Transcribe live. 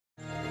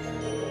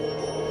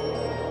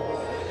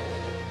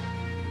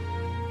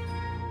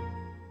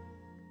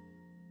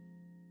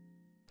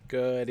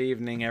Good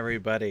evening,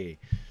 everybody.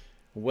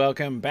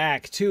 Welcome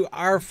back to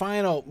our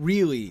final,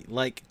 really,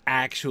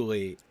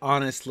 actually,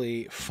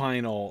 honestly,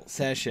 final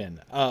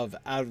session of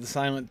Out of the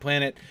Silent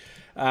Planet.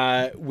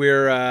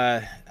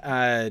 Yeah,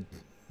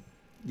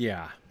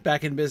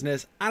 back in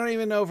business. I don't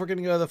even know if we're going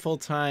to go the full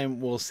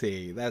time. We'll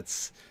see.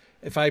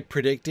 If I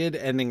predicted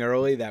ending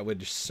early, that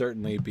would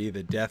certainly be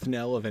the death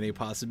knell of any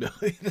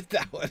possibility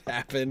that would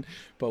happen,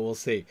 but we'll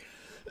see.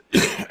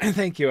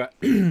 Thank you.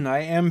 I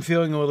am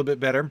feeling a little bit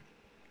better.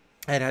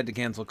 I had to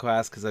cancel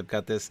class because I've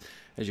got this,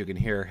 as you can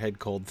hear, head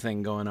cold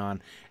thing going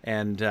on,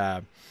 and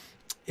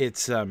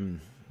these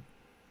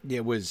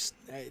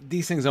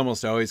things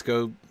almost always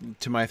go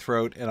to my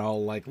throat, and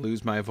I'll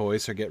lose my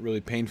voice or get really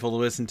painful to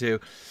listen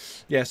to.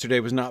 Yesterday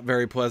was not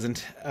very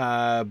pleasant,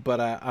 but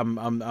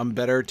I'm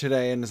better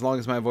today, and as long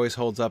as my voice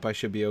holds up, I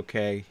should be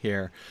okay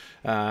here.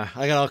 I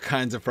got all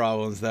kinds of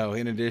problems though.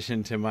 In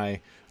addition to my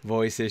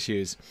voice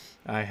issues,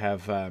 I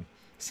have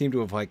seemed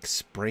to have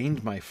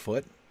sprained my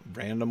foot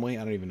randomly.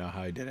 I don't even know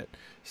how I did it.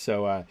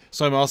 So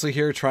I'm also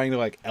here trying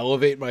to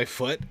elevate my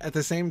foot at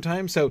the same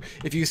time. So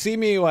if you see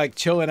me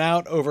chilling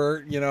out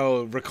over,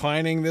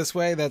 reclining this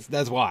way,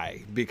 that's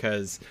why,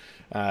 because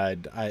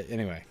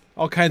anyway,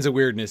 all kinds of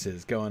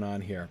weirdnesses going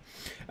on here.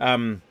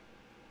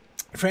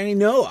 Franny,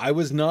 no, I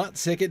was not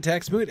sick at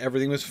TextMoot.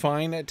 Everything was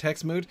fine at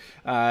TextMoot.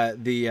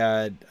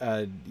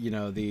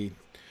 The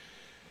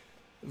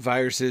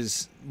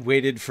viruses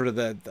waited for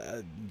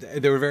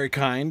they were very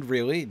kind,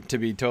 really, to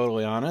be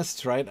totally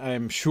honest, right?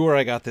 I'm sure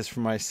I got this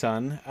from my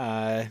son,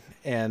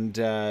 and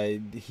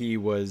he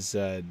has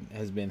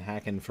been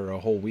hacking for a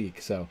whole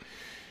week. So,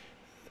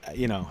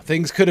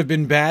 things could have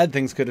been bad.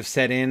 Things could have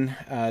set in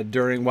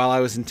while I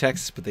was in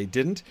Texas, but they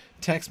didn't.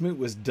 TextMoot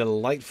was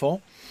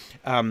delightful.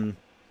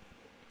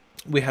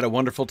 We had a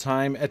wonderful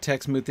time at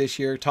TextMoot this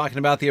year talking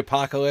about the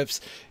apocalypse.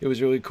 It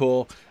was really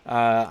cool.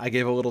 I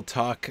gave a little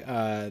talk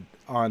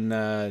on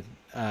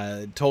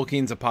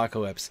Tolkien's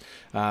Apocalypse.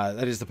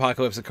 That is the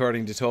Apocalypse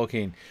according to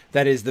Tolkien.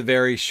 That is the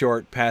very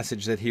short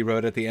passage that he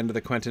wrote at the end of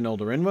the Quentin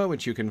Oldorinma,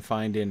 which you can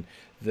find in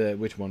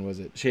which one was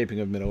it? Shaping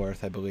of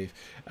Middle-earth, I believe.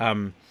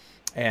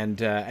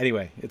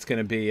 Anyway, it's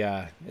gonna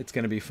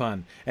be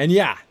fun. And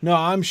yeah, no,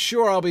 I'm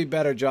sure I'll be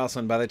better,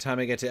 Jocelyn, by the time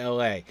I get to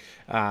LA,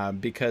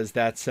 because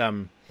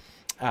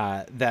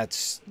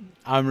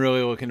I'm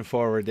really looking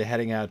forward to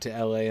heading out to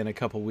LA in a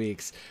couple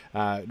weeks,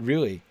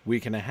 really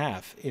week and a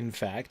half, in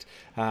fact.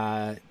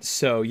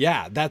 So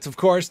yeah, that's of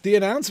course the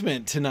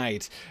announcement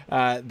tonight,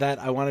 that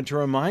I wanted to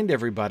remind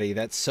everybody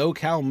that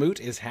SoCal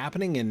Moot is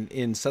happening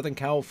in Southern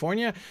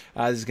California.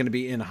 This is going to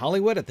be in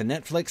Hollywood at the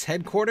Netflix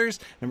headquarters,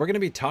 and we're going to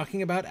be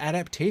talking about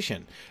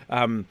adaptation.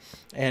 And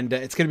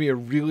it's going to be a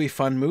really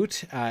fun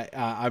moot.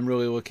 I'm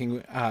really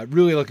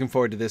looking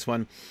forward to this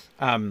one.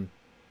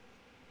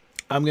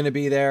 I'm going to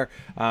be there.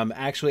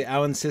 Actually,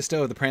 Alan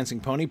Sisto of the Prancing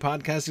Pony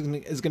podcast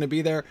is going to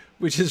be there,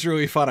 which is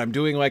really fun. I'm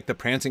doing the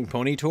Prancing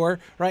Pony tour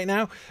right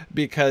now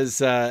because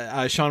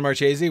Sean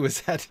Marchese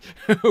was at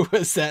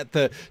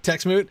the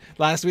TextMoot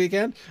last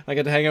weekend. I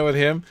got to hang out with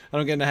him. I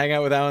don't get to hang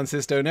out with Alan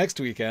Sisto next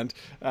weekend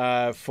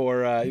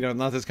for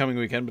not this coming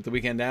weekend, but the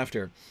weekend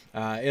after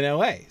in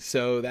LA.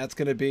 So that's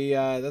going to be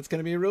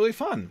really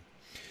fun.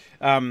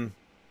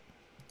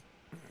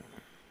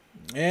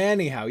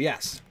 Anyhow,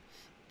 yes.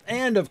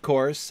 And of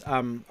course,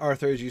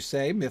 Arthur, as you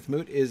say,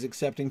 MythMoot is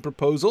accepting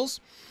proposals,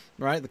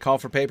 right? The call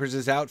for papers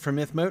is out for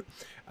MythMoot.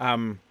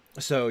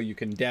 So you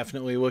can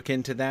definitely look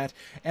into that.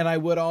 And I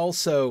would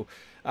also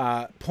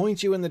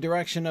point you in the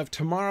direction of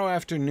tomorrow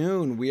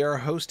afternoon. We are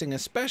hosting a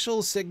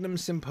special Signum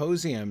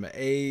symposium,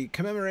 a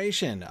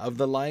commemoration of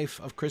the life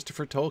of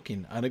Christopher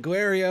Tolkien, an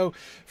Aglario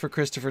for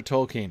Christopher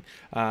Tolkien.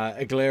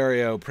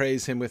 Aglario,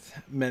 praise him with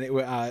many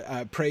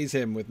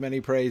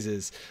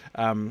praises,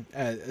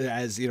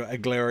 as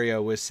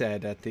Aglario was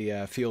said at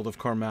the Field of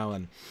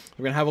Cormallen.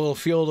 We're going to have a little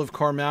Field of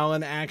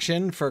Cormallen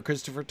action for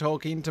Christopher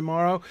Tolkien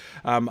tomorrow.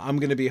 I'm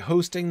going to be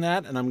hosting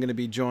that, and I'm going to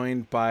be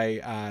joined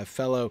by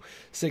fellow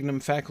Signum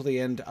faculty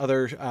and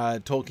other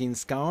Tolkien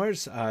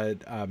scholars.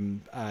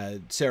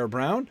 Sarah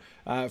Brown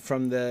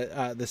from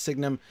the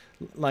Signum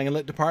Lang &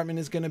 Lit department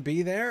is going to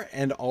be there,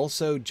 and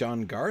also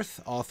John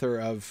Garth, author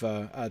of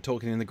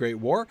Tolkien and the Great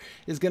War,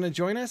 is going to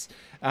join us.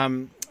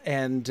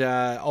 And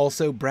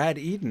also Brad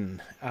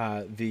Eden,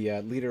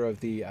 the leader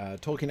of the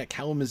Tolkien at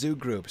Kalamazoo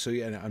group. So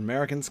an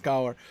American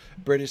scholar,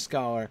 British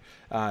scholar,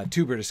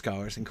 two British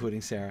scholars,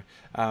 including Sarah.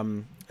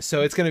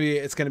 So it's going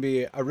to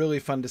be a really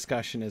fun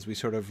discussion as we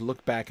sort of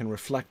look back and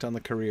reflect on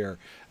the career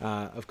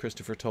of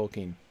Christopher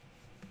Tolkien.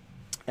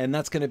 And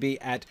that's going to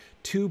be at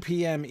 2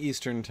 p.m.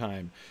 Eastern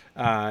time,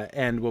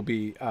 and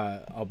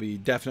I'll be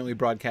definitely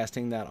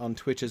broadcasting that on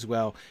Twitch as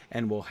well,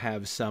 and we'll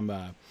have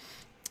some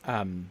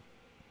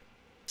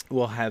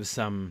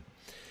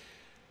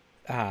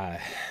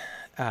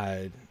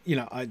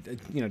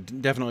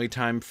definitely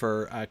time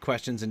for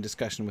questions and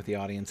discussion with the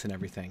audience and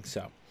everything.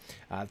 So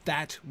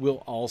that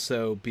will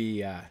also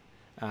be a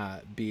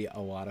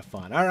lot of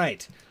fun. All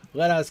right.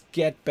 Let us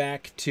get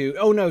back to.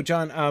 Oh no,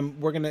 John.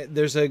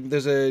 There's a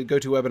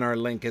GoToWebinar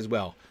link as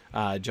well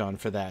John,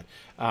 for that.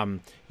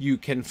 You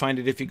can find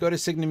it if you go to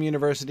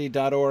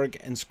signumuniversity.org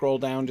and scroll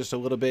down just a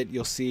little bit.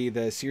 You'll see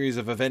the series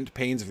of event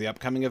panes of the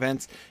upcoming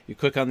events. You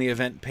click on the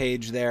event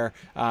page there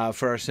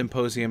for our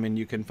symposium, and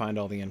you can find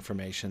all the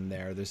information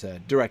there. There's a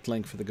direct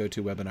link for the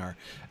GoToWebinar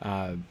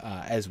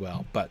as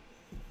well. But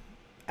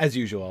as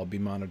usual, I'll be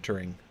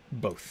monitoring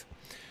both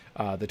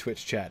the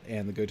Twitch chat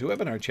and the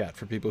GoToWebinar chat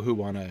for people who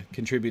want to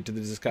contribute to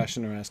the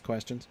discussion or ask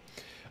questions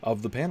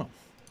of the panel.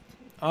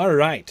 All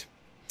right.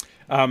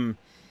 Well,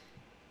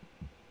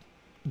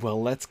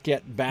 let's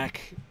get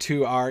back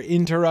to our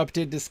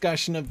interrupted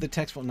discussion of the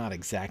text. Well, not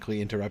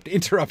exactly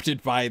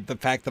interrupted by the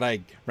fact that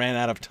I ran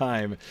out of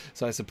time.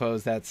 So I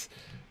suppose that's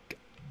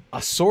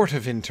a sort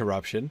of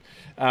interruption.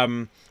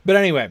 But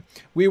anyway,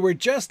 we were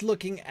just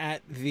looking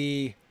at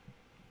the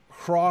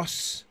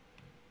cross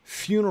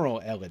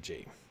funeral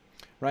elegy,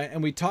 right?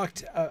 And we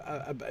talked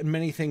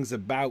many things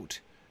about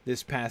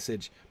this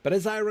passage. But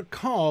as I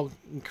recall,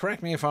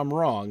 correct me if I'm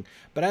wrong,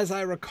 but as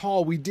I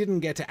recall, we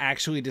didn't get to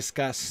actually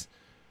discuss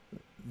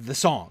the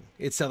song.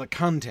 It's the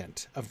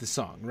content of the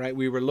song, right?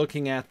 We were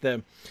looking at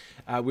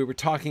we were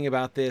talking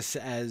about this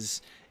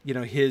as,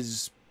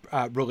 his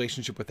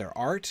relationship with their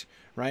art,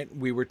 right?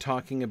 We were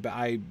talking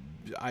about,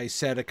 I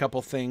said a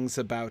couple things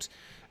about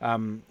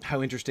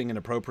how interesting and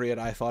appropriate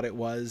I thought it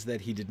was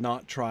that he did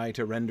not try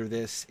to render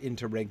this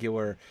into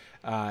regular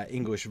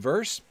English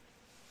verse.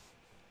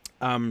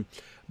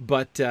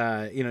 But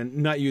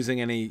not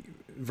using any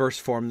verse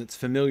form that's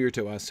familiar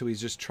to us, so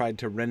he's just tried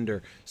to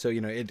render. So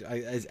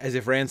as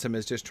if Ransom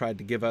has just tried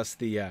to give us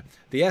the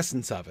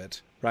essence of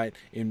it, right,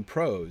 in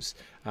prose,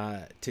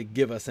 to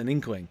give us an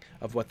inkling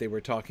of what they were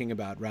talking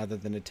about, rather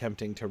than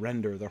attempting to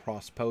render the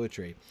Hross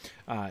poetry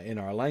in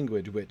our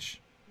language,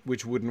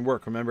 which wouldn't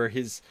work. Remember,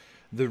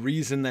 the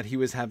reason that he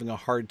was having a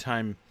hard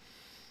time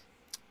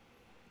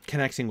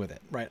connecting with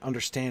it, right,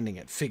 understanding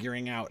it,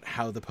 figuring out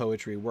how the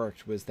poetry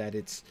worked, was that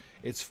it's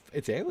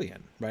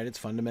alien, right? It's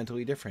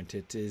fundamentally different.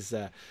 It is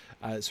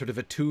sort of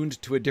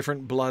attuned to a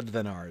different blood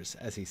than ours,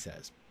 as he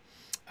says.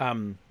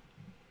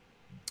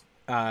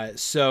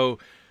 So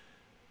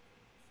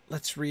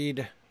let's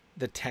read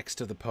the text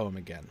of the poem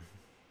again.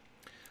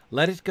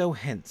 Let it go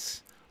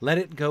hence,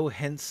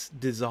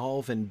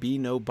 dissolve and be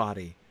no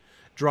body.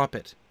 Drop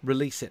it,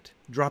 release it,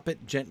 drop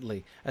it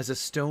gently, as a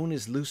stone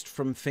is loosed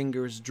from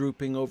fingers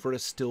drooping over a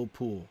still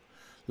pool.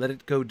 Let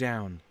it go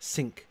down,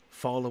 sink,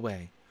 fall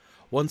away.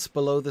 Once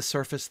below the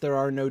surface there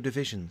are no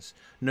divisions,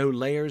 no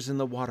layers in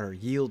the water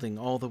yielding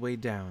all the way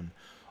down.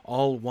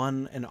 All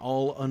one and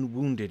all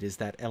unwounded is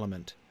that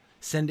element.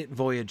 Send it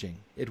voyaging,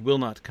 it will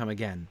not come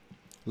again.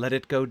 Let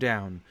it go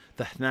down,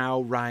 the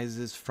now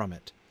rises from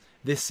it.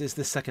 This is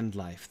the second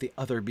life, the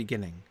other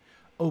beginning.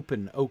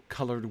 Open, O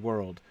colored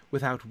world,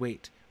 without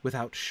weight,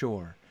 without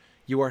shore.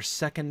 You are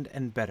second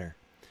and better.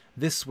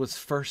 This was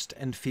first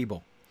and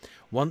feeble.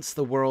 Once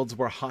the worlds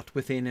were hot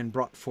within and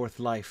brought forth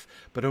life,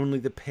 but only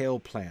the pale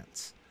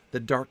plants, the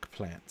dark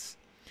plants.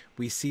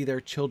 We see their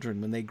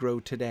children when they grow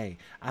today,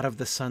 out of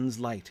the sun's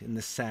light in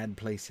the sad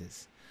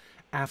places.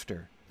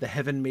 After, the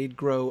heaven made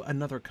grow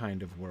another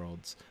kind of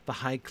worlds, the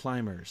high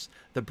climbers,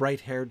 the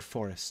bright-haired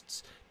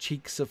forests,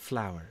 cheeks of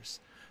flowers.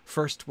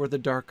 First were the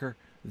darker,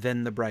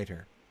 then the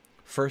brighter.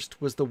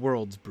 First was the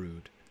world's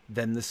brood,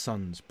 then the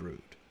sun's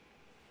brood.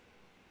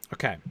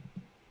 Okay,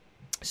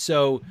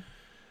 so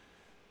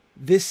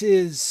this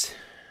is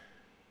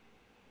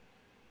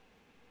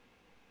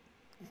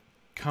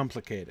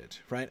complicated,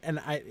 right? And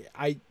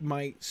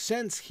my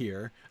sense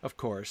here, of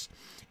course,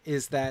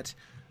 is that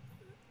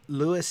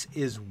Lewis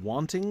is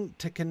wanting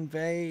to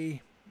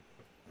convey...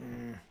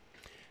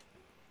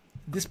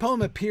 This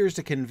poem appears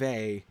to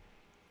convey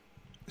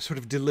sort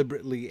of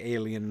deliberately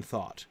alien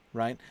thought,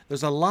 right?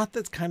 There's a lot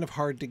that's kind of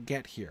hard to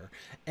get here.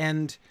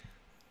 And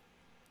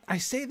I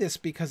say this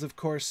because, of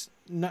course,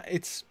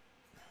 it's...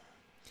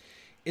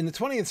 In the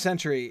 20th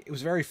century, it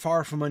was very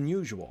far from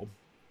unusual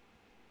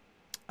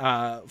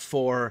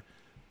for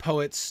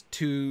poets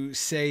to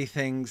say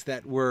things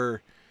that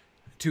were...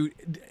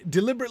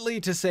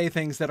 deliberately to say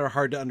things that are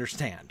hard to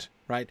understand,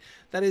 right?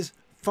 That is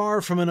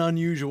far from an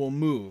unusual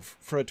move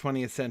for a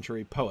 20th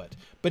century poet,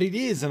 but it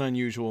is an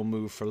unusual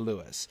move for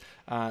Lewis.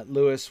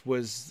 Lewis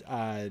was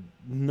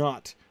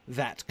not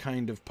that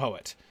kind of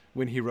poet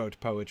when he wrote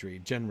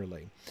poetry,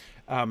 generally.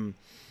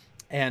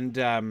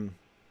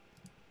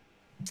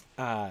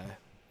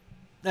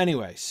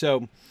 Anyway,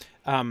 so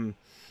I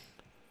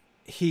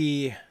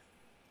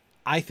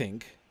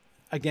think,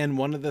 again,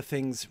 one of the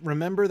things,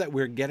 remember that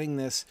we're getting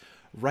this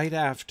right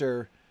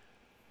after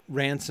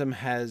Ransom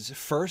has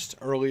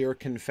earlier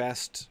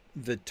confessed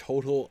the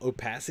total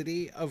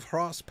opacity of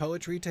Hross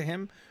poetry to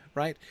him,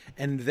 right?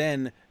 And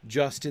then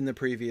just in the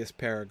previous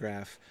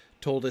paragraph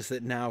told us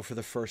that now for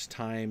the first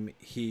time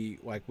he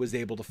was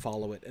able to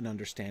follow it and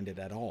understand it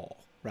at all,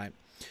 right?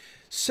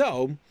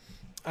 So,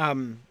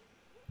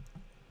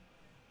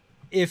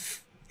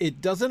 if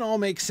it doesn't all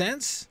make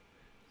sense,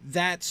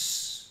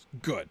 that's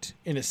good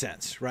in a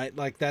sense, right?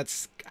 Like that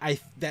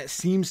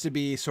seems to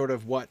be sort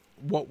of what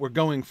we're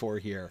going for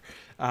here.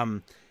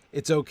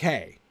 It's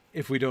okay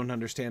if we don't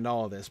understand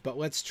all of this. But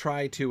let's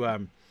try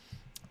to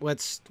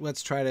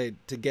let's try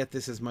to get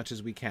this as much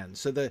as we can.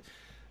 So the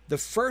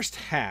first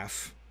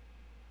half,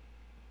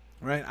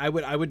 right? I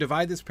would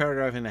divide this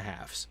paragraph into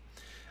halves,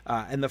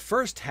 and the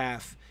first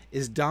half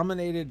is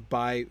dominated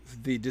by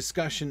the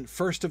discussion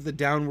first of the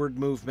downward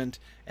movement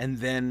and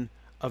then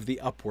of the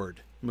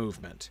upward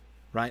movement,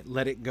 right?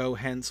 Let it go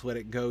hence, let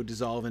it go,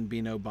 dissolve and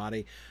be no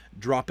body.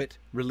 Drop it,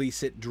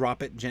 release it,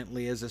 drop it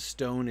gently as a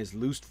stone is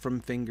loosed from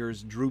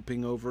fingers,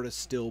 drooping over a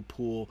still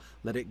pool.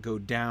 Let it go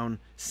down,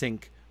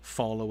 sink,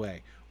 fall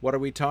away. What are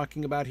we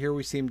talking about here?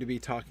 We seem to be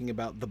talking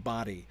about the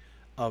body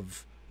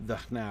of the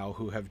Hnau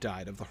who have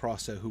died, of the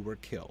Hrossa who were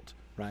killed,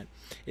 right?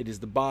 It is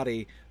the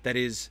body that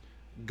is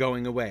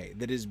going away,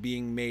 that is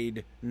being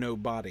made no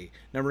body.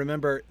 Now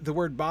remember, the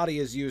word body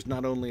is used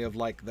not only of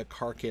like the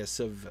carcass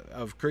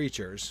of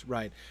creatures,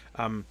 right,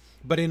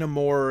 but in a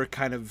more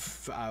kind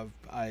of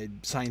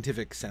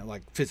scientific sense,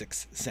 like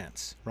physics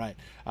sense, right,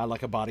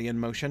 like a body in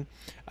motion.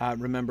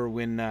 Remember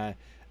when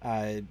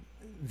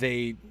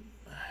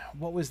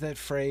what was that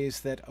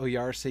phrase that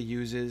Oyarsa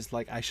uses,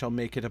 like, I shall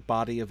make it a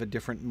body of a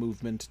different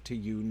movement to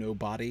you, no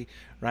body,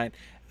 right?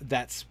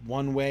 That's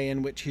one way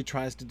in which he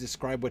tries to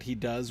describe what he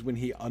does when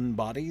he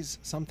unbodies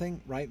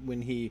something, right?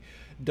 When he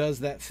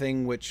does that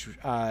thing which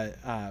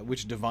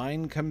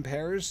Divine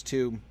compares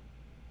to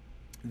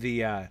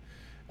the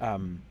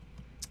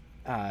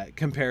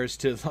compares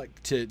to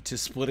like to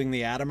splitting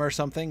the atom or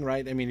something,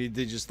 right? I mean,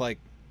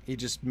 he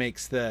just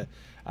makes the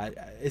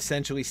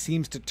essentially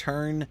seems to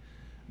turn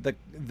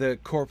the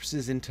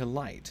corpses into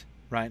light,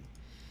 right?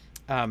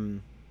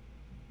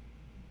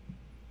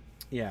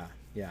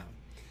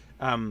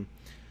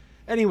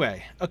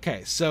 Anyway,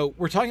 okay, so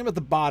we're talking about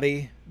the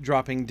body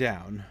dropping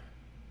down.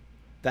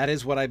 That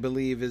is what I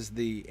believe is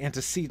the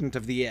antecedent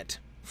of the it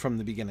from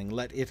the beginning.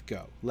 Let it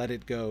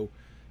go,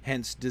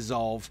 hence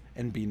dissolve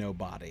and be no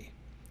body,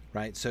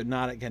 right? So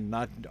not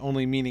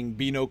only meaning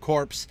be no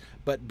corpse,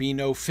 but be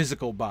no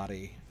physical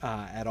body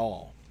at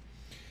all.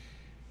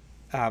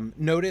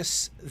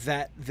 Notice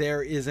that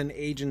there is an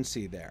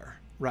agency there,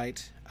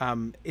 right?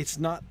 It's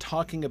not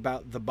talking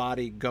about the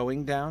body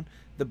going down.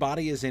 The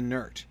body is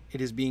inert. It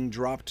is being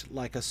dropped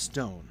like a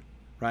stone,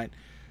 right?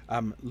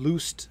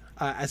 Loosed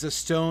as a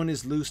stone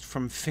is loosed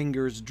from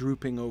fingers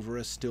drooping over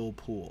a still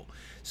pool.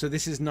 So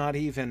this is not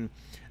even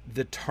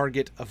the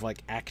target of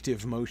like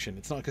active motion.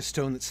 It's not like a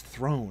stone that's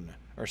thrown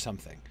or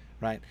something,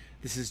 right?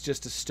 This is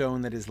just a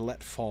stone that is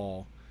let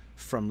fall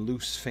from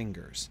loose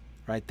fingers.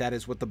 Right, that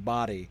is what the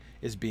body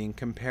is being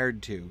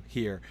compared to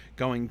here,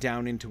 going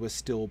down into a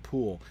still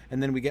pool.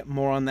 And then we get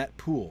more on that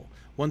pool.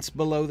 Once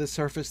below the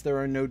surface, there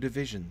are no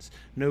divisions,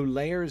 no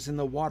layers in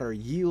the water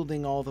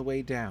yielding all the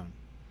way down.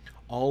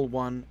 All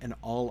one and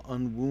all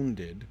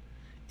unwounded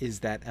is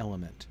that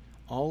element.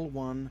 All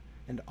one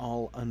and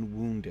all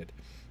unwounded.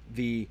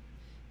 The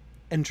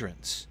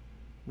entrance,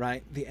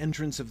 right? The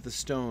entrance of the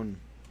stone.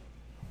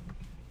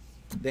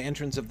 The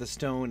entrance of the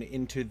stone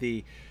into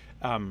the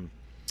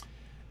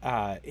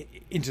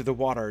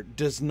water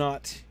does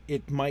not,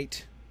 it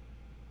might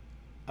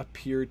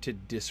appear to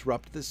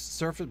disrupt the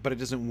surface, but it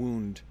doesn't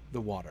wound the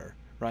water,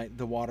 right?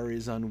 The water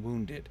is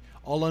unwounded.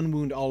 All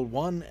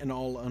one and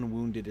all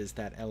unwounded is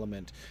that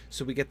element.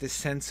 So we get this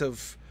sense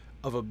of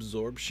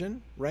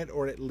absorption, right?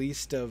 Or at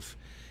least of,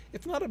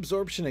 if not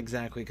absorption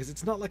exactly, because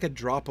it's not like a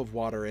drop of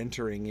water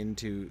entering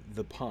into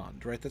the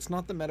pond, right? That's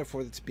not the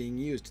metaphor that's being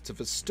used. It's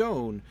of a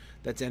stone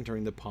that's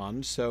entering the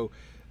pond. So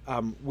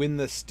when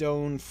the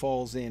stone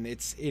falls in,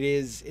 it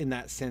is in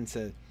that sense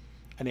an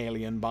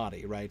alien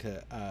body, right?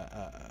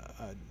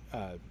 A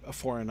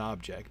foreign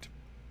object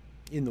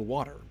in the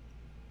water,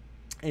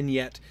 and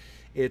yet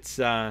it's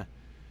the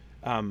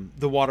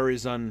water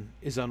is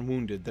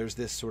unwounded. There's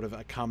this sort of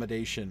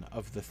accommodation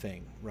of the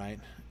thing, right?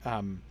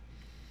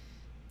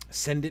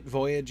 Send it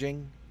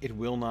voyaging, it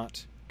will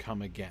not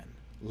come again.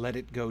 Let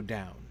it go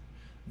down.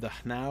 The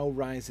Hnau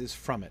rises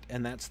from it,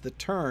 and that's the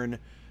turn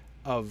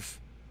of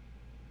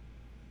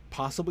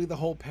possibly the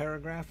whole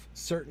paragraph,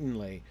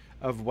 certainly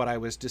of what I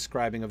was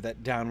describing of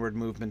that downward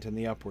movement and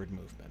the upward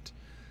movement.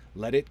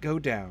 Let it go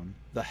down,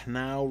 the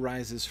Hnau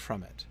rises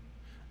from it.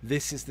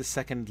 This is the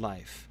second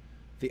life,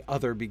 the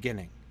other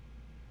beginning.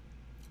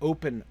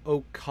 Open,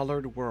 O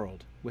colored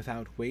world,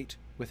 without weight,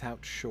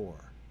 without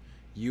shore.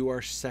 You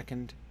are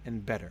second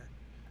and better.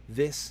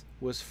 This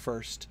was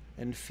first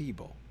and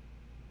feeble.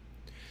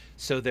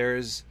 So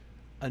there's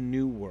a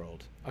new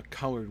world, a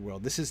colored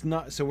world. This is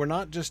not, so we're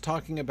not just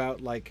talking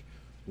about like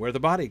where the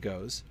body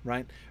goes,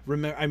 right?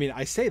 Remember, I mean,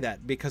 I say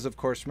that because, of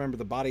course, remember,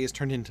 the body is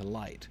turned into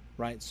light,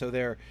 right? So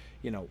there,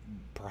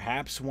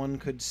 perhaps one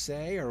could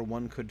say, or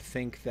one could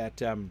think that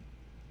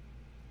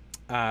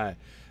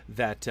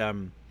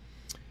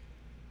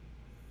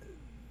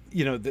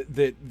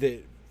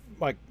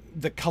like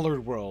the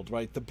colored world,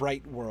 right? The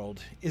bright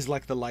world is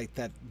like the light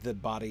that the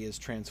body is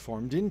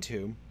transformed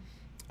into,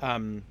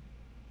 and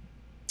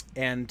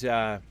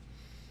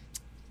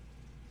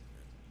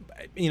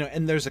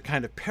there's a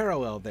kind of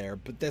parallel there,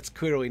 but that's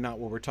clearly not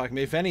what we're talking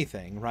about. If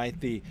anything, right,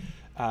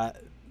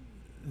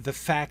 the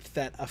fact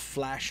that a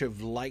flash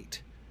of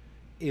light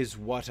is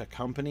what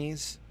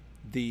accompanies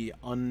the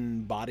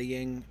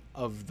unbodying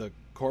of the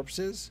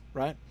corpses,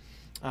 right?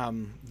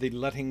 The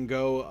letting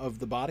go of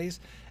the bodies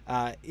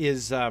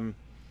is, if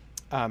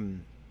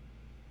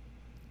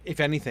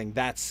anything,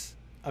 that's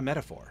a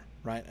metaphor,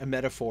 right? A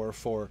metaphor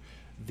for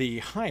the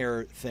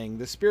higher thing,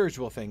 the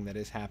spiritual thing that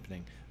is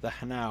happening, the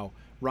hanau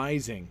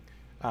rising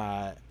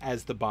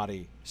as the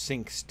body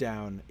sinks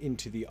down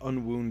into the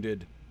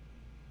unwounded,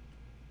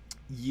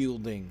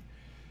 yielding,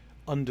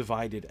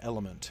 undivided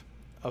element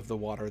of the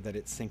water that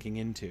it's sinking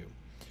into.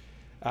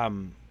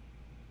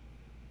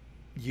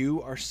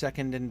 You are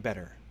second and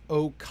better,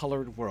 O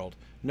colored world.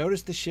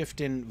 Notice the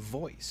shift in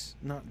voice,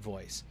 not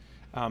voice,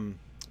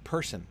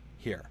 person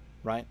here,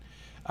 right?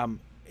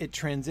 It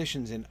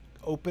transitions in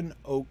open,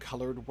 O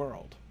colored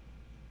world.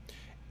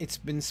 It's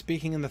been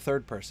speaking in the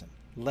third person.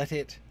 Let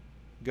it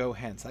go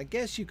hence. I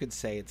guess you could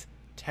say it's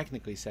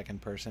technically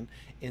second person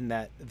in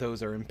that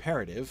those are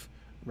imperative,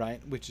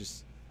 right? Which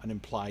is an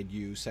implied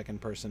you,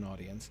 second person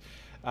audience.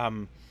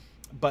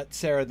 But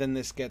Sarah, then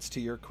this gets to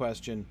your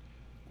question.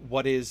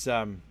 What is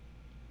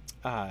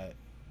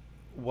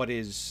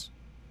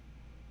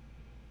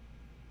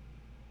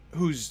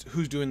who's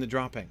doing the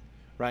dropping,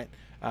 right?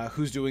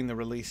 Who's doing the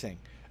releasing?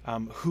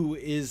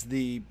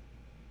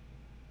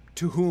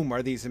 To whom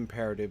are these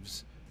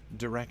imperatives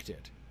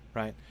directed,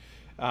 right?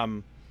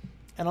 And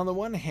on the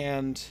one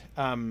hand,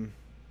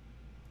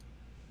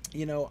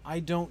 you know, I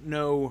don't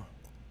know.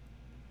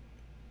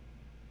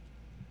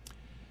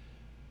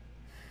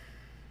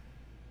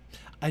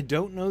 I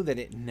don't know that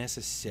it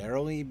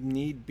necessarily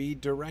need be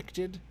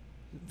directed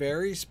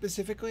very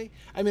specifically.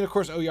 I mean, of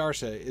course,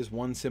 Oyarsa is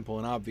one simple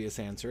and obvious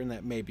answer, and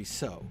that may be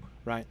so,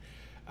 right?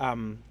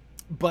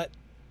 But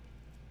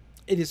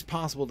it is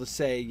possible to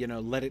say, you know,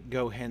 let it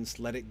go hence,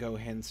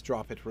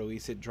 drop it,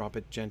 release it, drop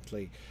it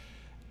gently,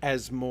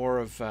 as more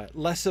of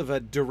less of a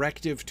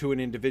directive to an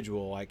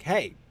individual, like,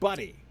 hey,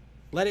 buddy,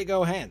 let it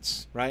go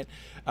hence, right?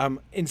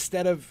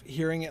 Instead of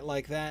hearing it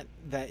like that,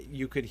 that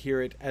you could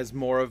hear it as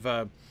more of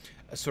a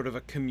sort of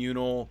a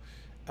communal,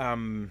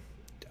 not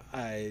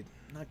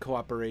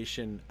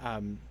cooperation,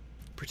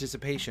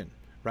 participation,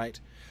 right?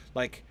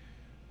 Like,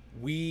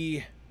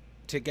 we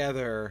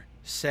together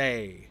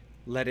say,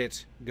 let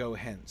it go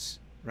hence,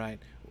 right?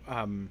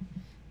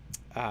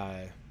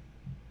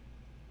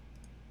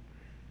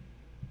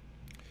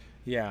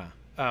 Yeah,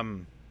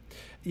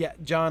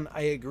 John,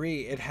 I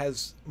agree. It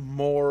has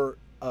more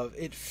of,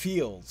 it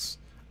feels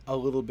a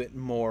little bit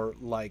more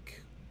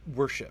like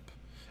worship.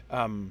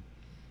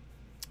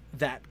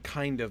 That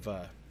kind of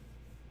a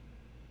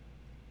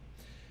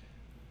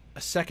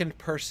second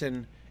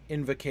person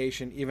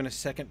invocation, even a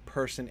second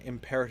person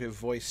imperative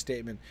voice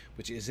statement,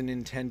 which isn't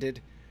intended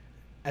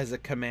as a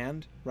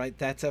command, right?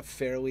 That's a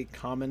fairly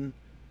common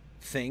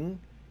thing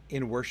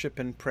in worship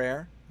and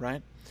prayer,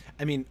 right?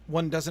 I mean,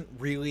 one doesn't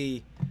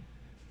really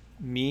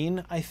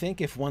mean, I think,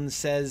 if one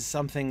says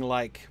something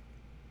like,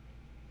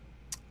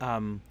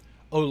 "O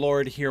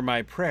Lord, hear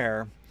my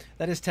prayer,"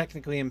 that is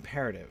technically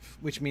imperative,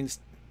 which means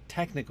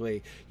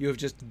technically you have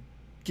just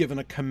given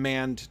a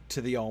command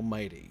to the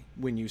Almighty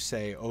when you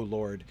say, "O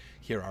Lord,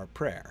 hear our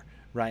prayer,"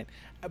 right?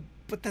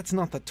 But that's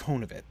not the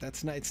tone of it.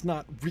 That's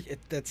not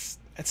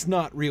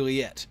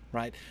really it,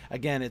 right?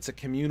 Again, it's a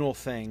communal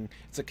thing.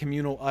 It's a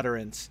communal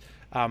utterance.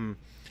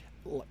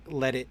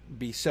 Let it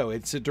be so.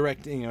 It's a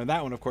direct, you know,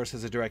 that one, of course,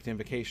 has a direct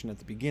invocation at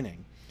the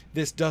beginning.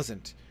 This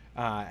doesn't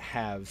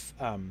have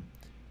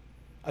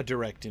a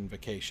direct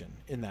invocation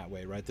in that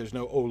way, right? There's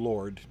no "O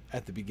Lord"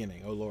 at the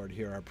beginning. "O Lord,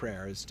 hear our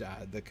prayer" is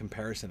the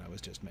comparison I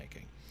was just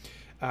making.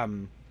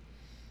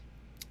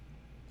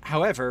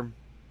 However,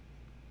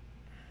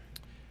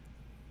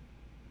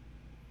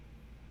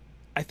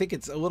 I think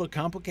it's a little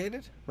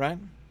complicated, right?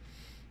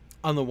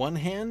 On the one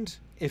hand,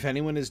 if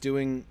anyone is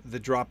doing the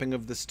dropping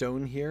of the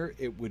stone here,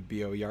 it would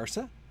be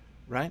Oyarsa,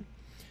 right?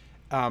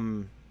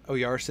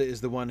 Oyarsa is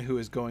the one who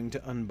is going to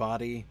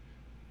unbody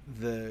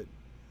the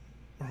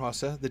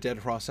Rasa, the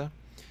dead Rasa.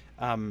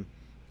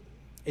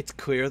 It's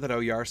clear that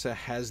Oyarsa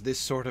has this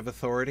sort of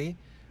authority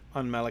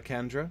on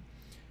Malacandra.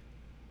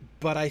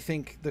 But I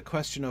think the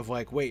question of,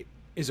 like, wait,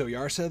 is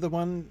Oyarsa the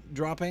one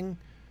dropping,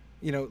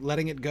 you know,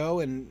 letting it go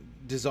and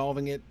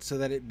dissolving it so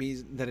that it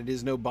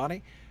is no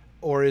body?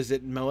 Or is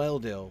it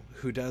Meleldil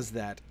who does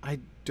that? I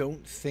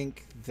don't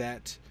think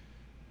that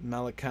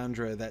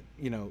Malacandra, that,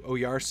 you know,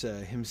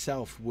 Oyarsa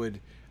himself would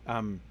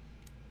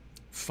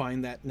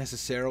find that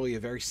necessarily a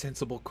very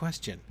sensible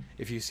question,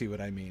 if you see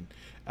what I mean.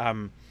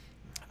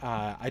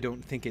 I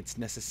don't think it's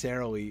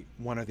necessarily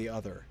one or the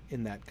other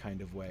in that kind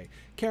of way.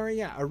 Carrie,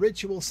 yeah, a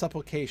ritual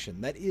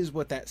supplication. That is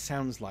what that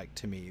sounds like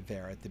to me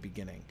there at the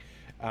beginning.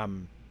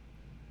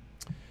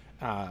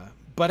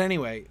 But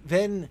anyway,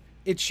 then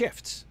it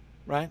shifts,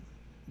 right?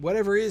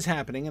 Whatever is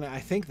happening, and I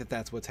think that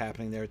that's what's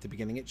happening there at the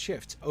beginning, it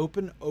shifts.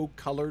 Open, O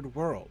colored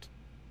world.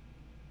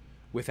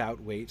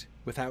 Without weight,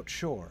 without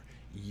shore.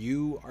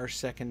 You are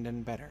second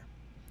and better,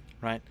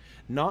 right?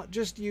 Not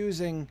just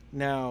using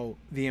now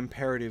the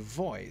imperative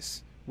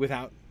voice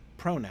without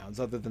pronouns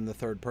other than the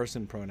third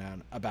person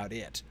pronoun about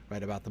it,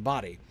 right, about the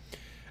body.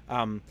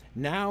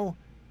 Now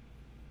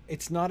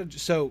it's not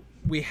so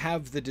we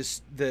have the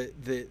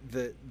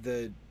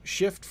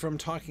shift from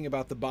talking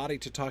about the body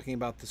to talking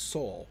about the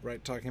soul,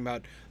 right, talking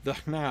about the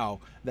now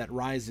that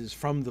rises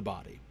from the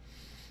body.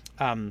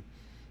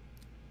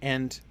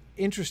 And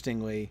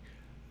interestingly,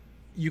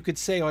 you could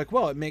say, like,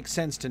 well, it makes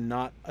sense to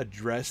not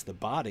address the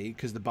body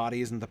because the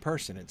body isn't the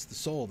person, it's the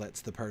soul that's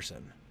the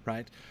person,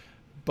 right?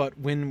 But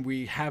when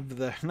we have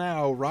the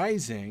now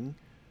rising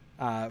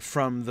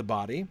from the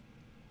body,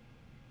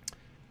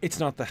 it's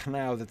not the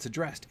now that's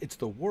addressed, it's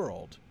the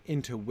world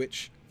into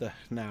which the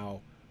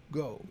now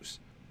goes.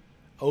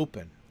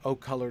 Open, O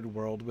colored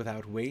world,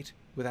 without weight,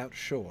 without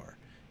shore.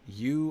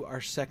 You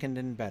are second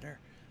and better.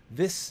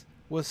 This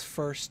was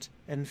first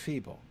and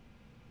feeble.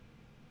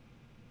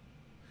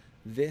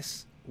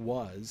 This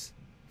was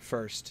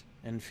first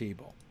and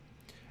feeble.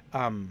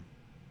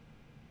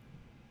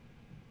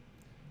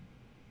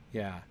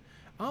 Yeah.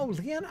 Oh,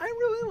 Leanne, I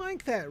really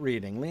like that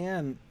reading.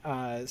 Leanne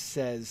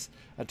says,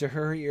 to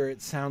her ear,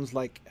 it sounds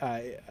like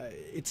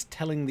it's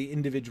telling the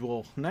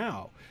individual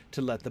now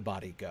to let the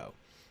body go.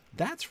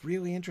 That's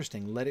really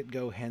interesting. Let it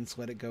go hence,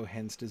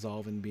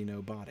 dissolve and be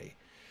no body.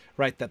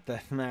 Right, that the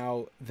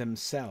now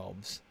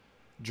themselves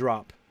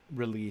drop,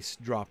 release,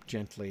 drop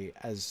gently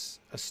as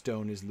a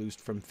stone is loosed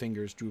from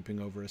fingers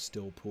drooping over a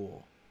still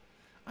pool.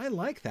 I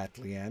like that,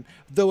 Leanne.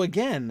 Though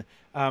again,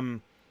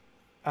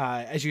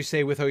 as you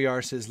say with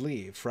Oyarsa's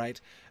leave,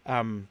 right?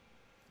 To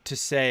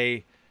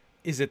say,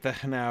 is it the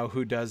Hanau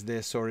who does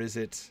this, or is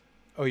it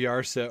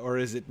Oyarsa, or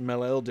is it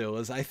Melildil?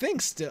 Is, I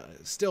think,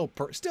 still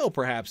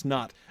perhaps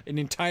not an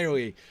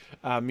entirely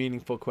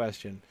meaningful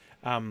question.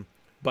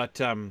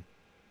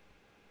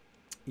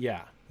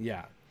 Yeah.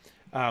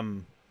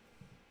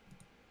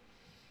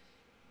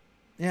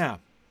 Yeah,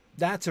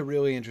 that's a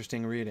really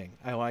interesting reading.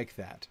 I like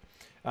that.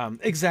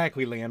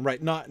 Exactly, Leanne,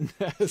 right, not,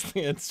 as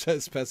Leanne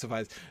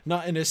specifies,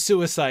 not in a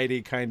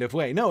suicide-y kind of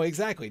way. No,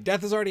 exactly.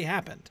 Death has already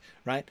happened,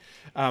 right?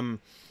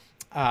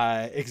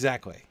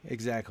 Exactly.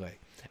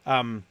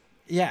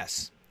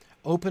 Yes.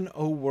 Open,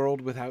 O world,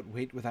 without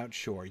weight, without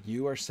shore.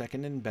 You are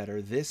second and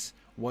better. This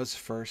was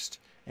first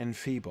and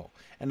feeble.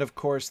 And of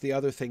course, the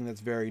other thing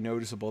that's very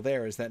noticeable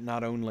there is that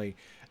not only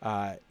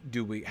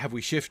have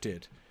we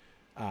shifted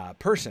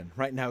person,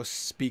 right, now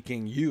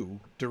speaking you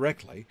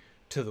directly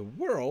to the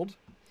world,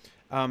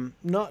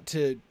 not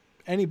to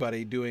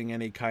anybody doing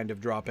any kind of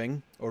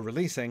dropping or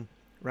releasing,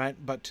 right,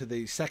 but to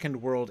the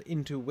second world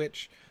into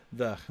which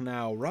the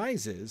now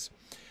rises.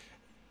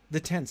 The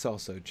tense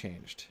also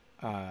changed,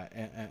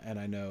 and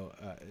I know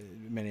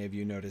many of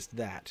you noticed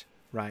that,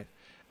 right?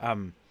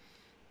 Where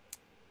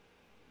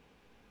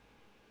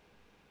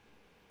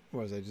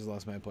was I? Just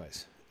lost my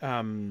place.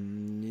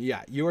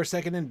 Yeah, you are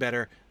second and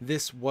better.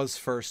 This was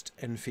first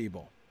and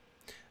feeble.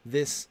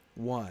 This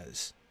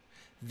was.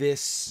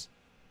 This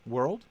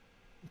world,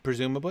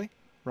 presumably,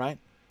 right?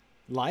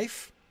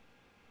 Life.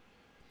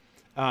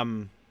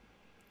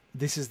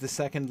 This is the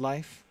second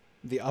life,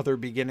 the other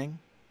beginning.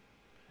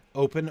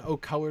 Open, O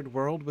colored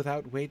world,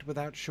 without weight,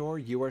 without shore.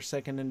 You are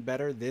second and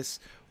better. This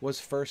was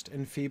first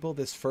and feeble,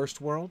 this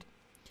first world.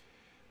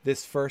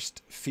 This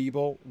first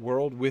feeble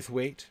world with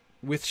weight,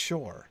 with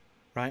shore,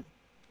 right?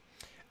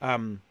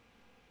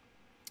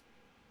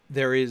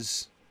 There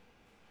is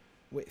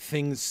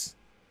things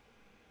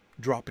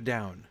drop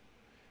down,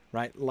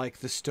 right? Like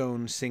the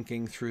stone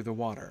sinking through the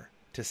water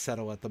to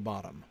settle at the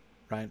bottom,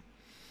 right?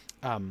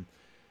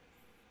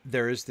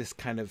 There is this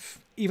kind of,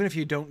 even if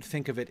you don't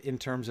think of it in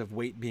terms of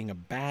weight being a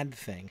bad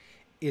thing,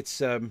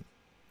 it's,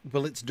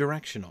 well, it's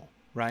directional,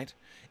 right?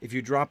 If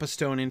you drop a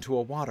stone into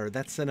a water,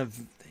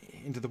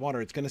 into the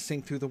water, it's going to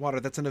sink through the water.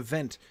 That's an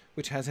event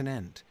which has an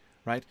end,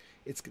 right?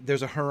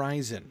 There's a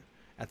horizon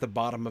at the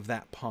bottom of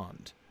that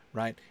pond,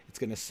 right? It's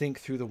going to sink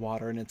through the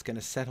water and it's going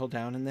to settle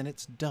down and then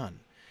it's done.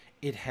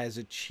 It has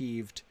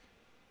achieved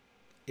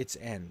its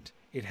end.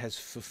 It has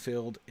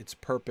fulfilled its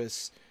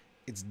purpose.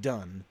 It's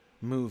done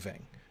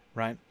moving,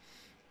 right?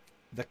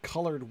 The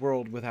colored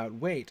world without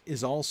weight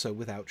is also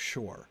without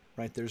shore,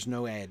 right? There's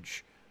no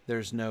edge.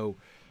 There's no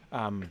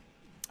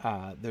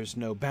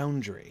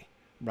boundary,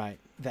 right,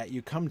 that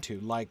you come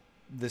to, like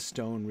the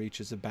stone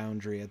reaches a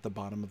boundary at the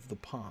bottom of the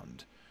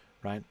pond,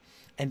 right?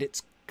 And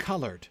it's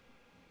colored,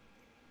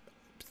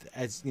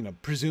 as, you know,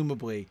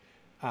 presumably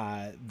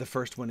the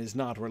first one is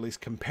not, or at least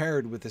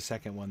compared with the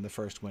second one, the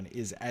first one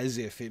is as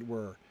if it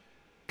were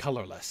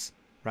colorless,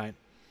 right?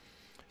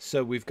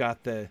 So we've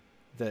got the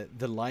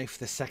life,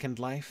 the second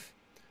life,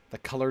 the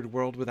colored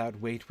world without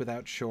weight,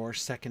 without shore,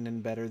 second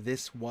and better.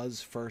 This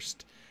was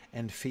first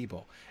and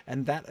feeble.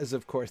 And that is,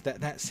 of course,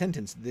 that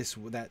sentence,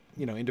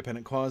 you know,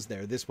 independent clause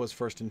there, this was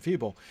first and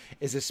feeble,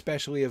 is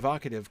especially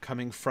evocative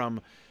coming from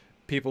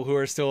people who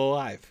are still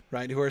alive,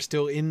 right? Who are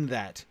still in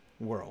that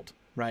world,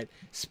 right?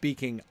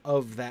 Speaking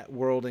of that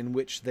world in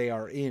which they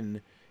are in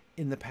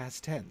the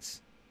past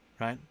tense,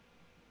 right?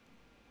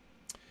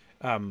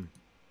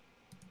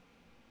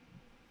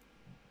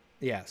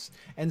 Yes.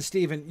 And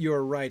Stephen,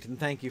 you're right. And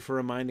thank you for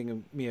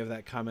reminding me of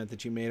that comment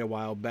that you made a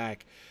while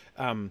back.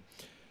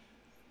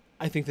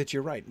 I think that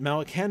you're right.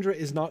 Malacandra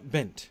is not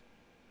bent,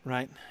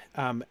 right?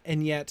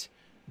 And yet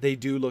they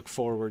do look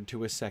forward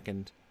to a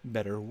second,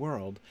 better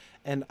world.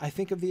 And I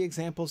think of the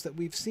examples that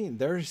we've seen.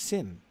 There is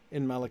sin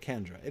in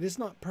Malacandra. It is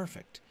not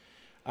perfect.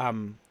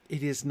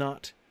 It is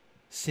not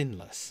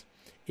sinless.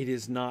 It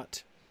is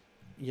not,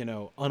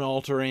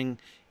 unaltering.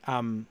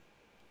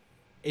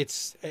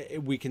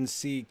 We can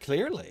see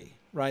clearly,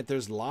 right?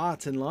 There's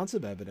lots and lots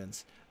of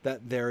evidence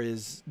that there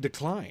is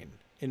decline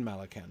in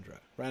Malacandra,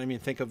 right? I mean,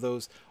 think of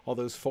all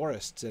those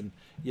forests and,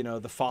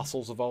 the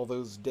fossils of all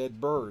those dead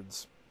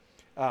birds.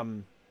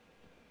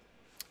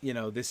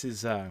 This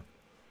is,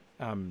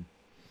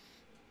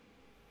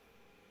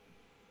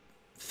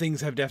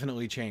 things have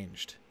definitely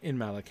changed in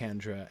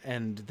Malacandra,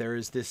 and there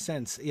is this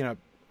sense,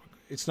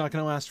 it's not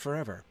going to last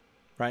forever,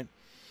 right?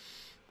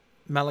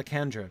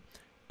 Malacandra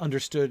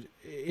understood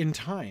in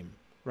time,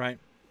 right?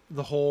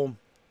 The whole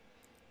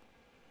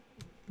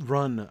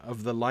run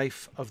of the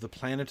life of the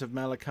planet of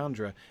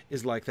Malacandra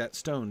is like that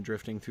stone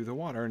drifting through the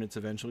water, and it's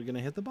eventually going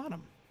to hit the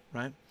bottom,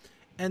 right?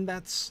 And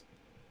that's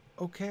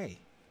okay.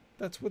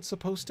 That's what's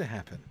supposed to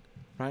happen,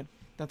 right?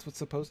 That's what's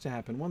supposed to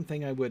happen. One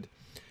thing I would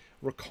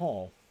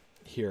recall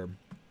here,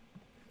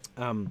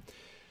 I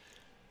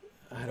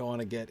don't want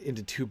to get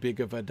into too big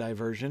of a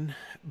diversion,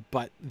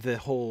 but the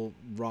whole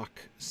rock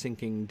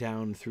sinking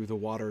down through the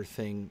water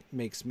thing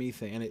makes me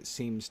think, and it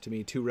seems to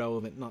me too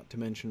relevant not to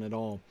mention at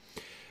all.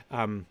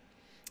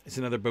 It's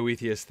another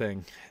Boethius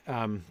thing.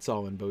 It's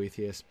all in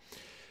Boethius.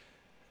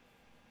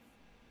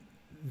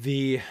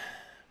 Okay,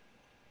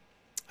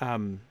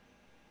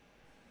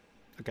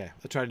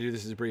 I'll try to do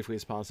this as briefly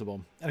as possible.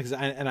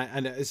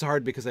 And it's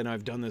hard because I know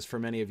I've done this for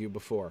many of you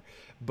before.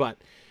 But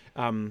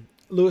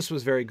Lewis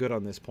was very good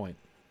on this point.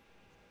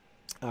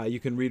 You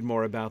can read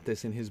more about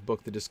this in his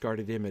book, The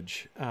Discarded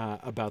Image,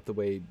 about the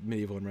way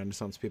medieval and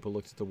Renaissance people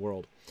looked at the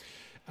world.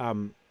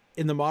 In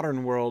the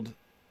modern world,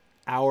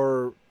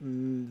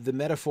 the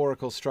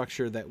metaphorical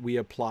structure that we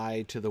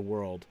apply to the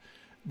world,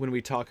 when we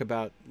talk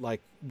about,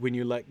 like, when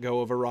you let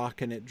go of a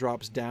rock and it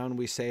drops down,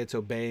 we say it's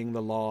obeying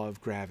the law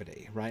of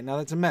gravity, right? Now,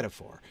 that's a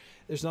metaphor.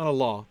 There's not a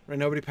law, right?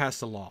 Nobody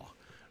passed a law,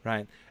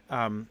 right?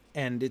 And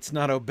it's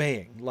not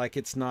obeying. Like,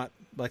 it's not,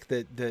 like,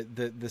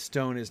 the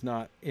stone is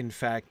not, in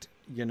fact,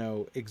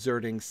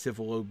 exerting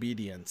civil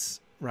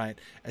obedience, right?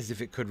 As if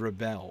it could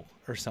rebel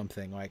or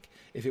something. Like,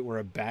 if it were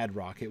a bad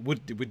rock, it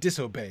would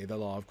disobey the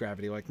law of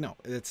gravity. Like, no,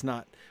 it's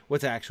not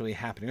what's actually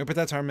happening. But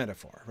that's our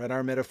metaphor, right?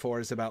 Our metaphor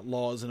is about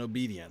laws and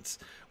obedience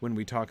when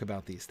we talk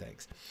about these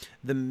things.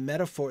 The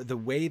metaphor, the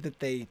way that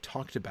they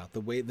talked about,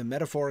 the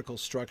metaphorical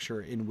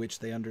structure in which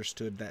they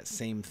understood that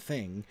same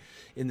thing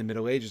in the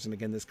Middle Ages, and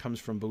again, this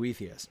comes from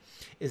Boethius,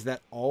 is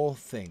that all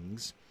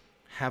things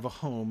have a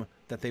home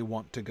that they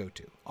want to go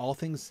to.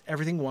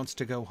 Everything wants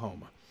to go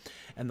home.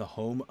 And the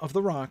home of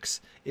the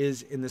rocks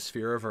is in the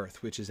sphere of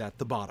earth, which is at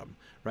the bottom,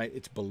 right?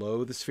 It's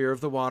below the sphere of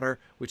the water,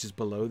 which is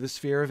below the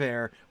sphere of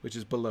air, which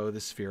is below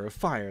the sphere of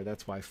fire.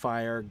 That's why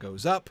fire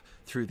goes up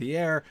through the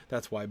air.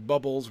 That's why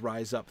bubbles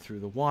rise up through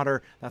the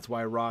water. That's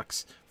why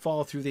rocks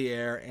fall through the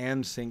air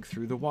and sink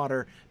through the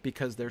water,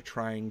 because they're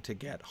trying to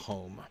get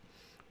home,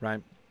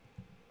 right?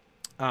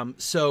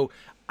 So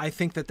I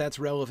think that that's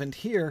relevant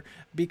here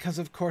because,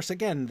 of course,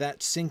 again,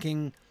 that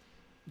stone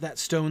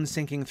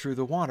sinking through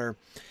the water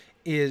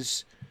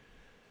it's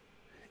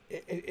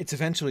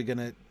eventually going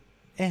to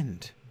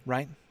end,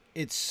 right?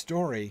 Its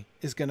story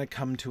is going to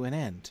come to an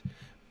end.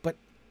 But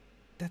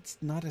that's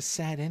not a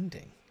sad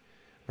ending,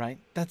 right?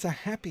 That's a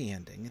happy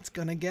ending. It's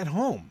going to get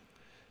home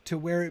to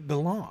where it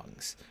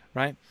belongs,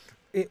 right?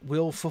 It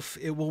will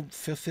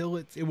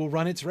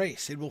run its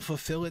race. It will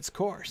fulfill its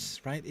course,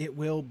 right? It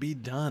will be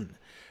done.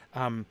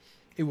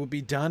 It will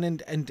be done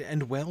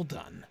and well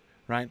done,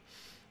 right?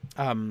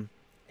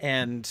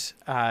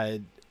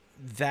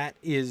 That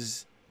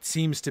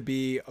seems to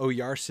be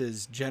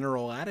Oyarsa's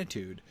general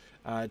attitude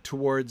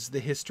towards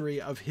the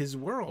history of his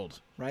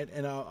world, right,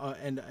 and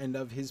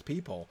of his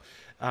people.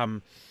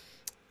 They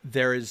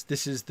are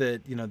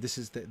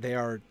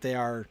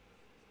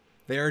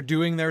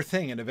doing their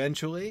thing, and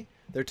eventually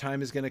their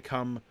time is going to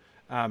come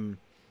to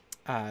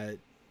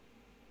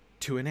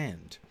an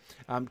end.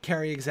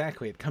 Carrie,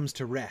 exactly. It comes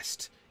to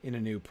rest in a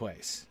new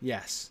place.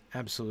 Yes,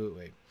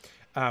 absolutely.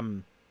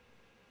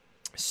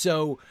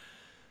 So.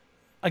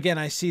 Again,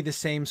 I see the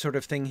same sort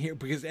of thing here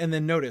and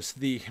then notice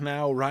the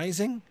Hanau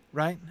rising,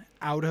 right,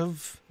 out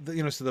of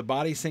the, so the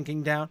body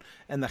sinking down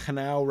and the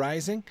Hanau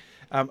rising.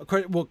 Of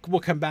course, we'll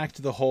come back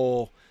to the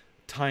whole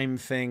time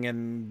thing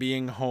and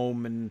being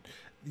home and,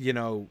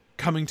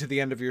 coming to the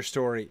end of your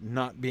story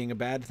not being a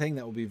bad thing.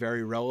 That will be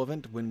very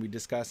relevant when we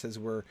discuss, as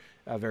we're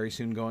very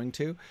soon going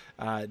to,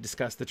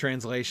 discuss the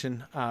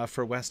translation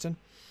for Weston.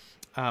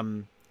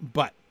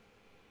 But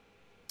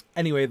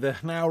anyway, the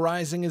Hanau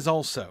rising is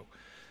also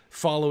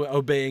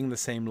obeying the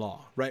same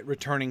law, right?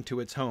 Returning to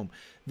its home.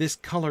 This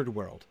colored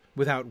world,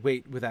 without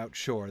weight, without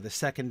shore, the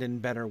second and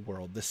better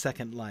world, the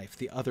second life,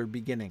 the other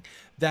beginning.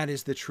 That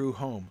is the true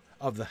home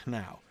of the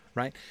Hanau,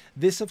 right?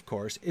 This, of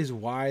course, is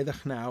why the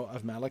Hnau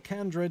of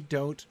Malacandra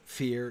don't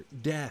fear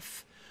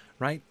death,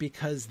 right?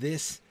 Because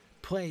this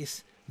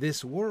place,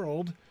 this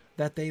world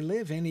that they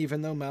live in,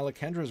 even though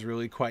Malacandra is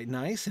really quite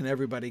nice and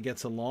everybody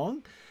gets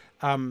along,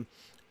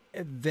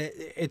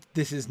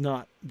 this is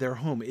not their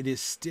home. It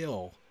is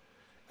still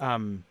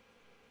the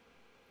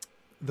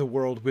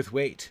world with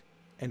weight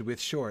and with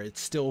shore.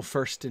 It's still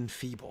first and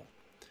feeble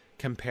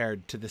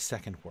compared to the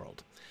second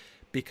world,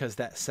 because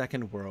that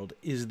second world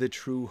is the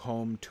true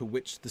home to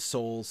which the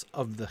souls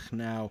of the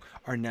Hnau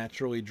are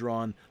naturally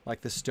drawn,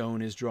 like the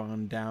stone is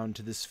drawn down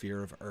to the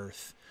sphere of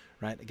earth,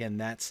 right? Again,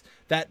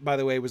 that, by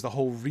the way, was the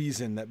whole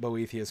reason that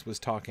Boethius was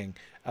talking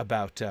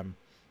about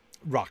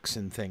rocks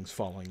and things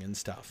falling and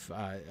stuff,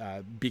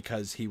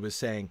 because he was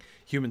saying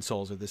human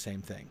souls are the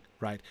same thing,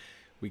 right?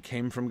 We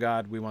came from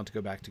God, we want to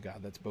go back to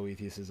God. That's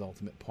Boethius's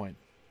ultimate point.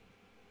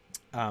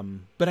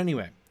 But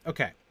anyway,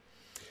 okay.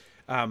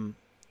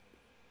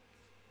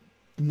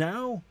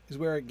 Now is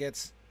where it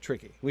gets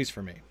tricky, at least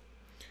for me.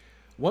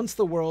 Once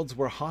the worlds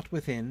were hot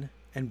within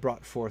and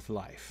brought forth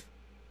life,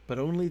 but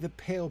only the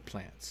pale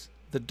plants,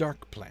 the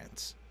dark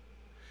plants.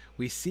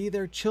 We see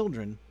their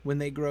children when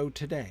they grow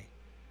today,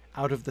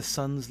 out of the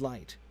sun's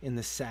light in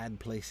the sad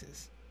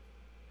places.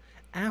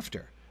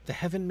 After, the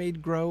heaven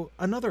made grow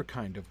another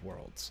kind of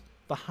worlds,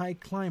 the high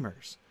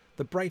climbers,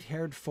 the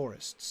bright-haired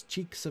forests,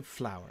 cheeks of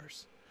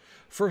flowers.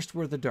 First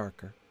were the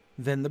darker,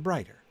 then the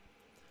brighter.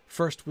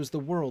 First was the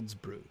world's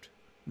brood,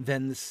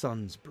 then the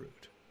sun's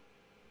brood.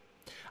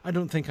 I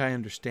don't think I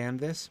understand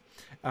this.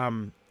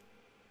 As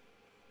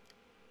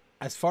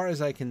far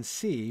as I can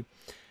see,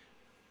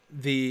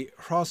 the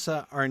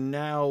Hrossa are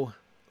now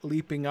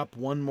leaping up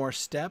one more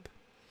step.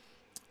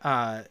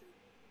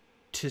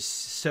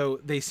 So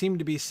they seem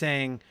to be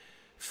saying,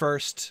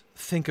 first,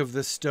 think of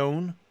the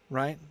stone,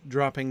 right,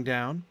 dropping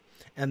down,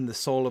 and the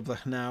soul of the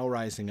Hnau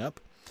rising up,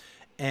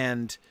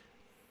 and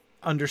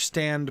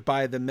understand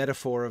by the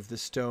metaphor of the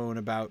stone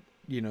about,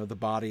 the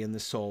body and the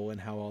soul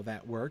and how all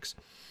that works.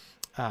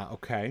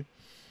 Okay.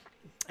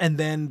 And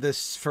then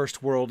this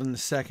first world and the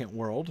second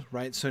world,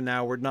 right? So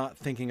now we're not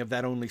thinking of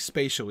that only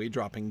spatially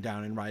dropping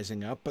down and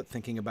rising up, but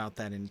thinking about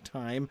that in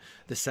time,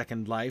 the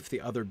second life,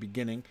 the other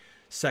beginning,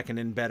 second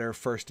and better,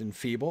 first and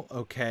feeble.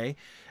 Okay.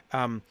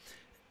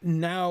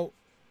 Now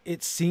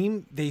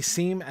they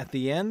seem at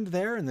the end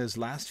there in those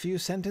last few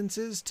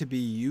sentences to be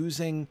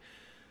using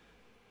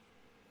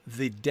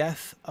the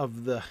death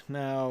of the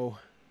Hnau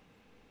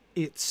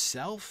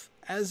itself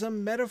as a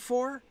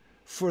metaphor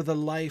for the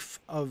life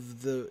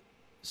of the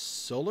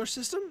solar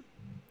system,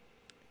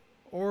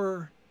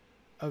 or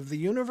of the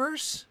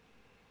universe,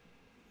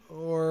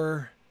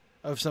 or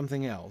of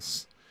something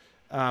else.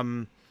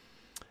 That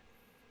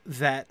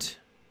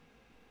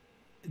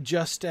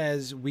just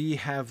as we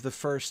have the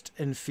first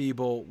and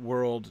feeble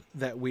world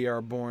that we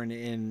are born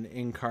in,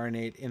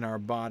 incarnate in our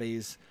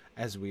bodies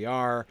as we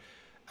are,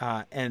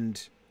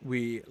 and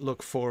we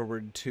look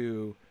forward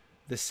to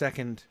the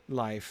second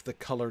life, the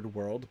colored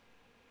world,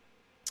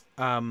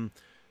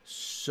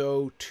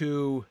 so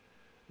too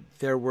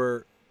there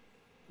were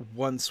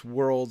once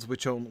worlds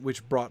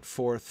which brought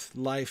forth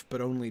life,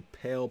 but only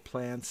pale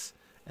plants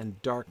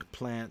and dark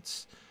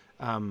plants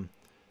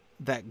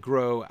that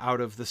grow out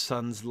of the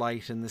sun's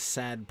light in the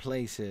sad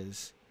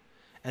places.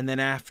 And then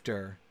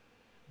after,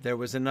 there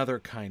was another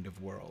kind of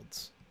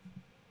worlds.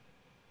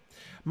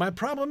 My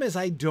problem is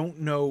I don't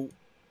know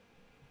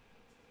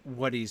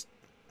what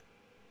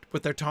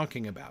they're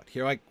talking about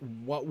here. Like,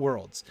 what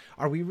worlds?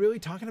 Are we really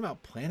talking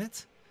about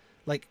planets?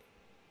 Like,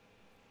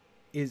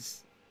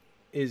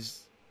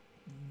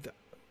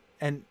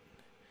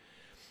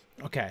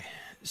 okay,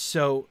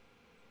 so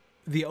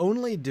the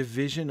only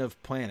division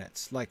of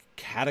planets, like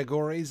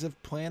categories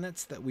of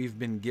planets that we've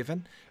been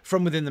given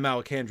from within the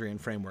Malacandrian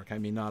framework, I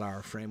mean, not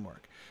our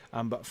framework,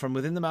 but from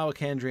within the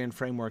Malacandrian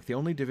framework, the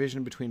only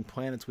division between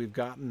planets we've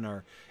gotten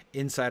are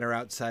inside or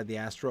outside the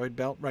asteroid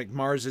belt, right?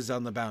 Mars is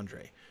on the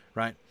boundary,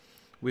 right?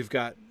 We've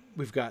got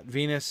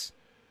Venus,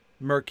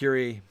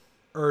 Mercury,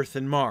 Earth,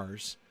 and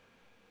Mars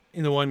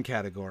in the one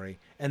category,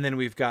 and then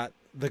we've got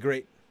the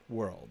great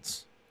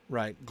worlds,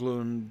 right?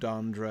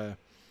 Glundandra,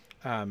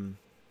 and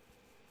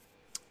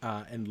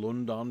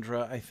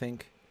Lundandra, I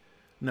think.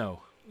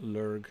 No,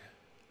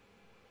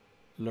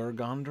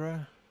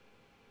 Lurgandra,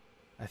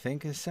 I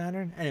think, is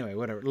Saturn. Anyway,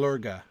 whatever.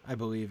 Lurga, I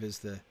believe,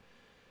 is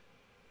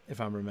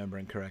if I'm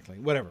remembering correctly.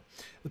 Whatever.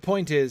 The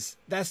point is,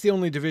 that's the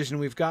only division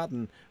we've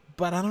gotten,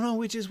 but I don't know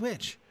which is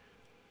which.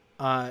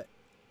 Are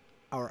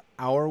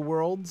our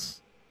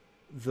worlds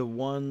the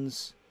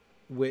ones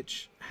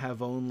which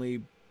have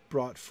only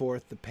brought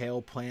forth the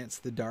pale plants,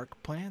 the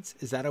dark plants?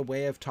 Is that a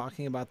way of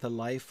talking about the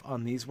life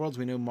on these worlds?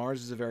 We know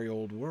Mars is a very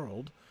old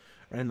world,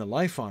 and the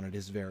life on it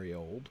is very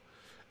old.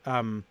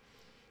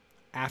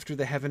 After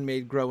the heaven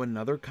made grow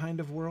another kind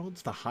of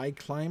worlds, the high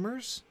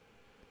climbers,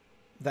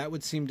 that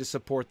would seem to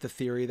support the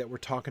theory that we're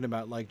talking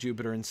about, like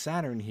Jupiter and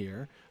Saturn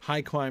here.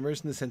 High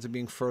climbers in the sense of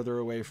being further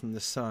away from the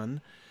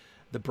sun.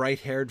 The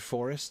bright-haired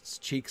forests,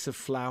 cheeks of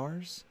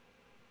flowers.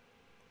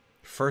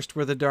 First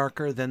we're the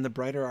darker, then the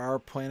brighter. Our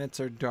planets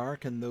are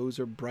dark and those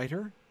are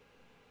brighter.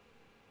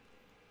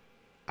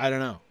 I don't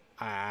know.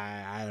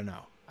 I don't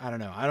know. I don't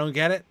know. I don't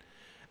get it.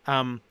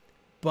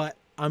 But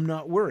I'm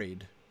not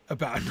worried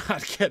about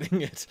not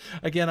getting it.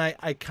 Again,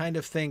 I kind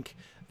of think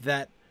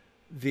that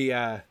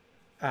the,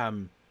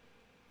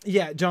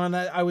 yeah, John,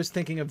 I was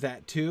thinking of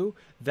that too,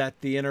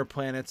 that the inner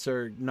planets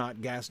are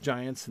not gas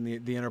giants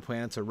and the inner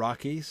planets are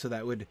rocky. So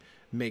that would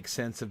make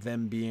sense of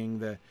them being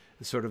the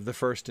sort of the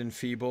first and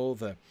feeble,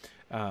 the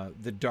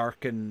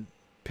dark and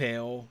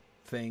pale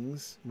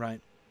things,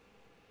 right?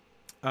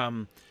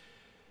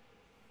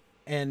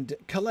 And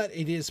Colette,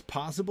 it is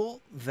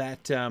possible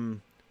that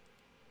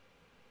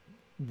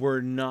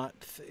we're not,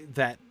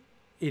 that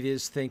it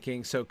is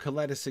thinking, so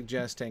Colette is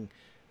suggesting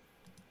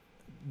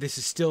this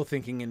is still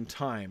thinking in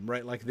time,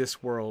 right? Like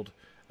this world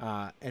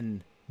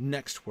and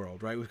next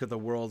world, right? We've got the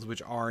worlds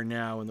which are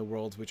now and the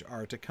worlds which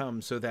are to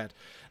come, so that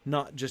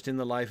not just in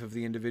the life of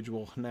the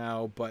individual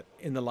now, but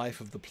in the life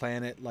of the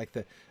planet, like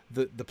the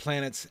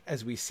planets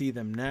as we see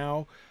them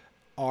now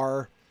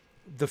are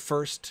the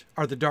first,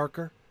 are the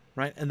darker,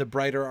 right? And the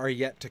brighter are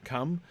yet to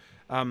come.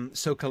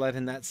 So Colette,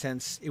 in that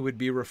sense, it would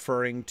be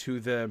referring to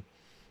the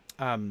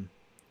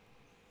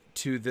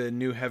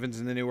new heavens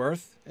and the new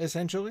earth,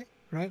 essentially,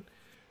 right?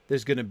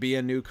 There's going to be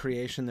a new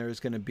creation. There is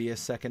going to be a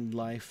second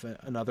life,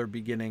 another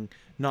beginning,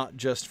 not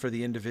just for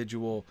the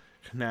individual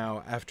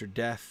now after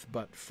death,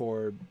 but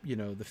for, you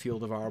know, the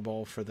field of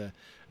Arbol, for the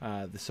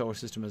solar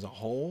system as a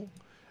whole.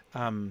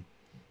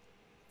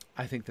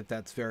 I think that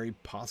that's very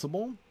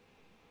possible.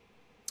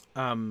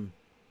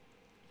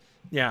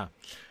 Yeah,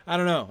 I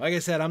don't know. Like I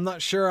said, I'm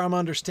not sure I'm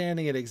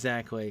understanding it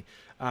exactly.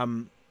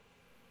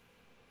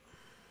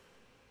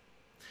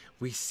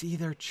 We see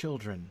their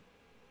children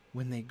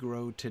when they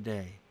grow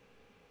today,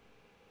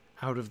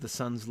 out of the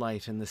sun's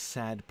light in the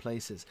sad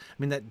places. I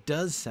mean, that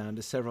does sound,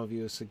 as several of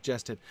you have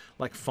suggested,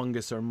 like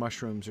fungus or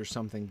mushrooms or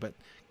something, but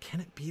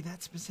can it be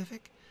that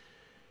specific?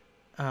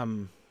 I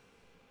don't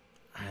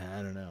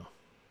know.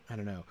 I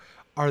don't know.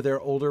 Are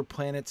there older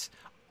planets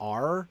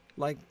are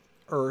like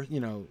Earth, you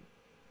know,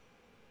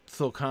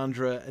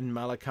 Thulcandra and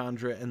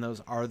Malacandra, and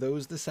are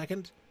those the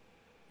second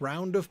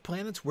round of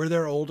planets? Were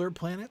there older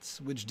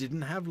planets which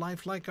didn't have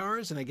life like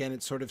ours? And again,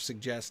 it's sort of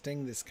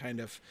suggesting this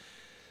kind of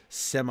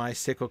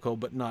semi-cyclical,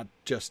 but not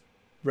just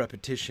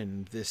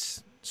repetition,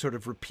 this sort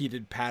of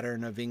repeated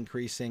pattern of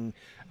increasing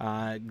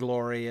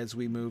glory as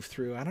we move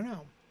through. I don't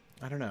know.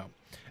 I don't know.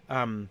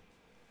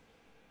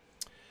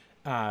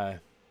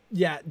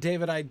 Yeah,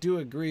 David, I do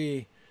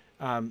agree.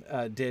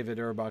 David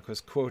Urbach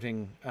was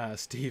quoting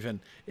Stephen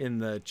in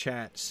the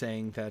chat,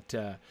 saying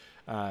that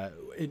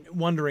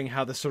wondering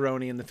how the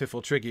Saroni and the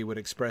Fifiltriggi would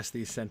express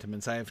these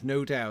sentiments. I have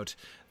no doubt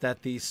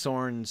that the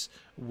Sorns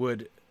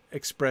would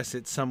express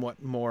it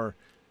somewhat more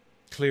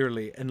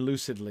clearly and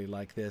lucidly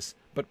like this,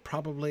 but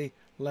probably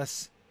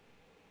less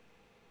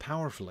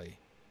powerfully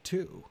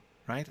too,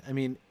 right? I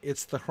mean,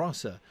 it's the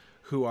Hrossa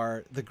who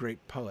are the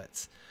great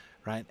poets,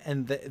 right?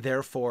 And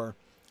therefore,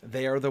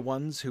 they are the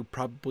ones who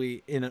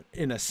probably, in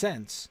a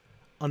sense,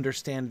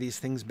 understand these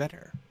things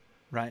better,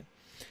 right?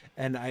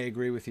 And I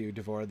agree with you,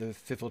 Devora. The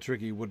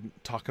Fifiltriggi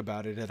wouldn't talk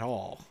about it at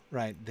all,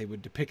 right? They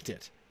would depict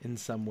it in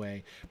some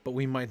way, but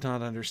we might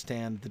not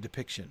understand the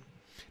depiction.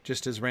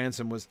 Just as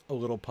Ransom was a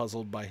little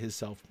puzzled by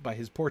his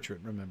portrait,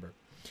 remember?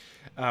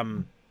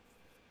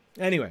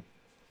 Anyway,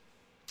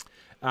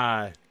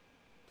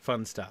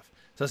 fun stuff.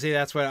 So see,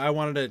 that's why I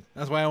wanted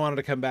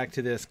to come back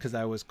to this, because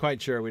I was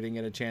quite sure we didn't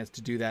get a chance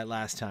to do that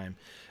last time.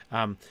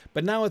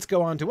 But now let's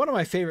go on to one of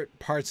my favorite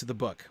parts of the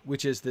book,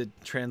 which is the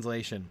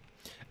translation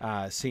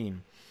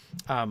scene,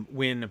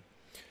 when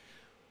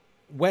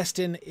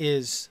Weston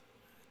is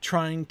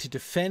trying to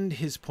defend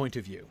his point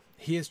of view.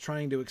 He is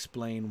trying to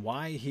explain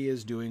why he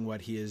is doing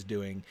what he is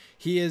doing.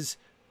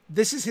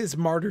 This is his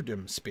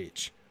martyrdom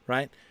speech,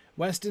 right?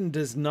 Weston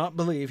does not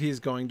believe he's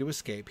going to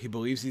escape. He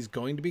believes he's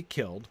going to be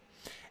killed.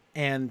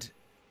 And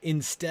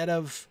instead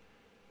of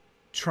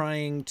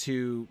trying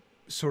to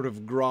sort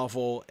of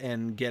grovel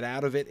and get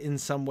out of it in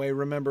some way,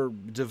 remember,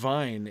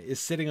 Divine is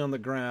sitting on the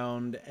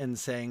ground and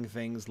saying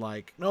things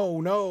like, no,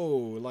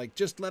 like,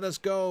 just let us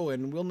go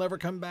and we'll never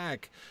come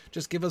back.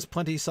 Just give us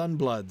plenty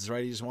sunbloods,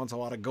 right? He just wants a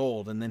lot of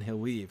gold and then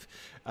he'll leave.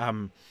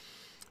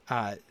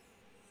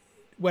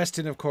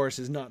 Weston, of course,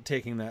 is not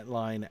taking that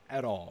line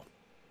at all,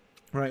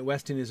 right?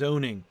 Weston is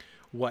owning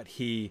what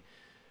he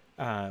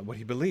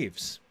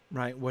believes,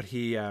 right? Why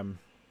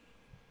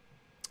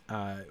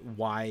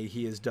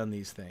he has done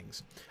these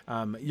things.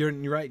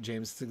 You're right,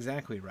 James. It's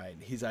exactly right.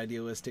 He's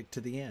idealistic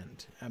to the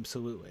end.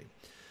 Absolutely.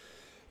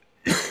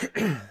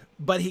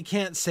 But he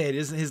can't say it.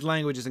 His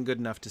language isn't good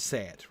enough to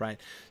say it, right?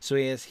 So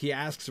he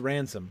asks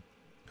Ransom,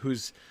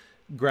 whose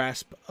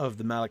grasp of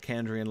the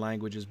Malacandrian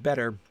language is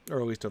better, or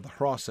at least of the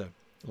Hrossa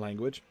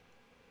language,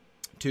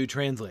 to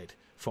translate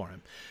for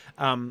him.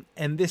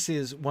 And this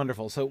is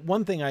wonderful. So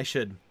one thing I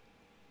should...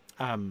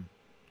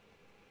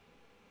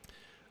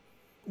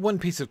 one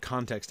piece of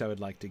context I would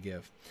like to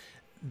give.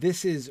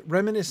 this is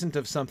reminiscent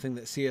of something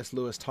that C.S.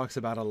 Lewis talks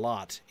about a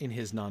lot in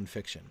his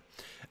nonfiction.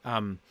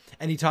 And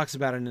he talks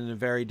about it in a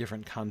very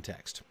different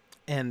context.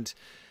 And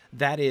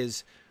that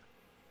is,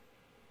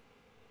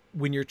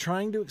 when you're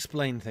trying to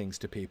explain things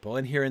to people,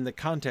 and here in the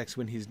context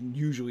when he's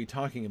usually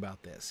talking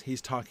about this,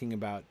 he's talking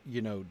about,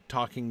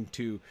 talking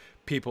to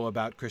people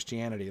about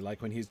Christianity,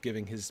 like when he's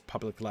giving his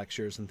public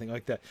lectures and things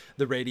like that,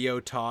 the radio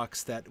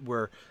talks that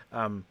were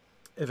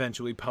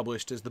eventually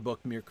published as the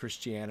book Mere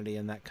Christianity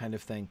and that kind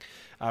of thing.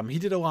 He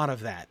did a lot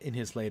of that in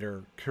his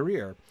later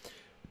career.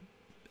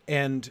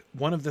 And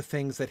one of the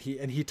things that he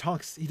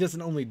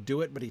doesn't only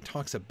do it, but he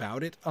talks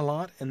about it a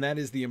lot, and that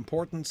is the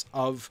importance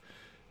of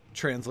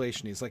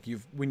translation. He's like,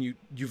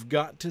 you've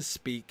got to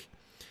speak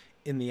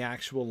in the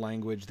actual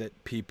language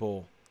that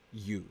people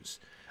use.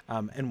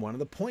 And one of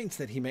the points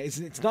that he makes,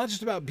 it's not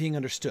just about being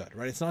understood,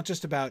 right? It's not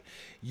just about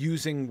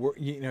using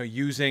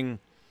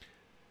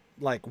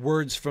like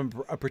words from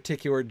a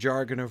particular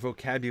jargon or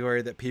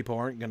vocabulary that people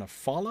aren't going to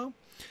follow.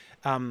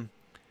 And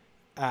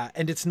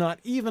it's not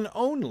even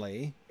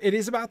only, it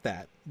is about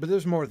that, but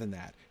there's more than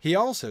that. He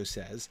also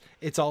says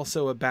it's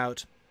also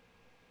about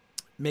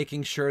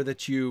making sure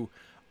that you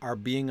are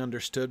being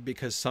understood,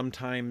 because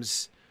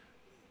sometimes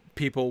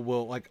people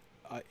will, like,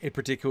 a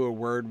particular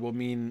word will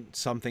mean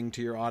something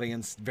to your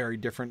audience very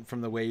different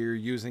from the way you're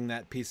using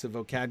that piece of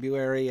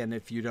vocabulary. And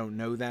if you don't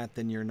know that,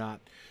 then you're not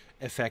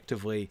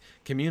effectively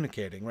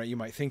communicating, right? You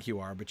might think you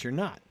are, but you're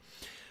not.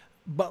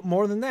 But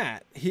more than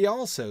that, he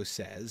also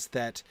says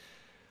that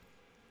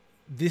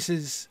this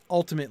is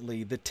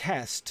ultimately the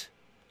test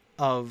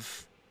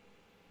of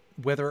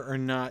whether or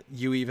not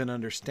you even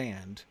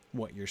understand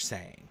what you're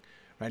saying,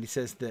 right? He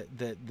says that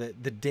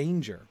the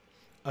danger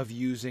of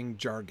using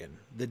jargon,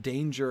 the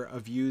danger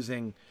of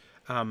using,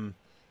 a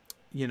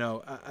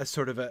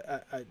sort of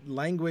a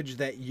language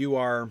that you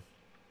are,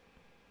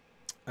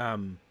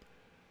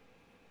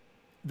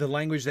 the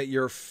language that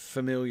you're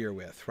familiar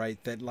with, right?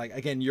 That, like,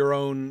 again, your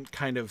own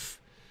kind of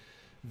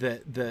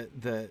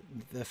the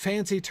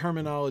fancy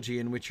terminology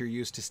in which you're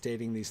used to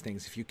stating these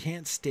things. If you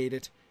can't state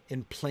it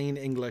in plain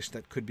English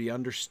that could be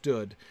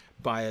understood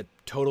by a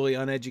totally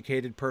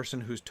uneducated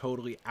person who's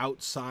totally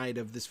outside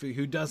of this,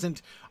 who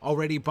doesn't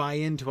already buy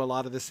into a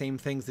lot of the same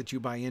things that you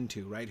buy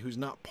into, right? Who's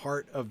not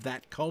part of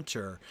that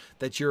culture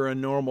that you're a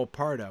normal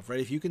part of, right?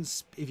 If you can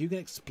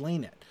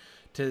explain it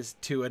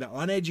to an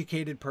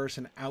uneducated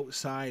person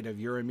outside of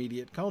your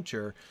immediate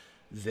culture,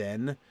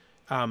 then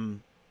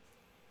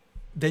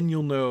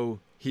you'll know,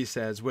 he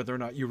says, whether or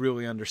not you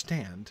really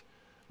understand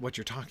what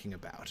you're talking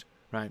about,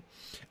 right?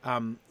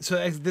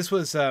 So this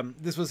was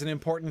an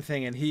important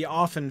thing, and he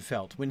often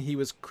felt, when he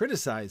was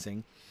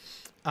criticizing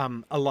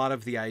a lot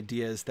of the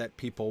ideas that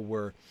people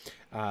were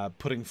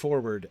putting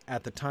forward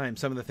at the time,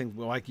 some of the things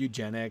like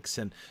eugenics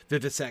and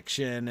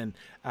vivisection and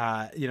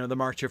the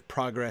march of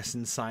progress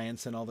in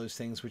science and all those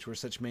things, which were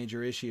such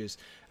major issues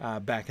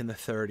back in the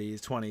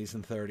 20s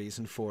and 30s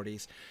and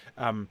 40s.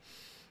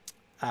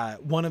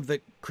 One of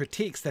the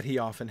critiques that he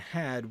often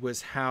had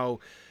was how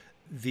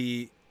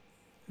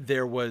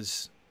there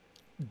was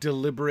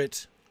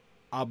deliberate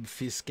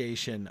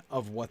obfuscation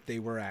of what they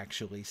were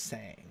actually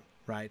saying,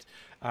 right?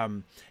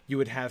 You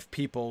would have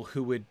people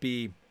who would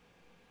be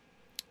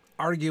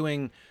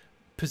arguing.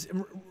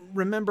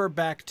 Remember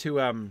back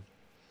to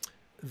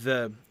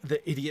the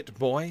idiot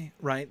boy,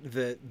 right?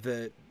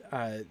 The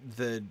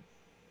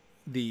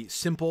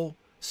simple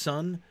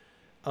son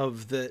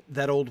of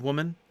that old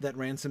woman that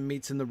Ransom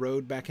meets in the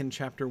road back in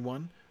chapter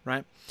 1,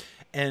 right?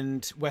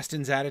 And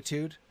Weston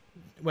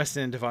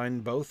and Divine,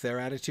 both, their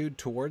attitude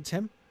towards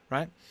him,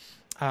 right?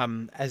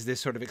 As this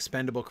sort of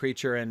expendable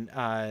creature, and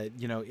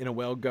in a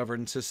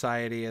well-governed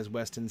society, as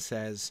Weston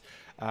says,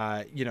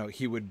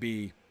 he would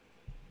be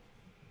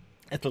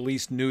at the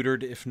least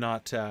neutered, if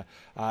not,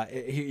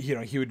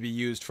 he would be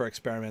used for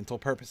experimental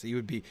purpose. He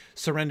would be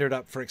surrendered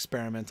up for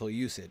experimental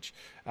usage.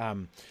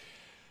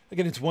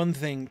 Again, it's one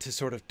thing to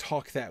sort of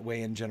talk that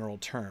way in general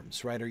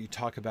terms, right? Or you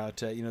talk about,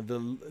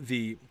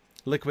 the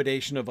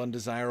liquidation of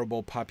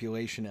undesirable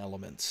population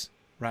elements,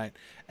 right?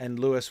 And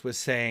Lewis was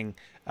saying,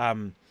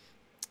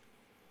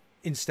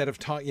 instead of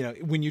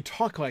when you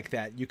talk like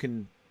that, you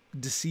can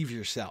deceive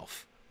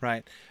yourself,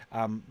 right?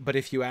 But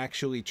if you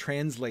actually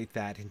translate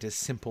that into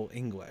simple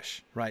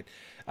English, right?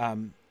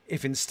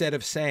 If instead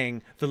of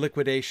saying the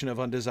liquidation of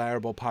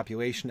undesirable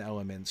population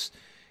elements,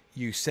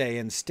 you say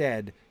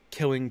instead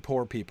killing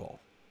poor people,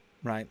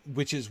 right?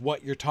 Which is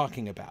what you're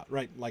talking about,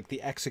 right? Like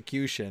the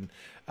execution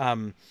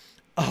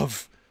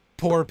of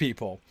poor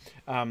people,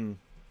 of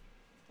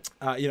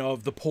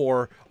the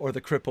poor or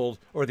the crippled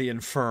or the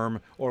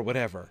infirm or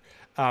whatever.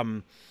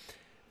 Then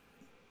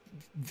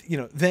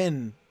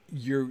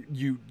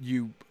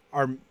you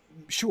are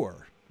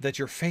sure that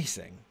you're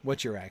facing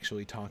what you're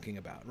actually talking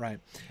about, right?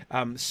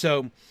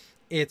 So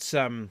it's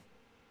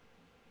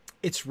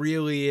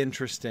really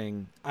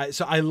interesting.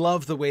 So I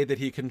love the way that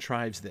he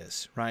contrives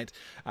this, right?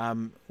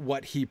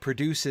 What he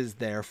produces,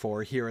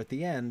 therefore, here at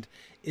the end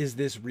is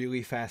this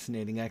really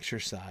fascinating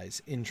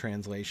exercise in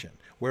translation,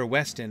 where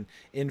Weston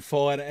in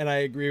full, and I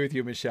agree with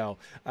you, Michelle,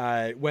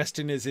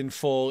 Weston is in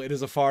full, it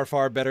is a far,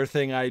 far better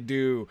thing I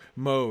do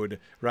mode,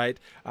 right?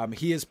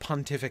 He is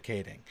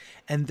pontificating,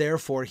 and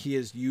therefore he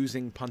is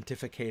using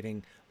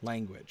pontificating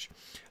language.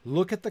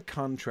 Look at the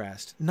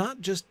contrast,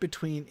 not just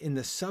between in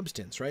the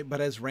substance, right?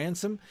 But as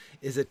Ransom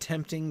is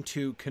attempting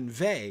to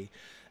convey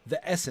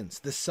the essence,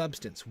 the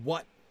substance,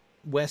 what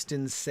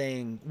Weston's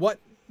saying, what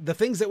the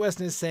things that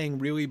Weston is saying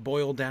really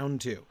boil down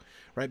to,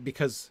 right?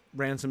 Because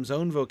Ransom's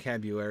own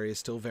vocabulary is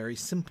still very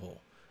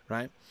simple,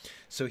 right?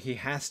 So he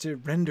has to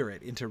render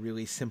it into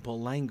really simple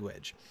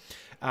language.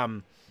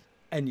 And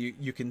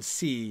you can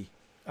see,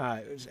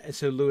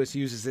 so Lewis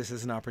uses this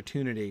as an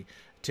opportunity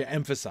to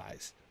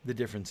emphasize the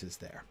differences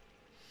there.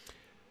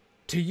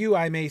 To you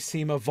I may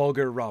seem a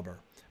vulgar robber,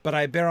 but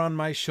I bear on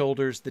my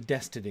shoulders the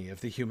destiny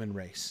of the human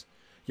race.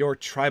 Your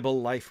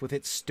tribal life with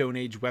its Stone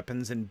Age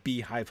weapons and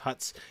beehive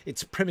huts,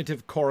 its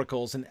primitive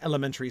coracles and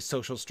elementary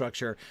social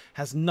structure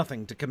has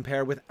nothing to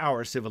compare with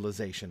our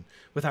civilization,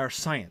 with our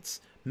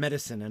science,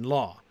 medicine, and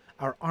law,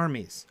 our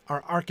armies,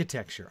 our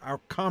architecture, our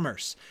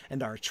commerce,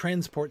 and our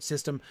transport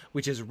system,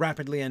 which is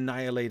rapidly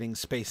annihilating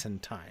space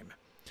and time.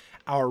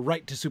 Our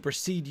right to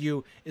supersede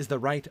you is the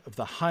right of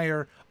the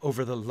higher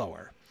over the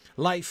lower.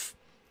 Life,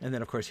 and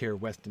then of course here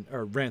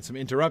Ransom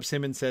interrupts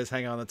him and says,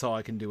 hang on, that's all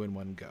I can do in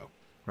one go.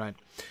 Right?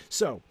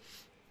 So,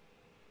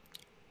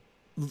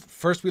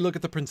 first we look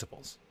at the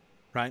principles,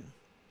 right?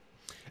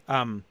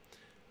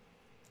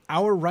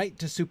 Our right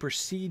to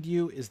supersede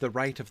you is the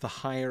right of the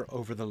higher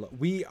over the low.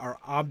 We are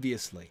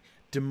obviously,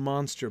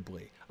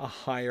 demonstrably, a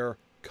higher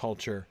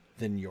culture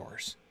than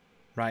yours,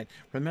 right?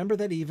 Remember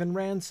that even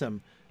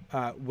Ransom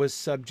was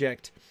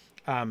subject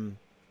to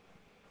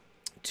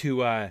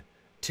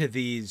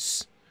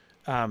these...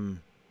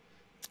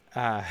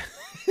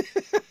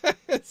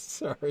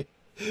 sorry.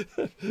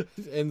 It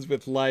ends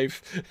with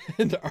life,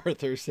 and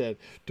Arthur said,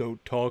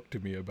 don't talk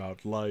to me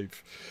about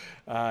life.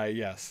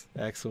 Yes,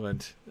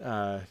 excellent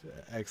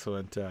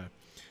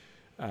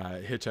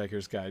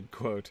Hitchhiker's Guide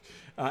quote.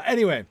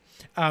 Anyway,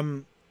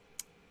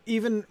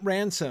 even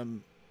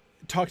Ransom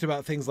talked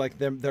about things like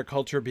their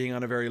culture being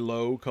on a very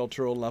low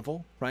cultural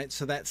level, right?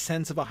 So that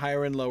sense of a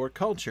higher and lower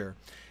culture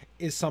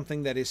is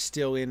something that is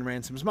still in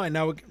Ransom's mind.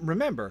 Now,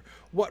 remember,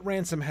 what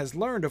Ransom has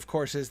learned, of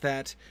course, is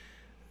that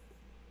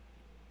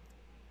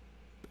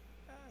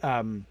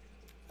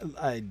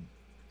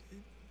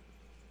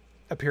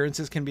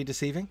appearances can be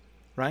deceiving,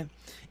 right?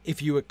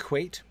 If you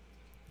equate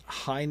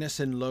highness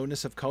and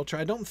lowness of culture,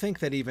 I don't think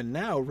that even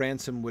now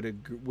Ransom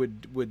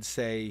would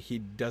say he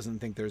doesn't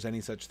think there's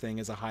any such thing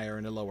as a higher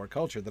and a lower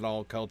culture, that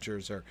all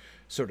cultures are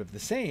sort of the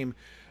same.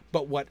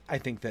 But what I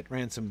think that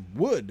Ransom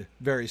would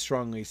very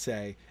strongly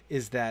say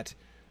is that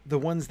the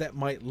ones that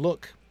might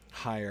look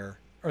higher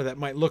or that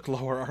might look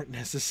lower aren't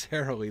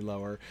necessarily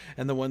lower,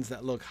 and the ones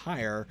that look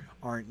higher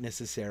aren't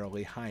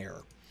necessarily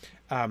higher.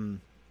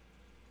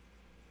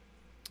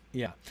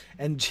 Yeah.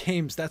 And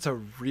James, that's a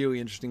really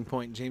interesting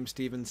point. James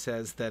Stevens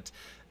says that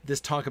this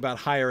talk about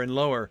higher and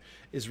lower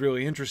is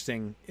really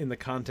interesting in the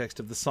context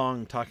of the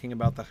song talking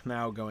about the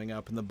hnau going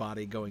up and the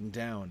body going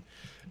down.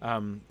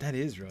 That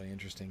is really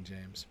interesting,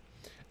 James.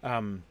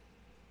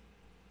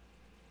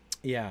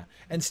 Yeah.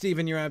 And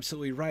Stephen, you're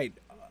absolutely right.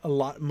 A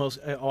lot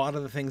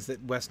of the things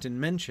that Weston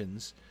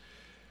mentions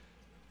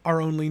are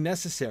only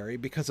necessary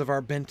because of our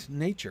bent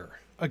nature.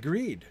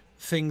 Agreed.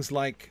 Things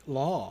like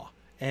law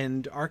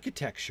and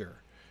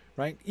architecture,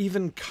 right?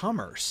 Even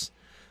commerce.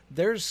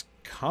 There's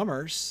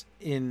commerce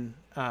in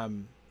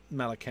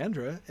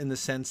Malacandra in the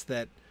sense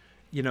that,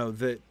 you know,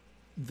 the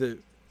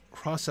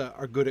Xhosa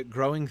are good at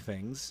growing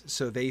things,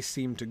 so they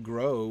seem to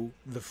grow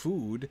the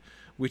food,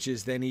 which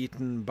is then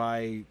eaten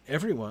by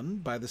everyone,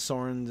 by the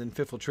Sorans and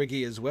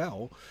Fifiltriggi as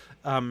well.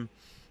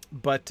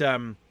 But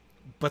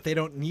they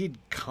don't need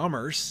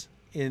commerce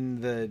in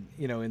the,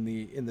 you know, in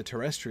the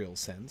terrestrial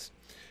sense.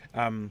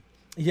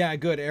 Yeah,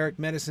 good. Eric,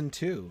 medicine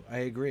too. I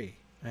agree.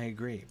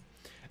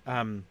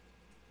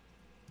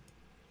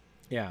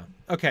 Yeah.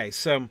 Okay.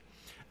 So,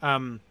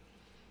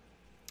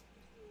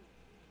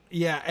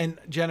 yeah. And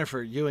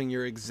Jennifer Ewing,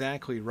 you're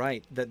exactly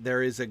right that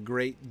there is a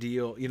great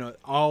deal, you know,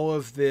 all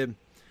of the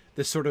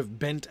sort of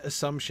bent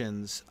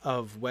assumptions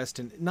of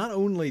Weston, not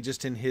only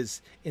just in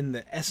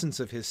the essence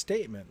of his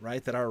statement,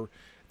 right, that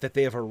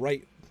they have a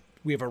right,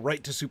 we have a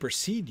right to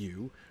supersede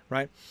you,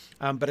 right,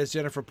 but as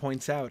Jennifer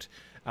points out,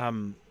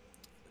 a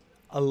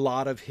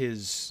lot of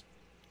his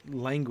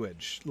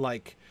language,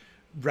 like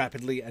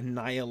rapidly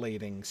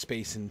annihilating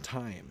space and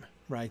time,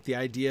 right, the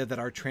idea that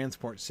our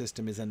transport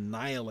system is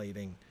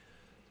annihilating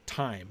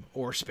time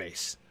or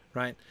space,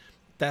 right,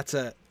 that's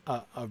a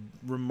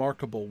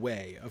remarkable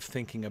way of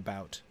thinking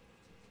about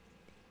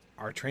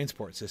our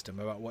transport system,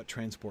 about what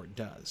transport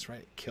does,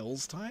 right? It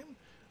kills time,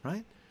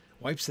 right?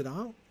 Wipes it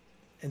out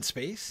in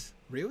space,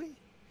 really?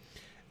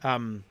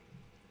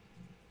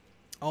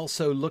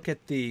 Also, look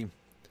at the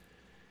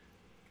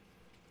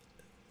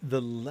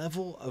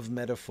level of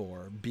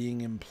metaphor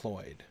being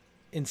employed,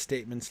 in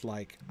statements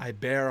like, I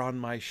bear on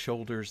my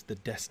shoulders the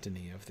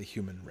destiny of the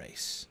human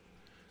race,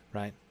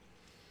 right?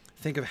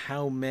 Think of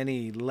how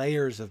many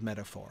layers of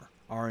metaphor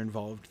are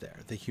involved there.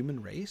 The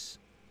human race,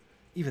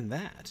 even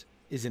that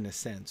is in a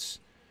sense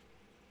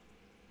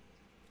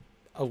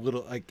a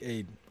little like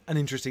an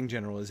interesting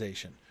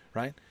generalization,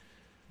 right?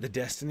 The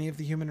destiny of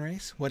the human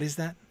race, what is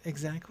that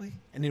exactly?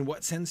 And in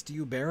what sense do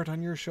you bear it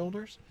on your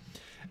shoulders?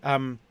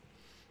 Anyway,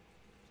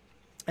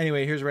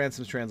 here's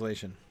Ransom's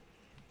translation.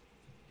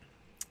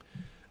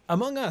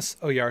 Among us,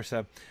 O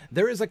Yarsa,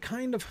 there is a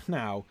kind of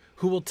Hnau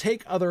who will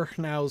take other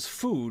Hnau's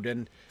food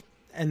and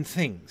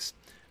things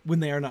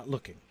when they are not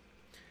looking.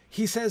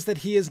 He says that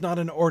he is not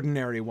an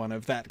ordinary one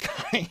of that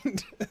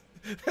kind.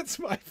 That's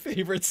my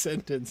favorite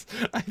sentence,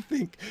 I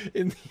think,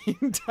 in the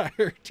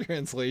entire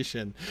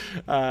translation.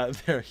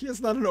 There, he is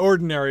not an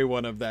ordinary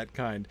one of that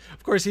kind.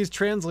 Of course, he's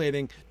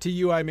translating, to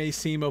you I may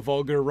seem a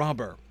vulgar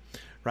robber,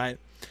 right?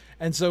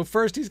 And so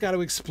first he's got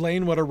to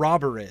explain what a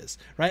robber is,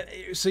 right?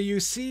 So you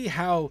see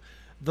how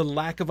the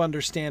lack of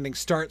understanding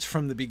starts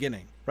from the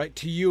beginning, right?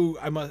 To you,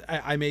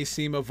 I may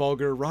seem a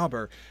vulgar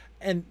robber.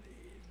 And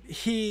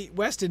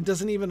Weston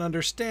doesn't even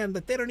understand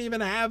that they don't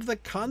even have the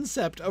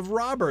concept of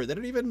robber. They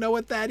don't even know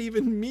what that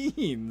even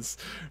means,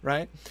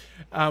 right?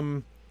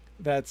 So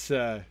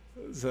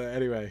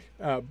anyway,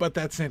 but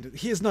that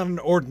sentence, he is not an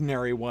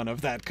ordinary one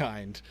of that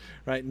kind,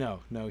 right?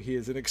 No, he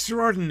is an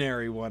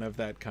extraordinary one of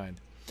that kind.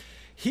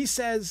 He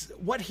says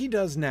what he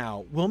does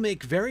now will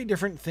make very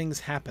different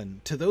things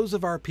happen to those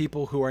of our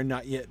people who are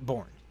not yet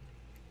born.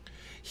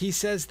 He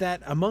says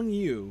that among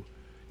you,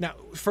 now,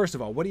 first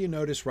of all, what do you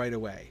notice right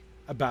away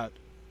about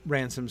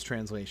Ransom's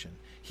translation?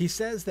 He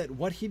says that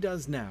what he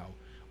does now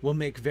will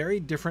make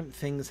very different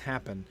things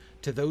happen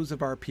to those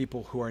of our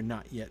people who are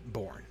not yet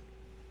born.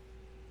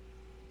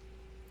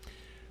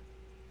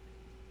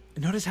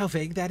 Notice how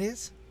vague that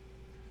is?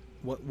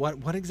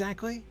 What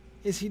exactly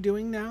is he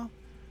doing now?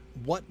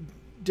 What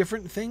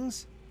different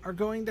things are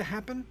going to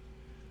happen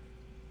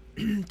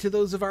to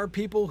those of our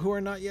people who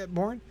are not yet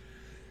born?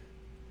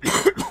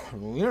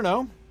 We don't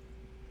know,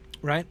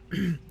 right?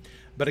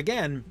 But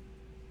again,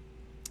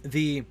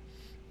 the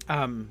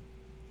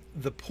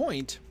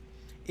point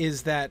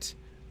is that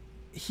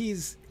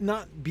he's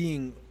not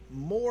being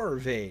more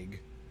vague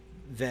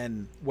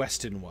than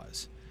Weston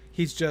was.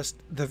 He's just,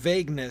 the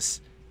vagueness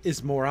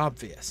is more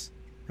obvious,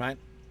 right?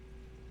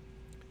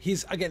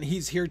 He's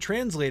here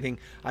translating,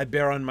 I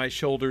bear on my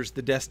shoulders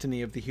the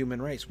destiny of the human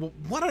race. Well,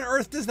 what on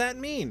earth does that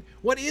mean?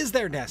 What is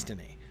their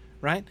destiny,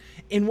 right?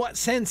 In what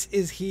sense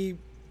is he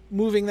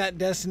moving that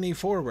destiny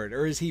forward,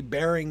 or is he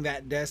bearing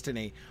that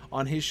destiny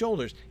on his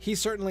shoulders? He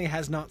certainly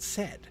has not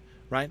said,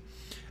 right?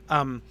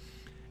 And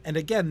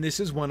again,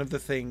 this is one of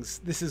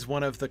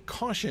the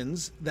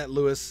cautions that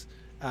Lewis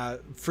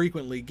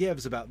frequently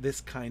gives about this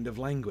kind of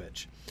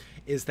language,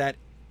 is that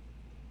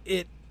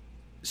it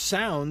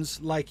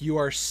sounds like you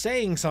are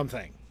saying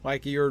something,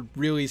 like you're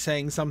really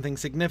saying something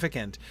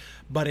significant.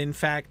 But in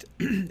fact,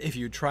 if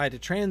you try to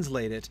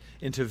translate it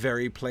into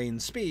very plain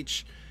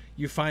speech,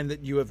 you find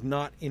that you have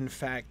not, in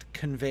fact,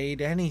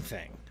 conveyed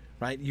anything,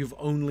 right? You've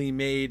only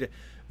made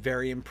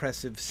very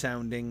impressive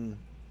sounding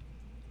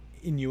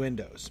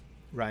innuendos,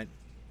 right?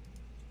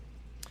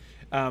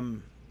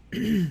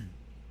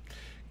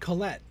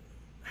 Colette,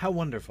 how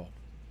wonderful.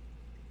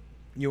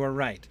 You are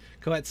right.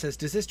 Colette says,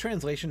 does this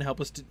translation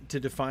help us to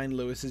define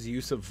Lewis's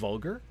use of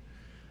vulgar?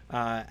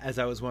 As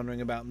I was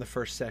wondering about in the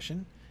first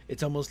session.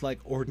 It's almost like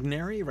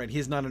ordinary, right?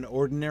 He's not an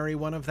ordinary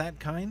one of that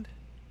kind.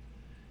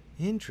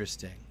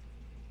 Interesting.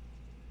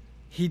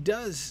 He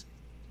does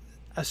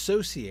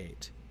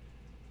associate,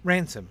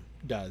 Ransom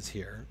does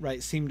here,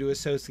 right? Seem to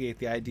associate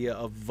the idea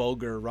of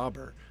vulgar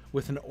robber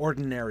with an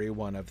ordinary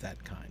one of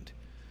that kind.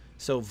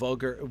 So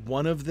vulgar,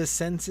 one of the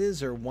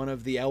senses or one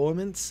of the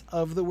elements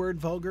of the word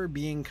vulgar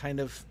being kind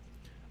of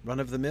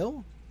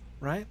run-of-the-mill,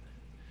 right?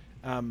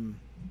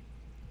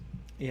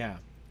 Yeah.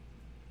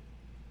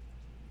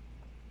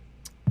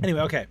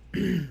 Anyway, okay,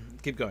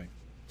 keep going.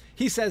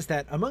 He says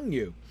that among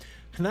you,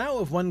 now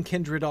of one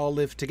kindred all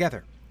live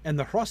together, and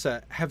the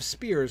Hrossa have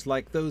spears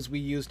like those we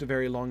used a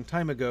very long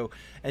time ago,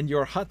 and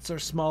your huts are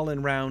small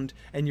and round,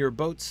 and your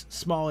boats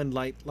small and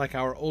light like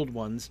our old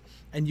ones,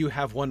 and you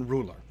have one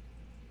ruler.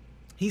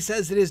 He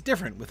says it is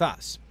different with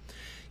us.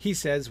 He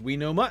says we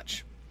know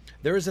much.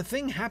 There is a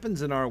thing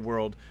happens in our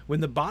world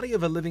when the body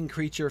of a living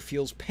creature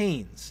feels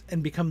pains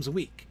and becomes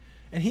weak,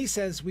 and he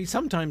says we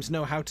sometimes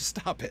know how to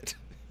stop it.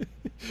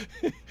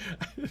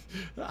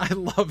 I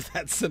love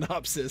that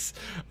synopsis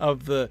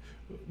of the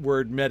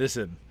word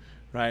medicine,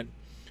 right?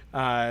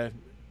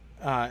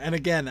 And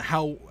again,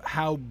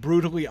 how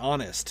brutally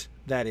honest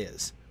that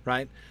is,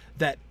 right?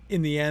 That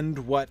in the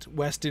end, what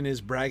Weston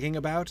is bragging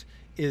about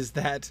is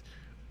that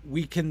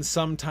we can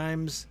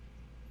sometimes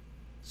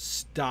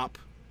stop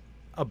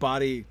a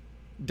body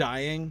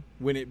dying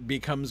when it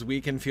becomes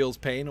weak and feels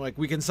pain. Like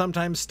we can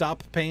sometimes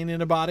stop pain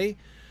in a body,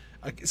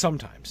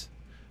 sometimes,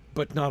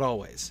 but not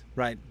always,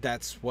 right?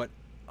 That's what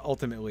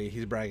ultimately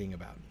he's bragging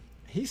about.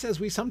 He says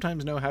we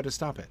sometimes know how to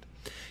stop it.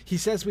 He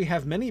says we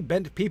have many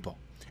bent people,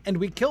 and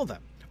we kill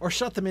them, or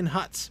shut them in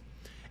huts,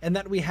 and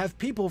that we have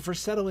people for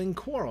settling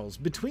quarrels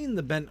between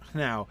the Bent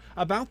Hnau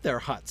about their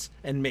huts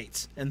and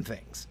mates and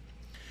things.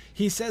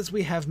 He says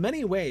we have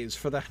many ways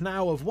for the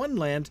Hnau of one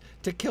land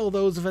to kill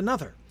those of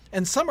another,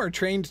 and some are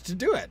trained to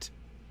do it.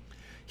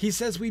 He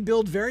says we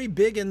build very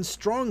big and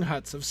strong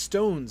huts of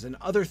stones and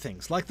other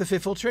things, like the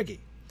Fifiltrigi.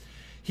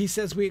 He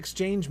says we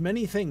exchange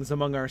many things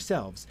among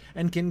ourselves,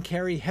 and can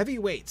carry heavy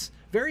weights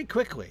very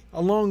quickly,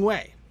 a long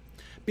way.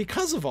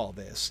 Because of all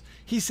this,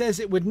 he says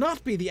it would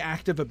not be the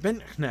act of a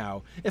Bent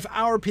Hnau if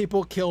our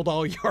people killed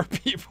all your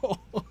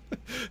people.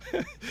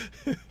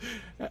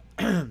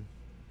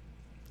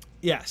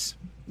 Yes,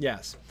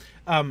 yes.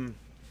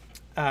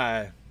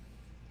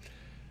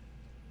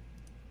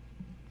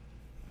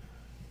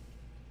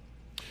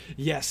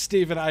 Yes,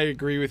 Stephen, I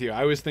agree with you.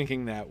 I was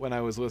thinking that when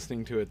I was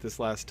listening to it this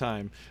last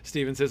time.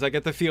 Stephen says, I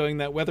get the feeling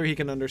that whether he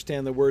can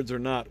understand the words or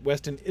not,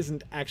 Weston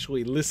isn't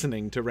actually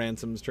listening to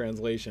Ransom's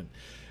translation.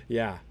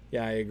 Yeah, I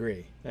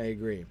agree.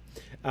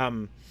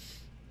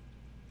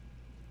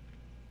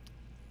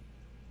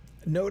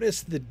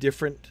 Notice the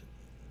different...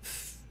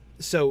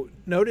 So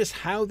notice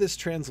how this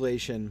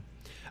translation,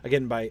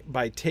 again,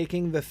 by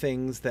taking the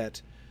things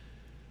that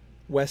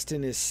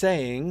Weston is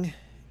saying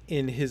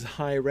in his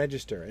high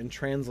register and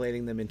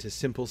translating them into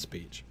simple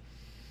speech,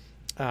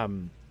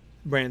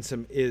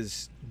 Ransom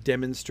is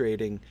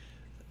demonstrating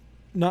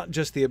not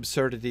just the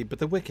absurdity but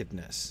the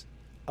wickedness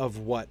of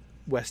what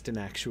Weston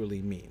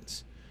actually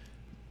means.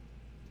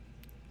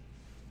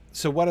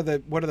 So what are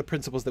the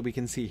principles that we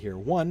can see here?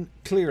 One,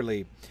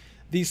 clearly,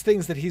 these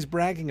things that he's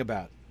bragging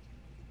about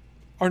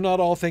are not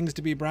all things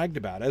to be bragged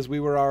about, as we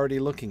were already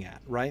looking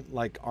at, right?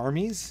 Like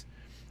armies,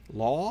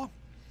 law,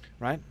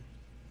 right?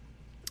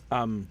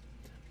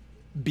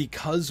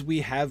 Because we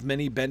have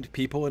many bent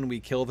people and we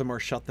kill them or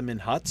shut them in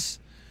huts,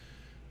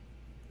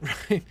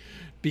 right?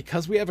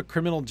 Because we have a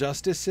criminal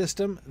justice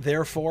system,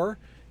 therefore,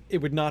 it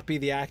would not be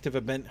the act of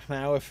a Bent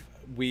Hnau if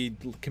we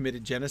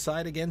committed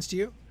genocide against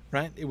you,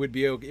 right? It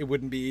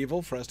wouldn't be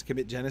evil for us to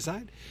commit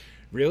genocide.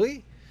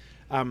 Really?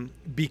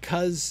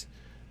 Because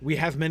we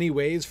have many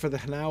ways for the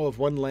Hnau of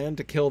one land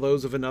to kill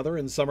those of another,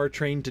 and some are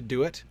trained to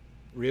do it.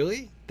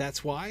 Really?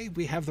 That's why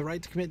we have the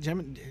right to commit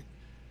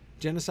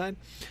genocide?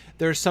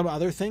 There are some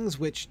other things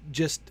which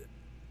just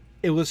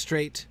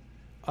illustrate,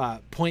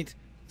 point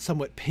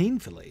somewhat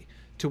painfully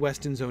to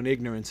Weston's own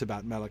ignorance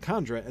about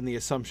Malacandra and the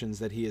assumptions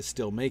that he is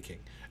still making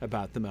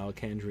about the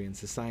Malacandrian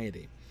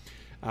society.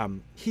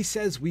 He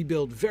says we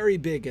build very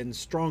big and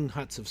strong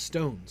huts of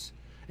stones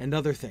and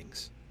other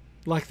things,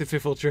 like the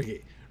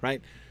Fifiltrigi,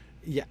 right?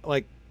 Yeah,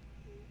 like,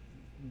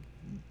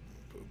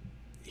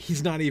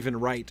 he's not even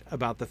right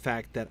about the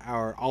fact that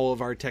all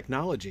of our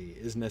technology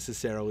is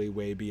necessarily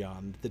way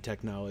beyond the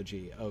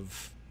technology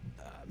of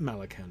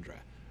Malacandra,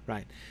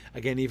 right?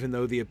 Again, even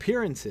though the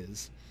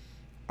appearances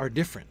are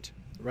different,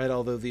 right?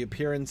 Although the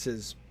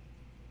appearances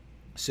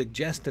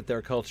suggest that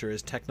their culture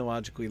is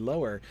technologically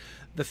lower,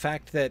 the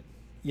fact that,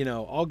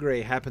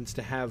 Augrey happens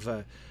to have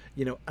an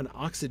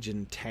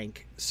oxygen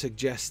tank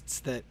suggests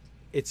that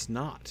it's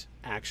not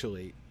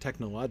actually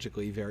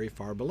technologically very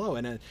far below.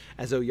 And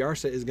as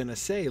Oyarsa is going to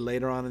say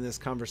later on in this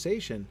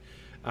conversation,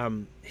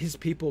 his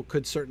people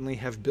could certainly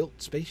have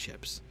built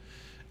spaceships.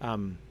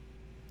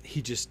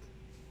 He just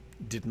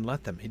didn't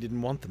let them. He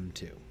didn't want them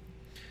to.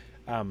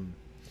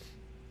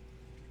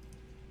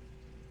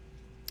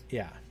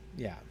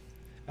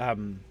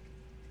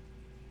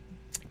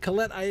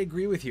 Colette, I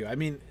agree with you. I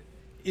mean,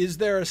 is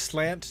there a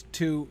slant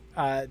to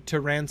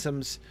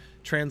Ransom's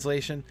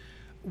translation?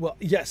 Well,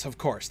 yes, of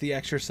course. The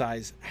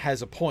exercise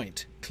has a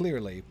point,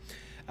 clearly.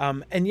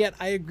 And yet,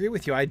 I agree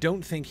with you. I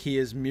don't think he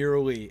is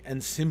merely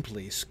and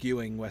simply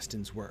skewing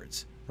Weston's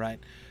words, right?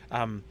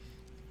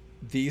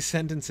 These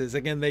sentences,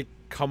 again, they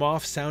come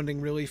off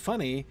sounding really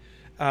funny,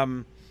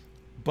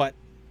 but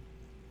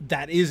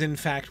that is, in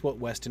fact, what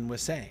Weston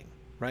was saying,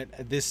 right?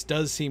 This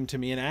does seem to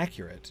me an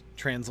accurate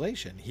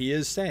translation. He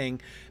is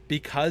saying,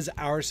 because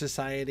our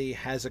society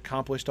has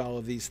accomplished all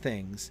of these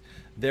things,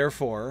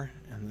 therefore,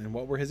 and then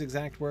what were his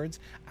exact words?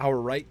 Our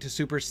right to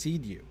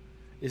supersede you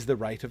is the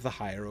right of the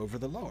higher over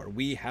the lower.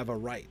 We have a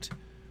right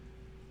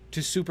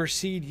to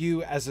supersede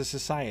you as a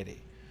society.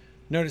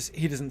 Notice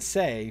he doesn't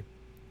say,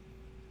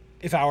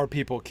 if our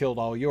people killed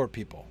all your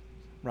people,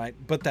 right?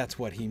 But that's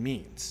what he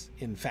means,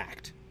 in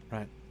fact,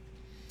 right?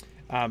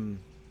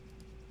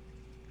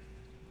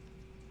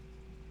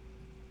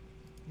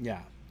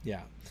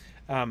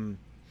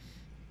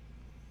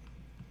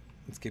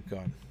 Let's keep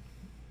going.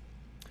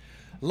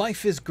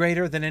 Life is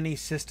greater than any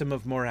system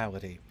of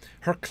morality.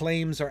 Her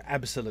claims are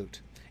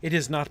absolute. It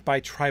is not by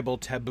tribal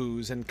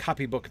taboos and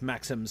copybook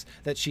maxims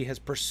that she has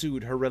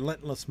pursued her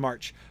relentless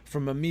march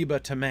from amoeba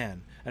to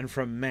man and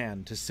from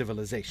man to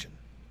civilization.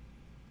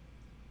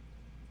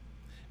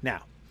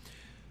 Now,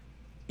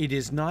 it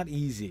is not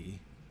easy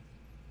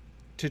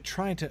to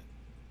try to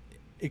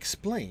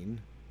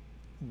explain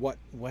what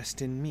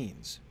Weston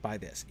means by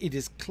this. It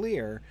is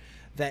clear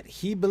that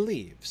he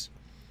believes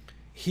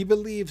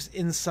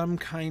in some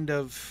kind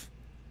of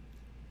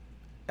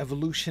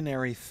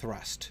evolutionary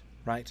thrust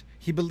right?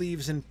 He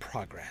believes in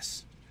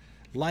progress.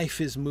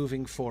 Life is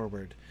moving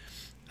forward.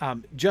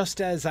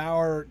 Just as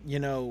our,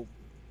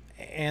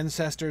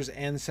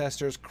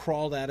 ancestors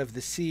crawled out of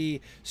the sea,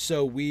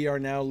 so we are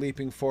now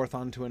leaping forth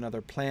onto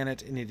another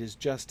planet, and it is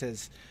just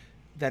as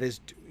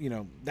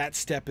that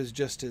step is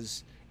just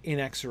as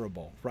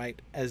inexorable,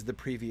 right, as the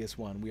previous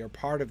one. We are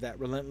part of that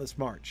relentless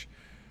march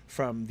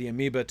from the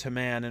amoeba to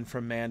man, and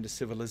from man to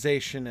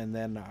civilization, and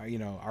then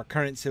our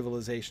current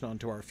civilization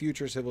onto our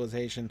future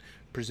civilization,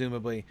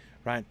 presumably,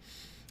 right?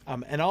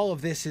 And all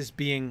of this is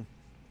being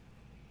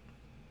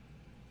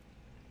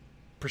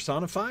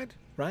personified,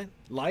 right?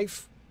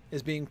 Life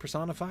is being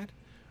personified,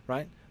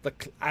 right? The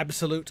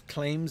absolute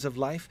claims of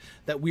life,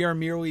 that we are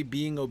merely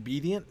being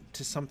obedient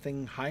to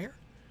something higher,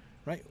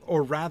 right?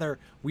 Or rather,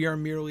 we are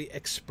merely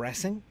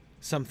expressing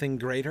something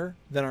greater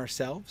than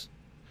ourselves.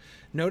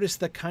 Notice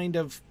the kind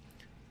of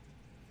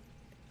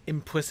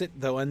implicit,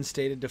 though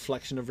unstated,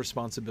 deflection of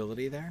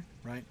responsibility there,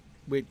 right?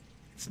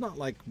 It's not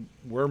like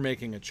we're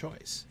making a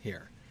choice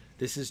here.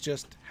 This is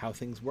just how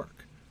things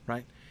work,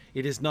 right?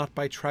 It is not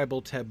by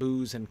tribal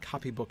taboos and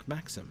copybook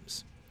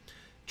maxims.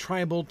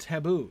 Tribal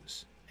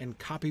taboos and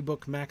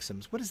copybook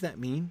maxims. What does that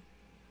mean?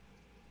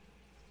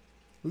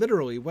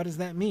 Literally, what does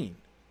that mean?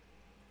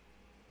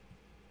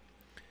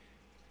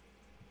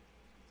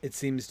 It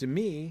seems to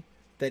me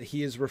that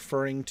he is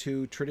referring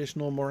to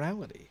traditional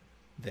morality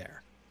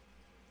there.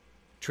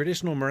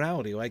 Traditional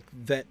morality, like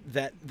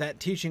that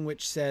teaching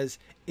which says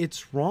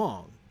it's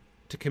wrong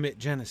to commit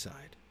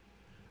genocide,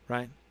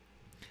 right?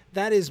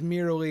 That is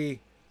merely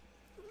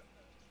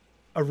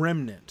a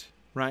remnant,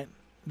 right?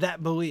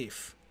 That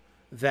belief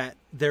that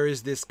there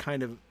is this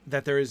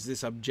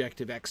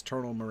objective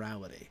external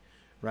morality,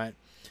 right,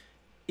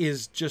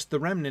 is just the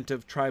remnant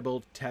of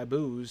tribal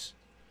taboos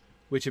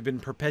which have been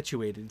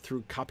perpetuated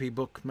through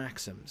copybook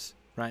maxims,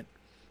 right?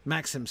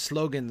 Maxims,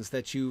 slogans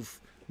that you've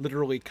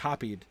literally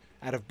copied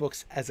out of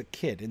books as a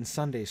kid in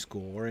Sunday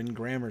school or in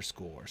grammar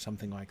school or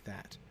something like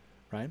that,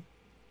 right?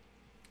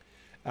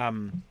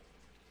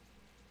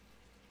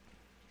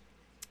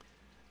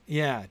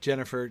 Yeah,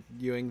 Jennifer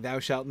Ewing, thou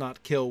shalt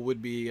not kill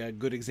would be a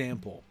good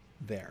example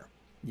there.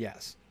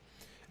 Yes.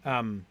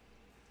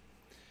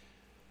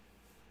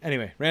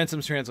 Anyway,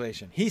 Ransom's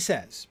translation. He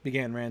says,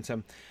 began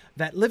Ransom,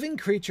 that living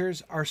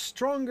creatures are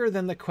stronger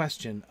than the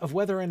question of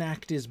whether an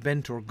act is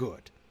bent or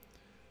good.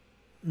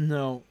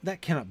 No,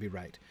 that cannot be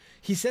right.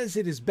 He says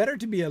it is better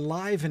to be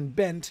alive and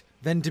bent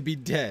than to be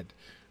dead.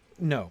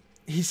 No,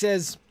 he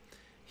says,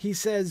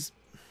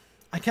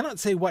 I cannot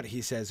say what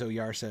he says, O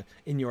Yarsa,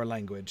 in your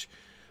language,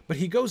 but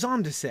he goes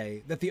on to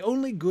say that the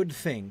only good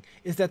thing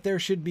is that there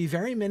should be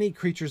very many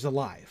creatures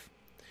alive.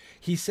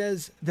 He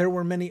says there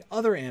were many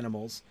other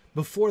animals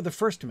before the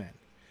first men,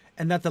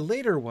 and that the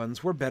later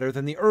ones were better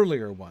than the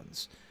earlier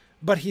ones.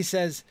 But he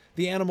says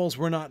the animals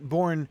were not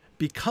born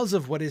because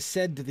of what is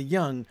said to the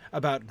young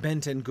about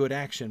bent and good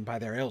action by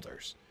their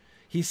elders.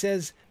 He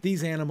says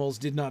these animals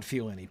did not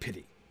feel any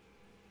pity.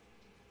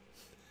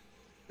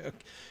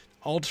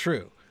 All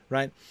true,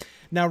 right?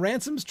 Now,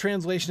 Ransom's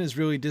translation is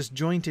really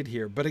disjointed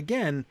here, but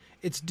again,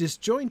 it's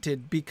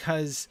disjointed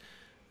because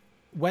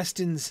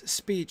Weston's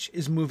speech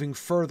is moving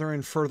further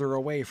and further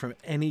away from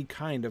any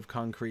kind of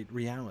concrete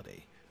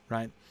reality,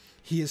 right?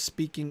 He is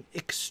speaking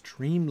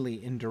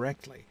extremely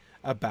indirectly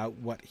about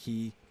what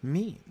he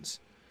means,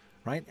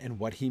 right? And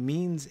what he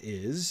means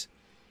is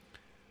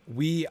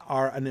we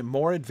are a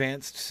more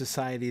advanced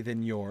society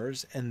than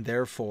yours, and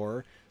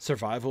therefore,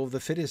 survival of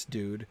the fittest,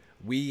 dude,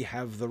 we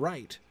have the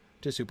right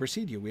to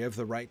supersede you. We have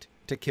the right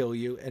to kill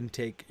you and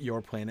take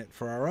your planet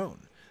for our own.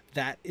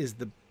 That is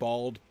the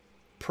bald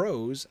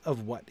prose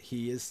of what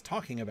he is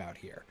talking about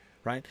here,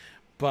 right?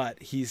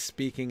 But he's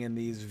speaking in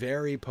these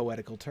very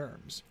poetical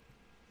terms.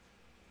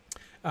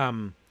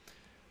 There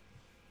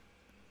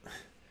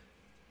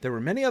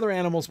were many other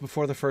animals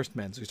before the first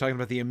men. So he's talking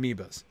about the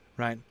amoebas,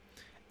 right?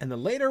 And the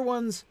later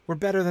ones were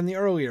better than the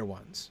earlier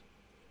ones.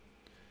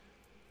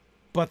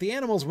 But the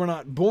animals were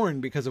not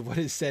born because of what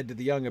is said to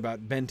the young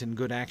about bent and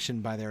good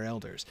action by their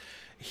elders.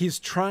 He's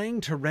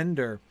trying to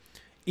render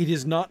it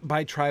is not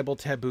by tribal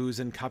taboos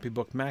and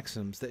copybook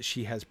maxims that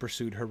she has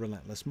pursued her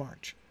relentless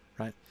march,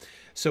 right?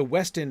 So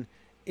Weston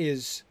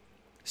is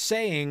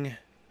saying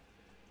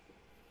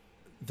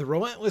the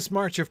relentless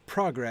march of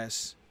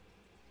progress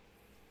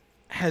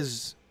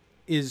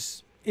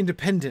is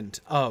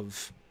independent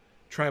of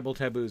tribal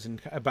taboos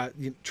and about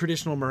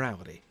traditional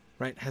morality,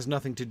 right? Has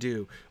nothing to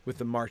do with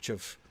the march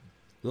of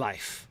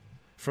life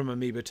from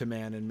amoeba to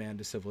man and man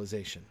to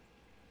civilization.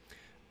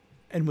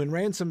 And when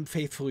Ransom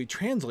faithfully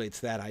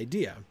translates that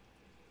idea,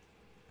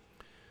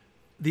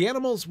 the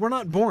animals were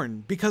not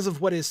born because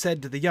of what is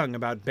said to the young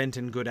about bent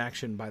and good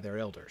action by their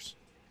elders.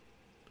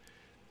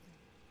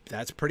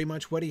 That's pretty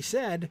much what he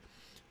said,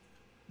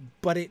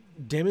 but it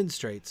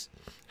demonstrates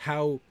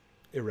how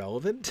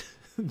irrelevant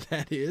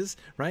that is,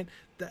 right?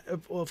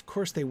 Well, of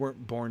course they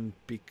weren't born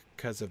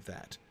because of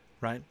that,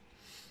 right?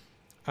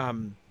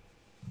 And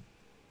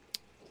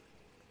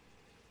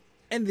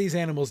these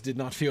animals did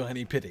not feel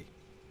any pity.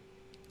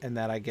 And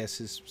that, I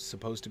guess, is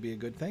supposed to be a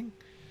good thing.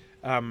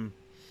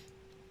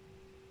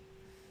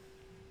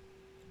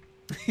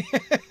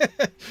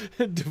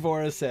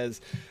 Devora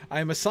says, I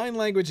am a sign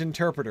language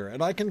interpreter,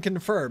 and I can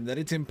confirm that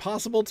it's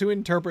impossible to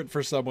interpret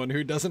for someone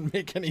who doesn't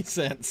make any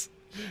sense.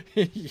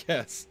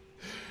 Yes.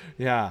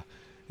 Yeah.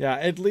 Yeah.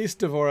 At least,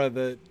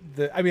 Devora,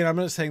 I mean, I'm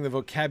not saying the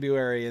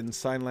vocabulary in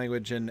sign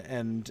language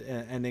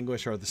and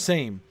English are the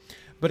same,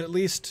 but at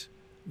least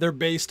they're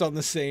based on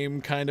the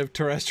same kind of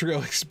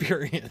terrestrial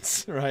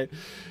experience, right?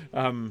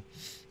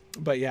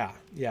 But yeah.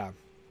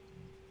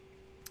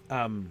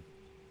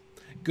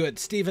 Good.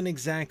 Stephen,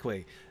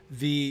 exactly.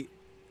 The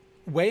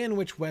way in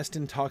which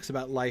Weston talks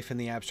about life in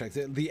the abstract,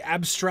 the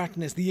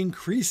abstractness, the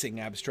increasing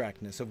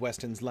abstractness of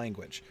Weston's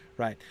language,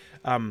 right?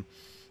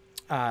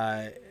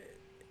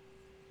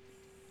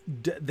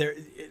 There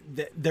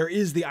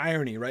is the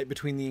irony, right,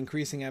 between the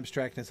increasing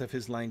abstractness of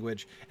his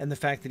language and the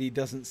fact that he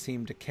doesn't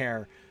seem to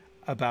care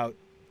about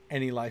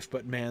any life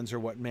but man's, or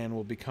what man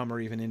will become, or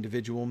even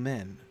individual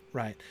men,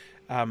 right?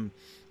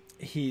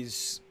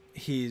 He's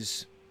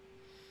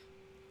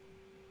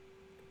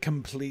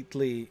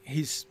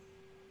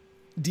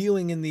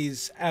dealing in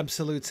these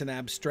absolutes and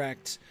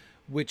abstracts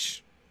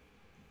which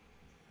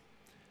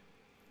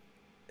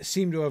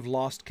seem to have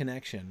lost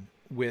connection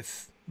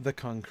with the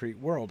concrete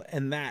world,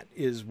 and that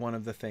is one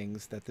of the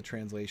things that the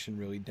translation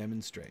really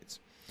demonstrates.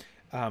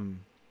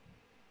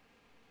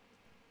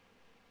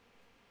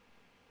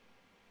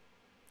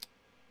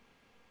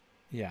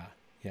 Yeah.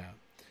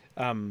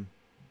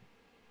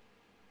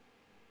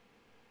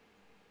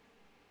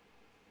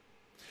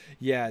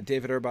 Yeah,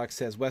 David Urbach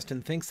says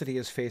Weston thinks that he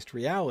has faced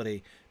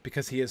reality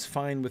because he is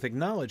fine with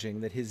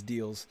acknowledging that his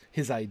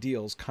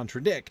ideals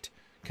contradict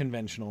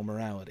conventional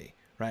morality,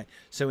 right?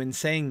 So in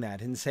saying that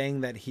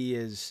he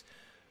is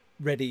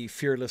ready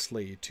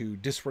fearlessly to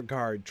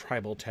disregard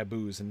tribal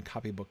taboos and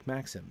copybook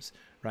maxims,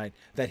 right?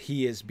 That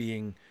he is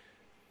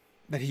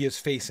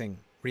facing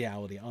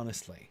reality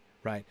honestly,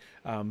 right?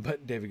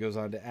 But David goes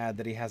on to add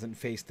that he hasn't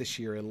faced the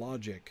sheer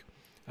illogic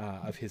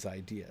of his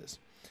ideas.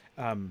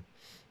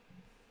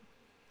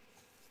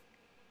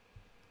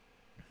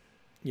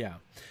 Yeah.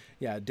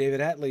 David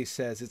Atley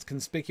says it's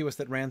conspicuous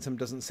that Ransom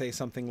doesn't say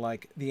something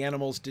like, the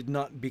animals did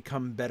not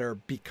become better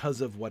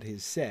because of what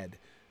is said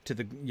to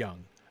the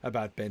young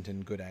about bent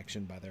and good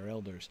action by their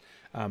elders,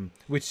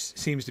 which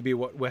seems to be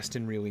what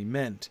Weston really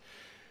meant.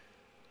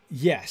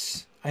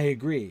 Yes, I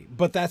agree.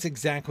 But that's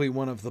exactly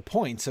one of the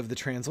points of the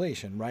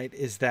translation, right?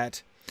 Is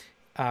that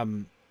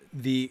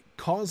the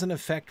cause and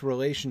effect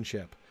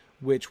relationship,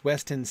 which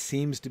Weston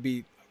seems to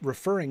be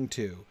referring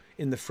to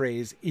in the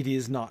phrase, it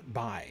is not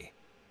by,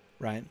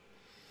 right,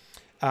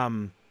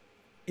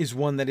 is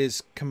one that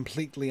is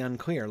completely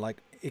unclear. Like,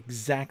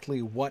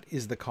 exactly what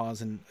is the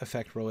cause and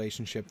effect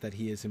relationship that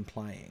he is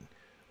implying,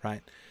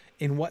 right?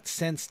 In what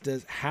sense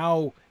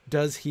how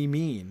does he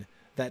mean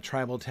that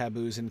tribal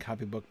taboos and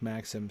copybook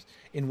maxims,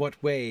 in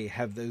what way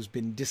have those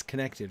been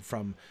disconnected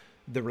from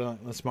the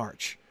relentless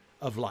march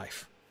of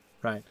life,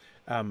 right?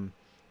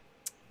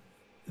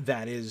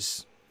 That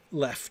is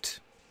left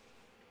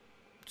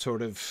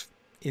sort of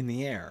in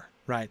the air,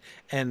 right?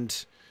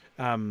 And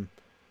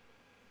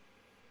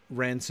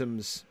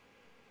Ransom's,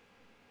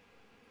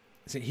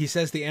 he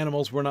says the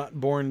animals were not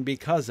born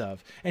because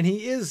of, and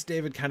he is,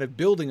 David, kind of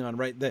building on,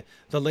 right, the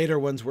later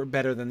ones were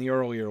better than the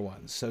earlier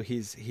ones, so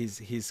he's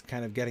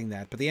kind of getting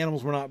that. But the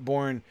animals were not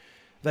born,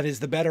 that is,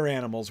 the better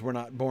animals were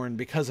not born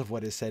because of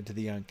what is said to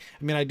the young.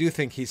 I mean, I do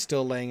think he's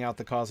still laying out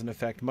the cause and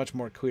effect much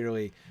more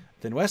clearly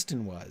than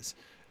Weston was,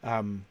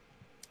 yeah.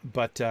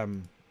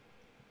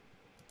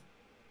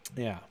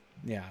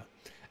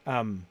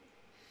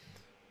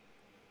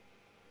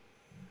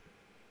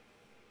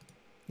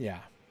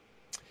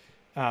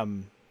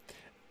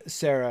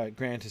 Sarah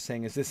Grant is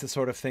saying, is this the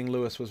sort of thing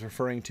Lewis was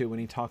referring to when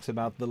he talks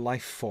about the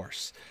life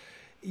force?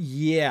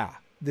 Yeah,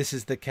 this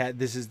is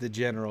the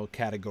general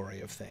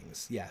category of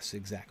things. Yes,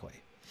 exactly.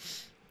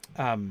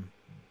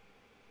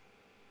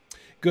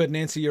 Good,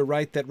 Nancy, you're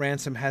right that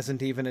Ransom has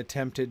not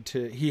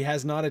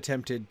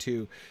attempted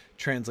to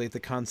translate the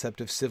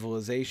concept of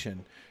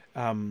civilization.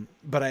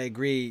 But I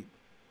agree,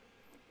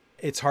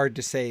 it's hard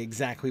to say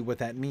exactly what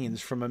that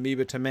means, from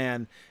amoeba to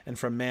man and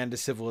from man to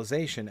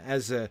civilization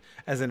as a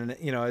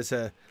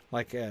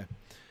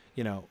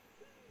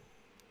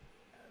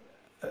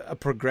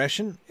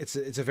progression. It's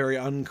a very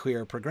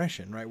unclear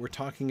progression, right? We're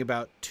talking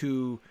about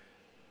two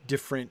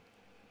different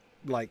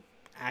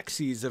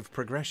axes of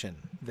progression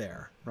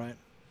there, right?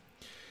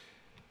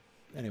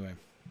 Anyway,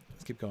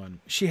 let's keep going.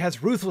 She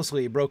has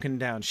ruthlessly broken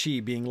down, she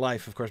being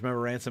life, of course.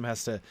 Remember, Ransom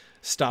has to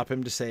stop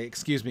him to say,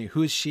 excuse me,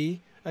 who's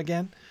she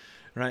again?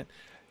 Right?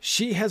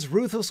 She has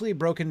ruthlessly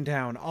broken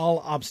down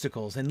all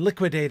obstacles and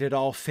liquidated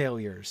all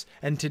failures,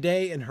 and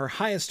today, in her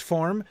highest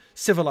form,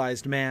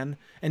 civilized man,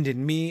 and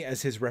in me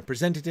as his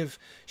representative,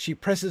 she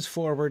presses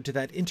forward to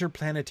that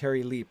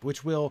interplanetary leap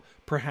which will,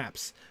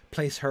 perhaps,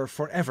 place her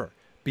forever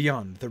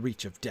beyond the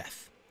reach of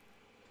death.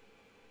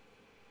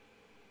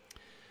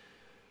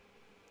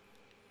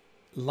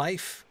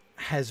 Life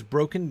has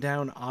broken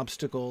down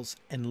obstacles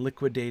and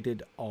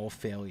liquidated all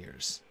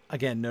failures.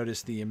 Again,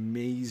 notice the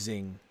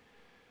amazing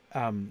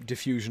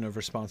diffusion of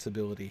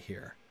responsibility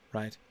here,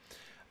 right?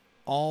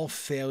 All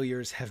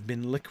failures have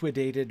been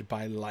liquidated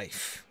by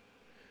life,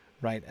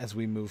 right, as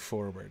we move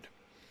forward.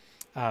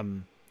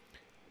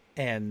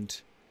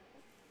 And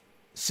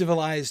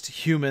civilized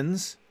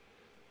humans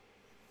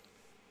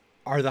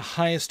are the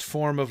highest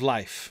form of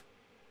life,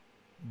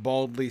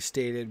 baldly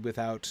stated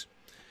without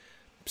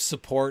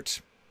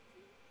support,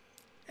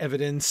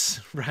 evidence,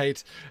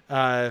 right?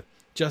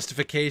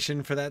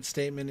 Justification for that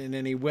statement in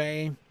any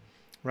way,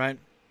 right?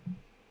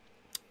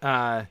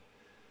 And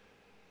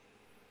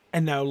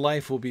now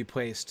life will be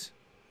placed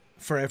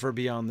forever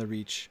beyond the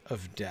reach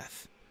of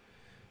death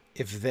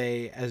if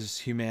they, as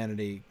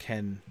humanity,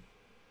 can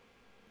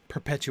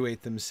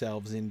perpetuate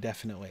themselves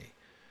indefinitely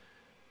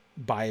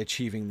by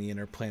achieving the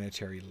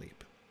interplanetary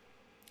leap.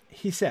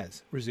 He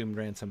says, resumed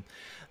Ransom,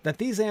 that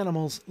these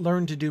animals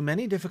learn to do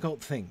many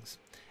difficult things,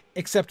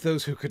 except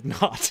those who could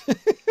not.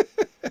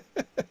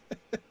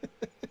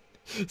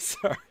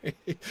 Sorry.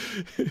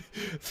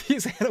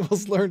 These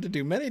animals learned to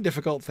do many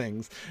difficult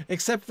things,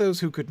 except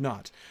those who could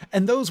not.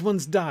 And those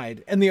ones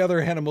died, and the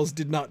other animals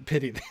did not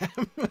pity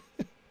them.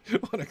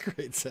 What a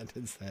great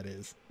sentence that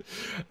is.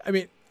 I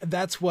mean,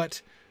 that's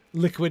what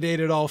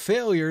liquidated all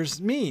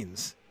failures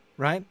means,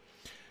 right?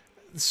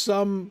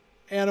 Some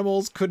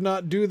animals could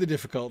not do the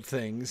difficult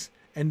things,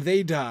 and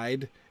they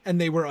died, and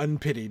they were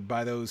unpitied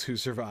by those who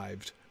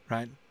survived,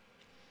 right?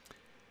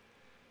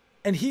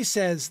 And he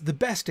says the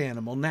best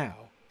animal now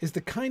is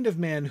the kind of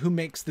man who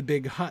makes the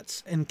big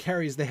huts and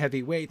carries the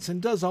heavy weights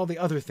and does all the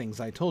other things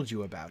I told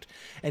you about.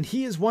 And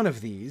he is one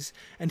of these,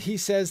 and he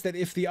says that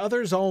if the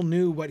others all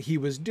knew what he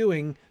was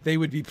doing, they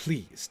would be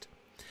pleased.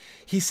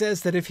 He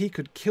says that if he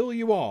could kill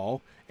you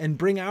all and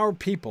bring our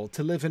people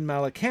to live in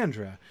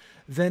Malacandra,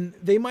 then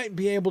they might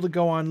be able to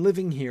go on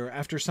living here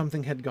after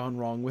something had gone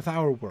wrong with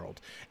our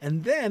world.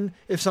 And then,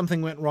 if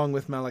something went wrong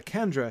with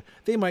Malacandra,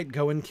 they might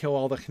go and kill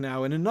all the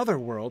Knau in another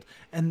world,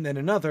 and then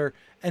another,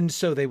 and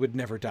so they would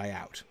never die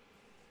out.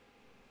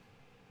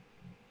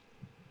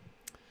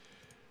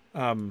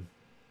 Oh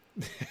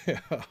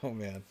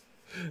man,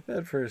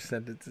 that first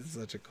sentence is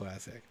such a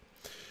classic.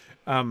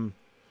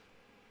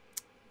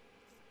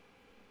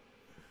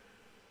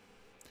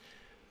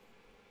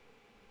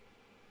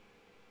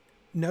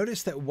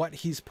 Notice that what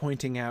he's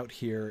pointing out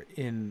here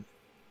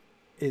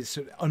is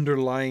sort of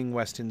underlying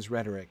Weston's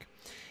rhetoric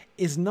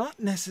is not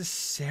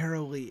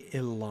necessarily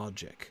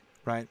illogic,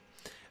 right?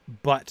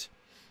 But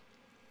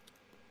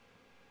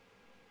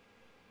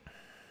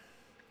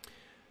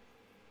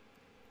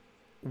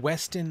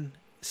Weston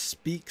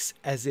speaks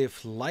as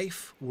if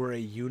life were a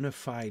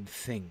unified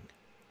thing,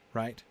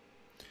 right?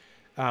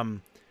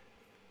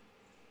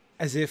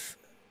 As if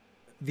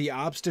the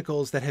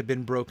obstacles that had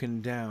been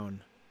broken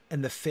down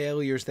and the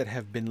failures that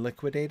have been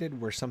liquidated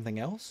were something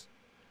else,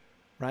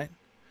 right?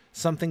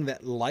 Something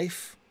that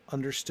life,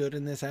 understood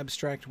in this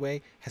abstract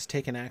way, has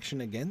taken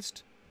action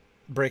against,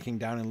 breaking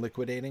down and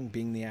liquidating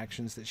being the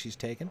actions that she's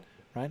taken,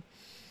 right?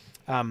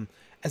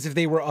 As if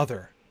they were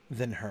other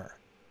than her,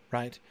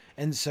 right?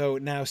 And so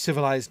now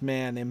civilized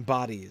man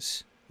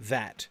embodies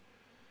that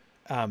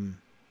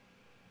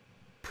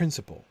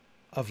principle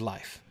of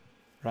life,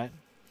 right?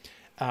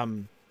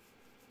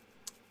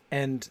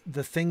 And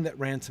the thing that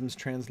Ransom's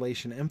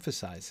translation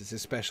emphasizes,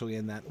 especially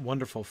in that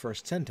wonderful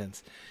first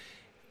sentence,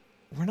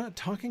 we're not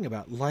talking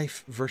about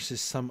life versus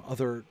some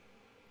other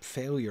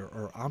failure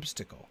or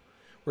obstacle.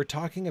 We're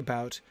talking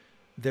about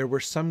there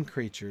were some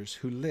creatures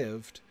who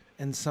lived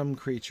and some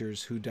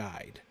creatures who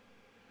died,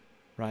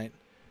 right?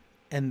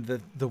 And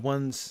the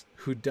ones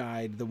who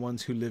died, the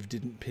ones who lived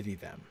didn't pity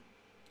them.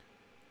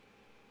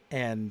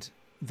 And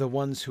the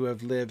ones who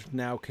have lived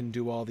now can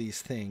do all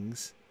these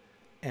things.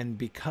 And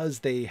because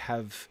they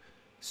have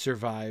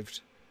survived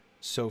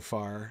so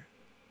far,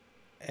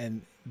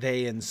 and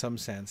they in some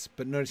sense,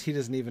 but notice he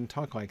doesn't even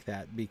talk like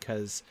that,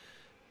 because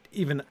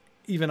even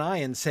I,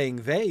 in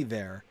saying they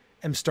there,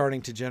 am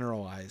starting to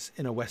generalize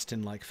in a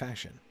Weston-like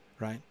fashion,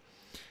 right?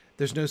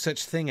 There's no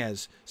such thing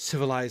as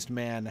civilized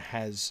man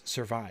has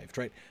survived,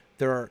 right?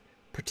 There are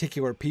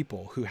particular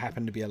people who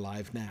happen to be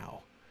alive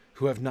now,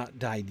 who have not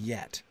died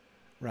yet,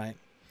 right?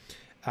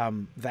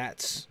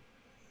 That's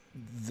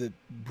the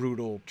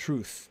brutal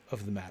truth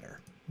of the matter,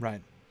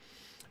 right?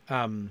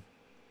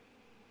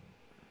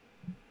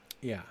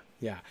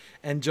 Yeah.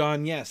 And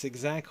John, yes,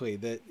 exactly.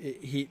 That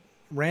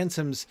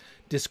Ransom's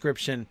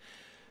description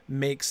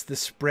makes the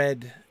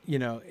spread,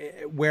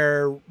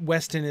 where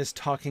Weston is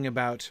talking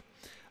about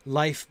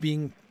life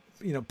being,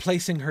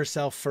 placing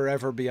herself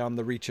forever beyond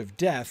the reach of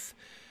death.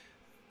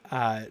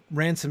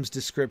 Ransom's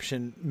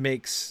description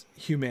makes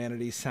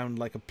humanity sound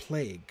like a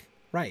plague.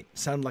 Right,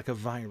 sound like a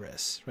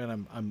virus. Right,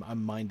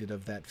 I'm minded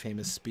of that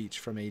famous speech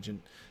from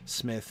Agent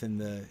Smith in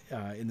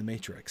the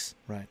Matrix,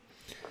 right,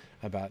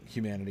 about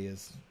humanity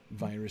as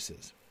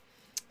viruses.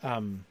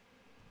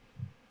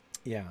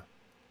 Yeah.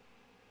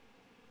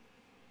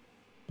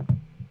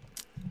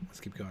 Let's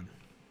keep going.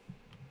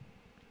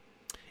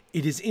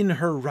 "It is in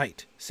her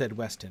right," said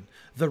Weston,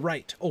 "the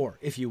right, or,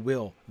 if you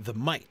will, the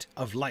might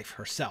of life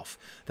herself,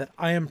 that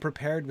I am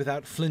prepared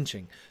without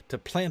flinching to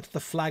plant the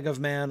flag of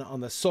man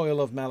on the soil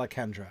of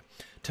Malacandra,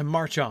 to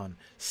march on,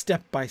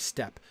 step by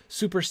step,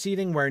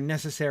 superseding where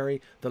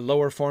necessary the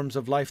lower forms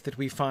of life that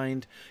we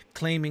find,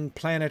 claiming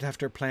planet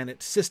after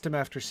planet, system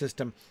after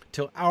system,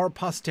 till our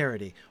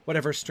posterity,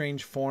 whatever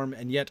strange form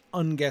and yet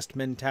unguessed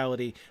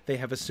mentality they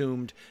have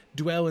assumed,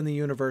 dwell in the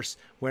universe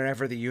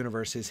wherever the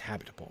universe is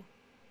habitable."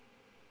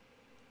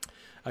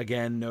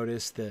 Again,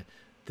 notice the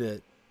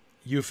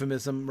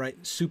euphemism, right?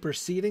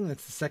 Superseding,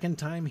 that's the second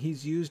time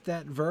he's used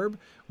that verb,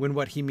 when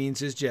what he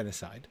means is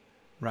genocide,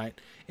 right?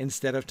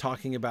 Instead of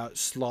talking about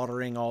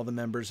slaughtering all the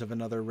members of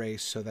another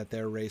race so that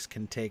their race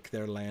can take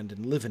their land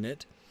and live in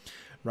it,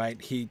 right?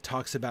 He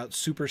talks about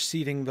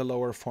superseding the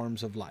lower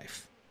forms of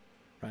life,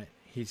 right?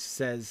 He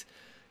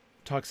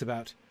talks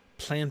about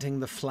planting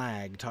the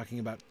flag, talking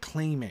about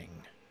claiming,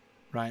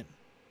 right?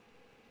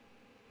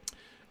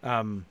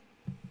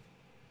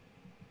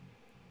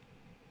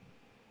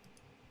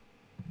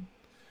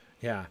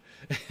 Yeah.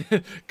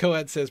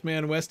 Colette says,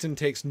 "Man, Weston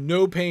takes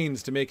no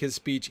pains to make his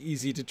speech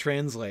easy to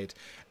translate."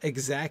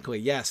 Exactly.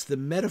 Yes. The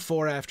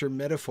metaphor after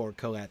metaphor,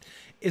 Colette,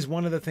 is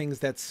one of the things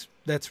that's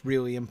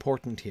really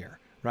important here,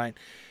 right?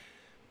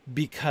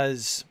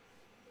 Because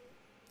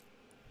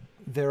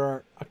there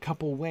are a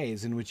couple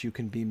ways in which you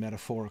can be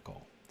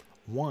metaphorical.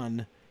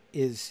 One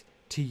is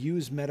to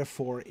use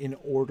metaphor in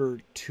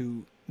order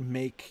to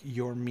make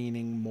your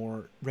meaning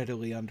more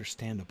readily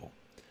understandable,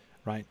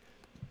 right?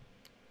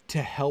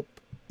 To help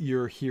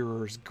your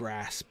hearers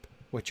grasp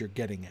what you're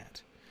getting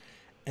at.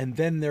 And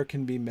then there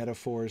can be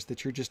metaphors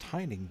that you're just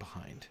hiding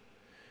behind,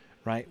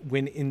 right?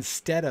 When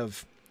instead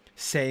of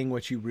saying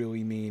what you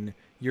really mean,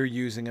 you're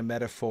using a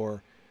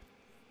metaphor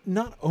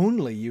not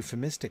only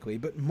euphemistically,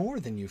 but more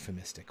than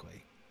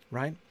euphemistically,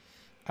 right?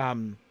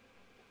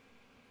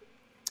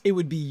 It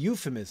would be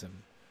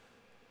euphemism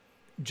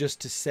just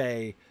to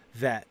say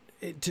that,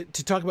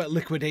 to talk about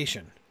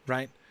liquidation,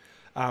 right?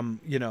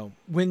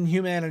 When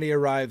humanity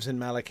arrives in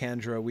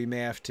Malacandra, we may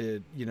have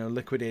to,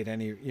 liquidate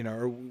any,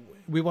 or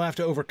we will have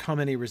to overcome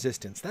any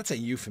resistance. That's a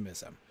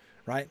euphemism,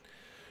 right?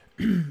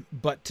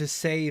 But to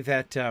say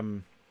that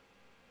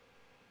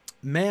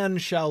man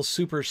shall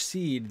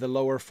supersede the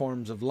lower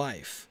forms of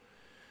life,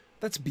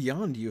 that's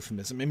beyond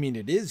euphemism. I mean,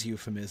 it is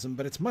euphemism,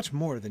 but it's much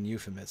more than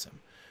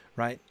euphemism,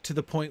 right? To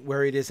the point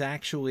where it is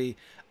actually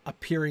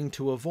appearing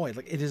to avoid.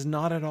 Like, it is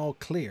not at all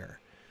clear.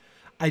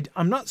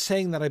 I'm not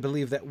saying that I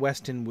believe that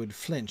Weston would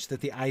flinch,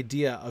 that the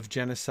idea of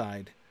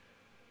genocide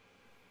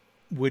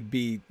would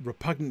be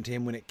repugnant to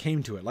him when it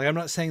came to it. Like, I'm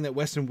not saying that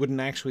Weston wouldn't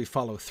actually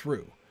follow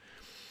through.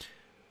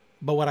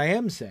 But what I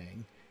am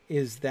saying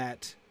is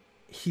that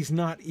he's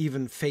not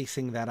even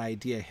facing that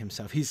idea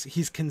himself.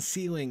 He's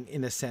concealing,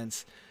 in a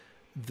sense,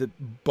 the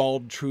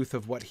bald truth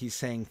of what he's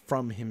saying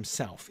from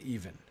himself,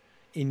 even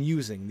in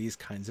using these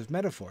kinds of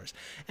metaphors.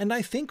 And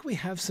I think we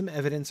have some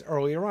evidence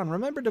earlier on.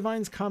 Remember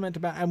Divine's comment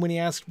about, and when he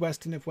asked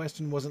Weston if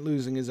Weston wasn't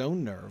losing his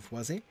own nerve,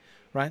 was he?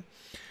 Right?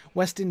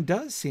 Weston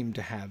does seem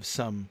to have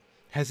some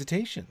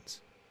hesitations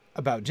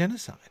about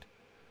genocide,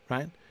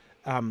 right?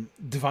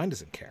 Divine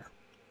doesn't care.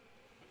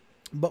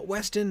 But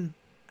Weston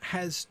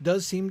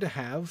does seem to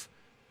have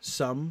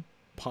some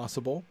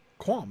possible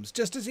qualms,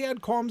 just as he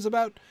had qualms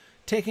about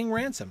taking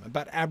ransom,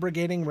 about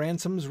abrogating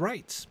Ransom's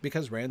rights,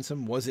 because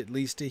Ransom was at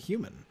least a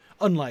human,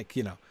 unlike,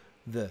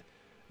 the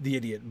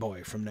idiot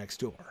boy from next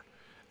door.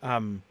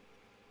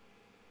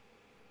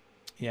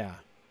 Yeah.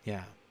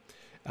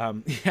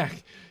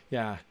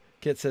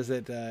 Kit says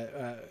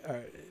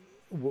that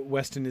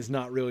Weston is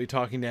not really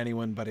talking to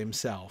anyone but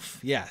himself.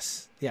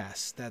 Yes,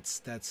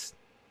 that's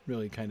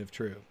really kind of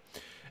true.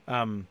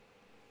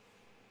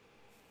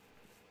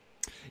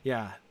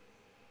 Yeah.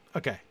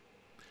 Okay.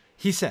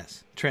 He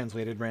says,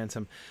 translated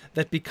Ransom,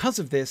 that because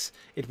of this,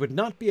 it would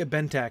not be a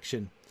bent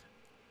action,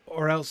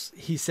 or else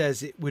he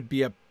says it would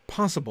be a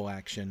possible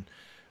action,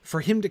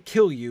 for him to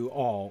kill you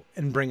all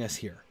and bring us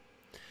here.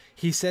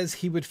 He says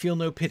he would feel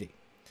no pity.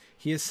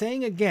 He is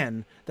saying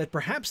again that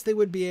perhaps they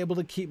would be able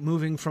to keep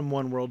moving from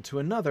one world to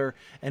another,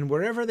 and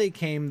wherever they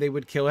came, they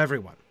would kill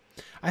everyone.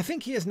 I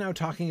think he is now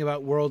talking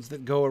about worlds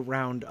that go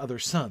around other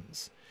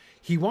suns.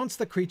 He wants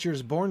the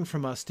creatures born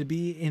from us to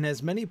be in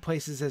as many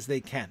places as they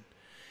can.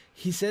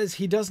 He says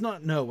he does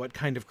not know what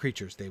kind of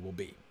creatures they will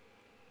be.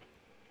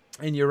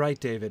 And you're right,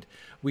 David.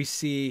 We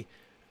see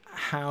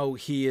how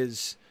he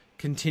is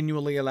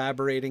continually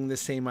elaborating the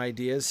same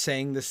ideas,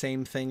 saying the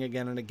same thing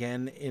again and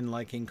again in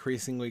like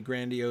increasingly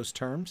grandiose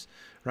terms,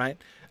 right?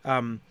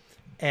 And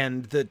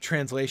the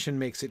translation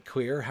makes it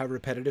clear how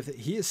repetitive that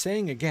he is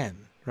saying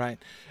again, right?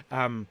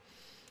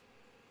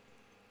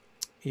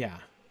 Yeah.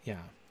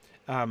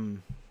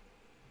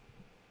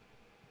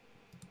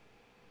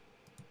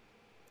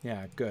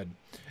 Yeah, good.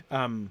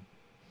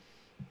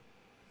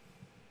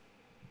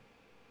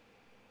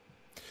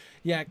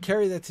 Yeah,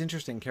 Carrie, that's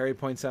interesting. Carrie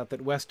points out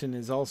that Weston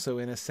is also,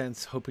 in a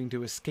sense, hoping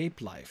to escape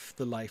life,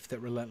 the life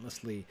that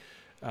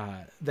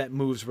that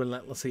moves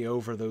relentlessly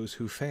over those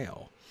who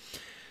fail.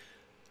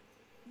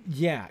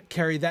 Yeah,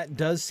 Carrie, that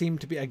does seem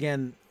to be,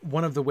 again,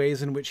 one of the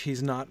ways in which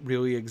he's not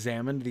really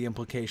examined the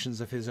implications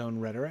of his own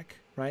rhetoric,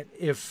 right?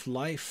 If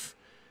life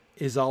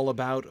is all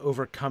about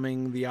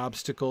overcoming the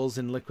obstacles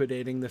and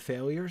liquidating the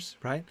failures,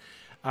 right?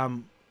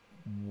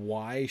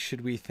 Why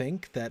should we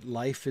think that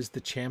life is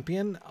the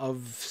champion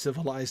of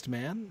civilized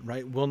man,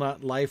 right? Will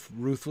not life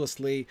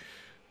ruthlessly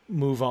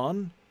move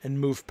on and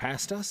move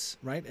past us,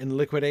 right? And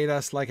liquidate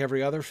us like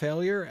every other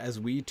failure as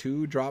we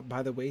too drop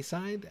by the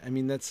wayside? I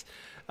mean, that's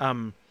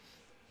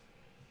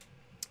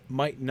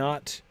might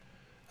not,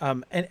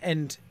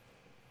 and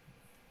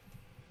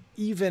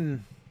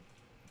even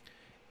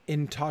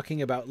in talking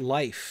about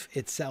life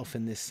itself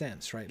in this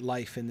sense, right?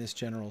 Life in this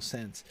general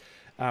sense,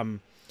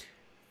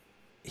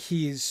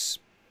 he's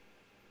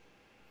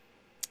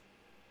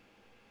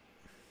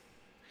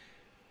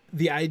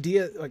the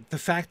idea, like the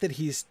fact that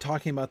he's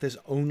talking about this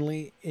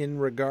only in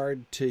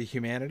regard to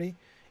humanity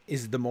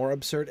is the more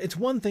absurd. It's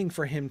one thing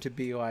for him to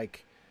be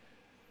like,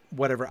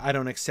 whatever, I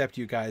don't accept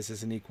you guys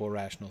as an equal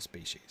rational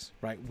species,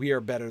 right? We are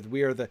better.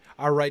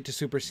 Our right to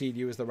supersede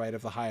you is the right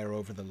of the higher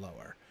over the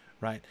lower,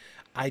 right?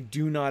 I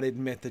do not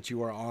admit that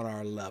you are on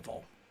our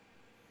level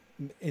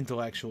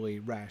intellectually,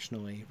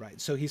 rationally,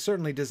 right? So he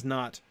certainly does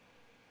not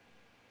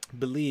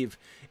believe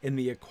in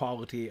the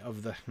equality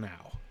of the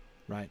now,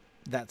 right?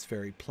 That's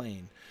very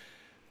plain.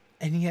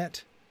 And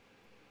yet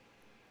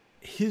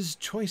his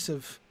choice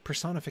of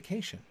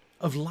personification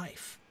of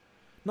life,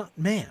 not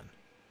man.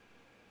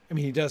 I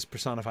mean, he does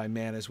personify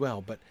man as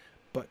well, but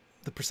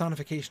the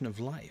personification of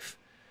life.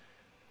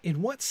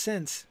 In what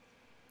sense,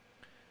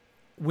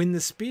 when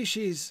the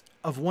species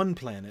of one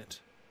planet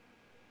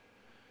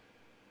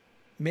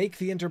make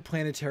the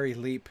interplanetary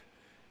leap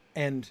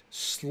and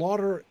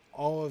slaughter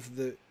all of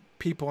the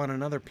people on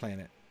another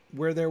planet,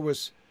 where there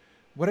was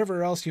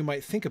whatever else you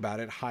might think about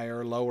it,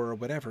 higher, lower, or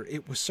whatever,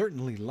 it was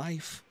certainly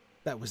life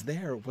that was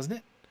there, wasn't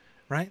it?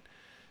 Right?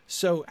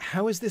 So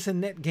how is this a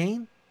net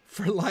gain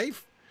for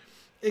life?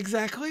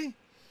 Exactly,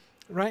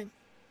 right?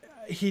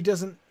 He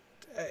doesn't.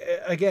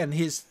 Again,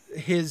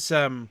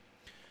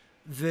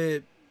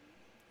 the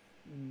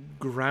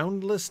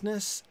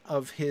groundlessness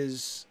of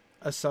his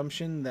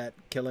assumption that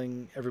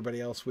killing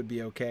everybody else would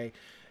be okay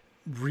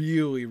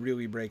really,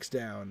 really breaks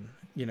down.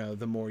 You know,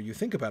 the more you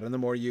think about it, and the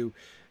more you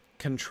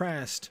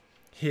contrast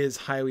his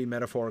highly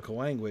metaphorical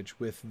language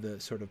with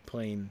the sort of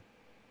plain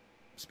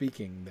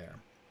speaking there.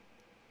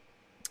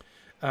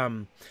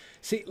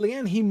 See,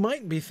 Leanne, he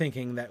might be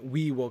thinking that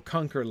we will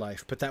conquer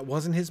life, but that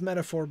wasn't his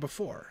metaphor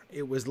before.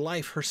 It was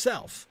life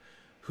herself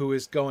who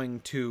is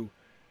going to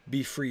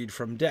be freed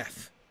from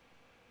death,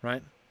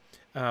 right?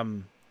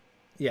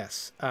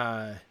 Yes.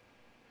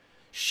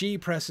 She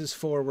presses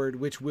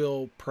forward, which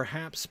will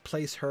perhaps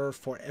place her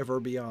forever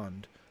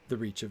beyond the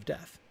reach of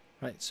death,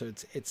 right? So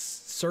it's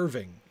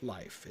serving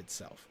life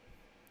itself,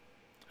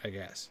 I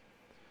guess,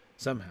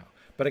 somehow.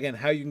 But again,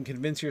 how you can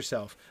convince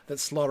yourself that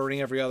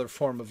slaughtering every other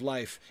form of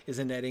life is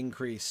a net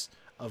increase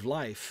of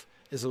life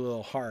is a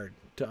little hard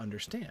to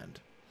understand.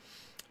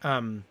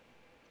 Yeah,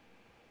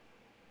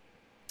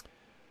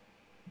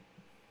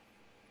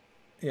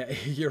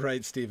 you're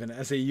right, Stephen.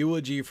 As a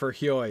eulogy for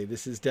Hyoy,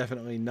 this is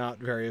definitely not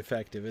very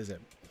effective, is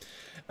it?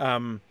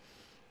 You're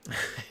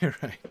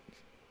right.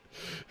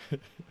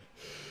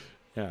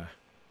 Yeah.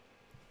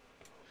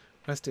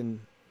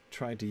 Weston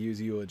tried to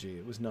use eulogy.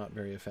 It was not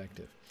very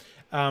effective.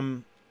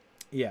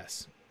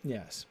 Yes.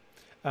 And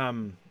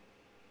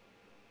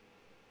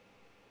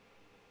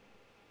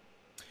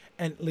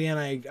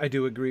Leanne, I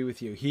do agree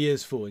with you. He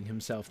is fooling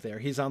himself there.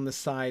 He's on the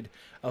side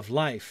of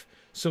life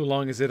so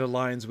long as it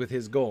aligns with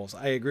his goals.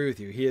 I agree with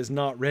you. He is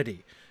not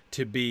ready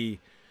to be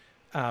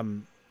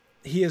one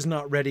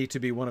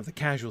of the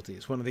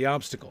casualties, one of the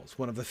obstacles,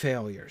 one of the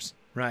failures,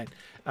 right?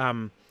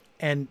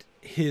 And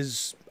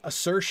his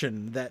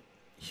assertion that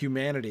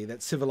humanity,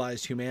 that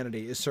civilized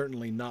humanity is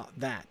certainly not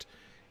that,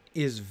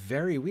 is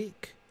very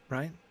weak,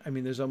 right? I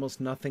mean, there's almost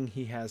nothing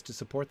he has to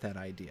support that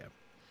idea.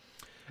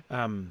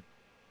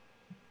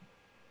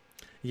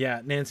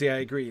 Yeah, Nancy, I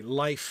agree.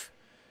 Life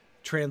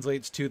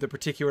translates to the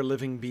particular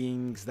living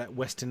beings that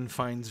Weston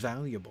finds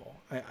valuable.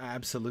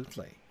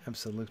 Absolutely.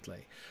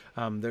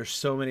 There's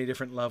so many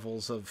different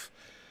levels of...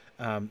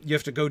 you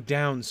have to go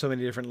down so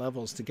many different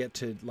levels to get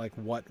to like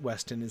what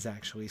Weston is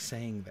actually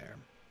saying there.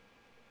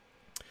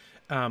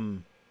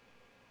 Let's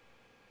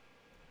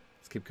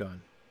keep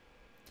going.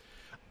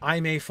 I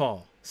may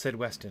fall, said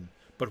Weston,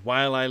 but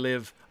while I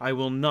live, I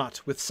will not,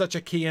 with such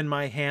a key in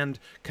my hand,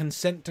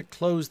 consent to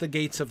close the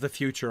gates of the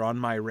future on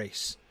my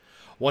race.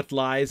 What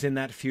lies in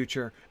that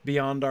future,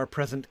 beyond our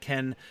present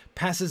ken,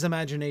 passes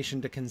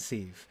imagination to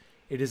conceive.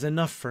 It is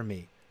enough for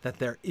me that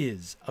there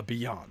is a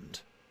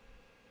beyond.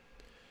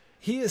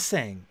 He is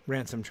saying,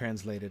 Ransom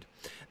translated,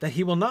 that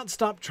he will not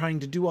stop trying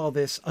to do all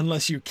this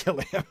unless you kill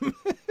him.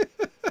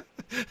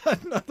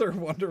 Another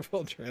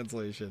wonderful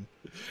translation.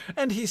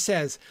 And he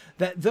says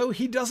that though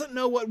he doesn't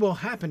know what will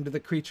happen to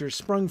the creatures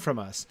sprung from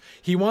us,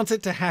 he wants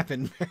it to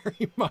happen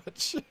very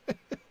much.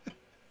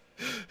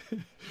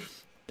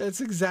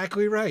 That's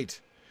exactly right.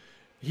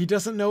 He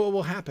doesn't know what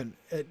will happen.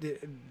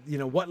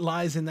 What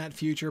lies in that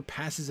future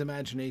passes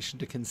imagination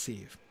to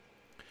conceive.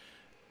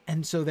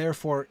 And so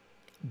therefore,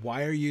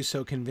 why are you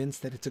so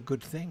convinced that it's a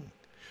good thing?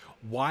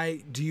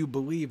 Why do you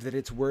believe that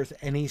it's worth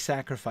any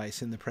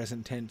sacrifice in the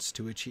present tense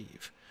to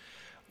achieve?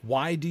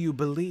 Why do you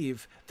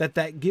believe that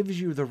that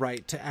gives you the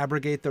right to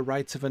abrogate the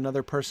rights of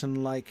another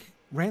person like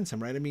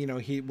Ransom, right? I mean,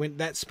 when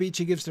that speech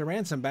he gives to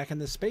Ransom back in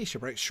the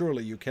spaceship, right?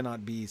 Surely you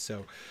cannot be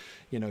so,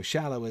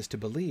 shallow as to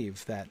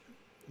believe that,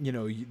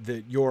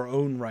 that your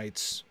own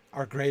rights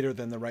are greater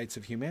than the rights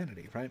of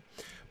humanity, right?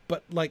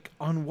 But like,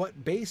 on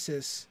what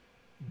basis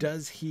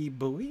does he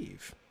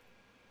believe?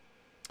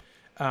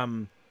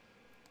 On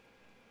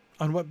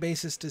what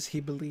basis does he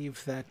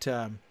believe that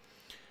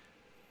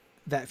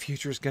that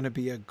future is going to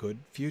be a good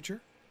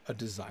future, a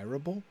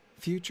desirable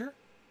future?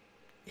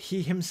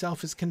 He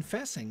himself is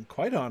confessing,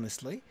 quite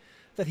honestly,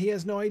 that he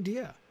has no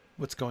idea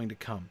what's going to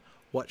come,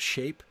 what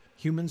shape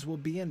humans will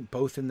be in,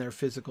 both in their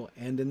physical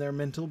and in their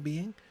mental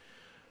being,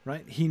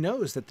 right? He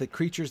knows that the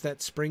creatures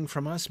that spring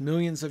from us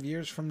millions of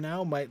years from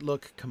now might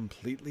look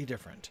completely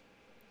different.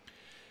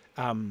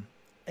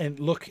 And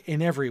look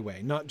in every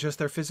way, not just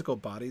their physical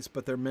bodies,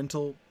 but their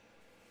mental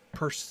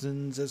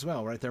persons as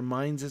well, right? Their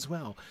minds as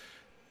well.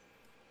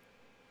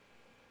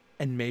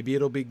 And maybe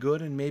it'll be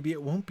good and maybe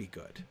it won't be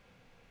good,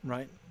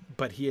 right?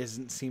 But he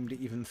hasn't seemed to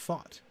even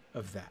thought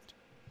of that.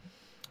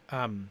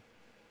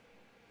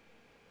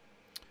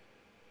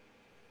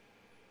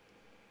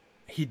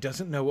 He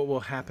doesn't know what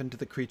will happen to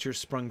the creatures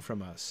sprung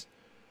from us,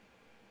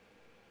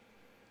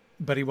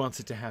 but he wants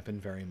it to happen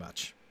very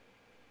much.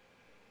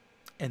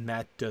 And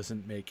that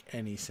doesn't make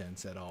any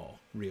sense at all,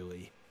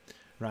 really,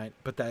 right?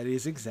 But that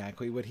is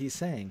exactly what he's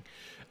saying.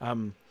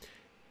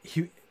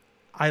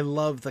 I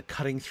love the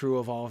cutting through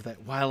of all of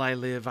that. While I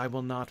live, I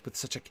will not with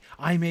such a...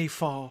 I may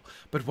fall,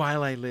 but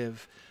while I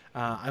live,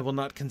 I will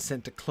not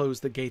consent to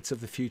close the gates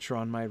of the future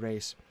on my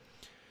race.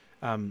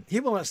 He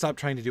will not stop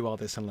trying to do all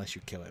this unless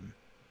you kill him,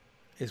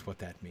 is what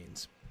that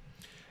means.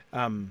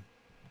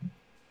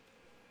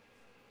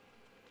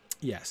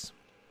 Yes.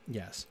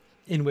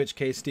 In which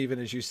case, Stephen,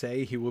 as you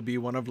say, he will be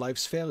one of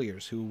life's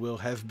failures who will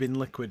have been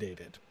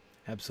liquidated.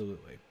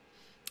 Absolutely.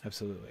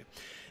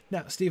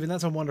 Now, Stephen,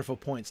 that's a wonderful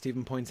point.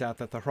 Stephen points out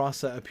that the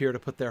Hrasa appear to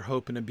put their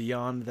hope in a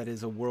beyond that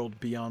is a world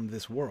beyond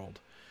this world,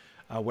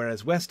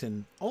 whereas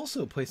Weston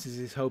also places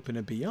his hope in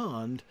a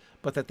beyond,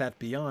 but that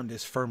beyond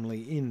is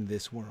firmly in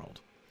this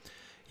world.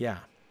 Yeah.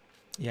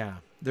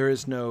 There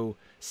is no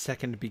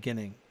second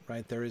beginning,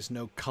 right? There is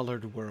no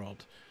colored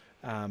world.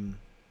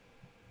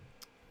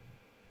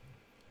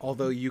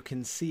 Although you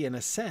can see, in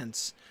a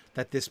sense,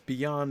 that this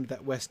beyond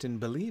that Weston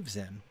believes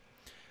in,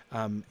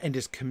 and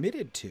is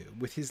committed to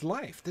with his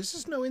life. This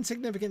is no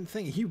insignificant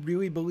thing. He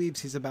really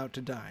believes he's about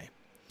to die.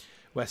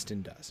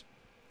 Weston does.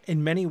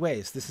 In many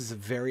ways, this is a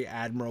very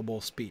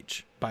admirable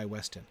speech by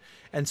Weston,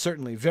 and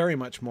certainly very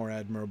much more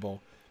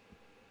admirable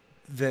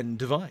than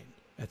divine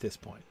at this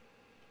point.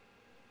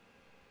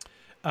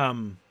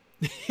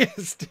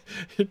 Yes,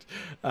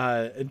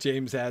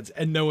 James adds,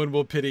 and no one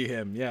will pity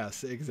him.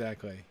 Yes,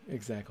 exactly.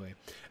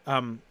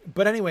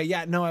 But anyway,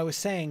 I was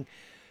saying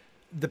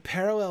the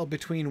parallel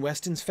between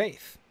Weston's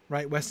faith,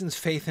 right? Weston's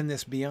faith in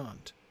this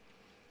beyond,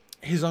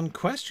 his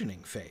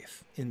unquestioning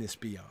faith in this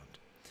beyond,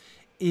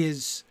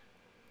 is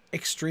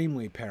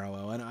extremely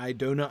parallel, and I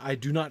do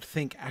not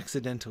think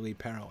accidentally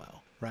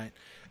parallel, right?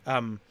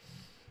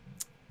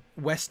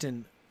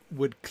 Weston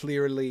would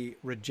clearly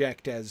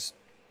reject as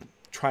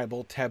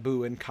tribal,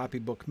 taboo, and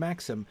copybook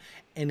maxim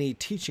any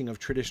teaching of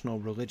traditional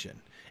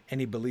religion,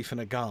 any belief in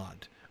a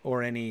god,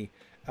 or any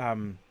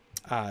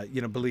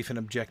belief in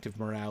objective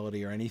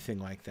morality or anything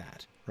like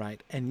that,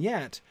 right? And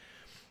yet,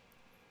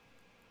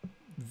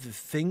 the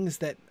things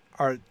that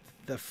are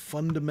the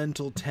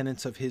fundamental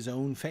tenets of his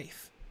own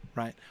faith,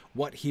 right?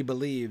 What he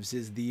believes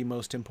is the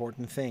most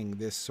important thing,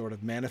 this sort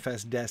of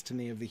manifest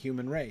destiny of the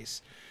human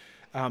race,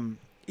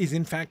 is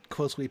in fact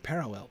closely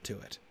parallel to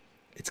it.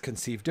 It's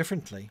conceived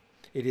differently.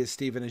 It is,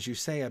 Stephen, as you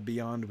say, a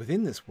beyond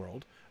within this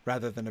world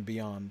rather than a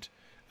beyond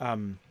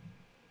in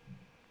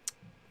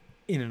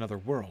another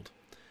world.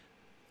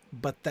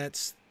 But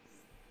that's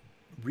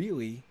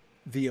really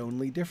the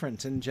only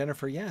difference. And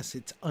Jennifer, yes,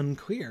 it's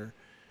unclear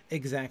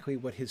exactly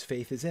what his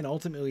faith is in.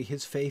 Ultimately,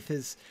 his faith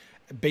is,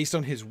 based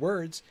on his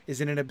words, is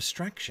in an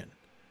abstraction,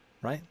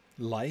 right?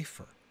 Life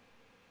or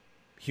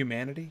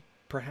humanity,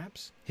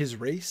 perhaps. His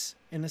race,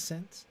 in a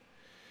sense.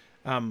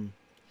 Now,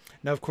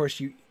 of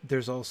course,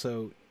 there's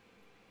also,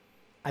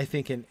 I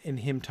think, in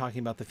him talking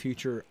about the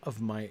future of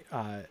my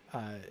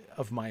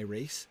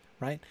race,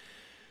 right?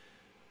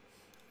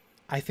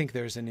 I think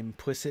there's an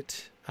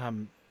implicit,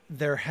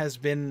 there has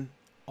been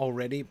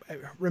already,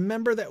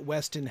 remember that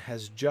Weston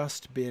has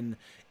just been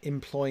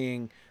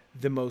employing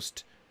the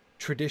most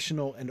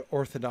traditional and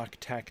orthodox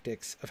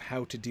tactics of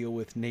how to deal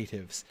with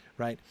natives,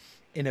 right?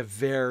 In a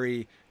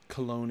very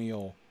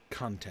colonial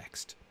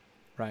context,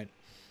 right?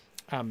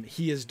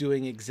 He is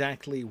doing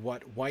exactly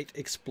what white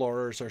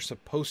explorers are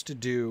supposed to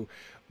do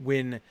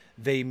when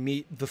they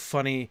meet the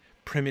funny,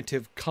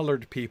 primitive,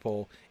 colored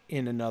people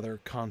in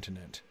another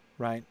continent,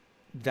 right?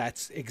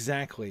 That's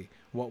exactly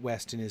what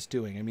Weston is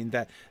doing. I mean,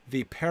 that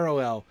the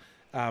parallel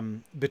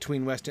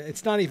between Weston,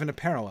 it's not even a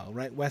parallel,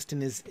 right?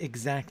 Weston is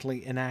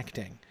exactly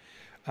enacting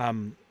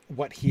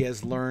what he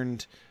has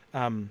learned.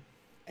 Again,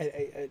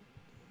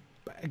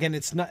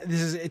 it's not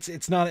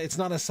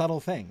a subtle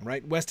thing,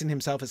 right? Weston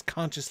himself is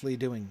consciously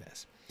doing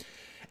this.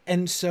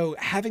 And so,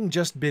 having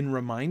just been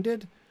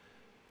reminded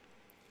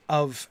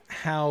of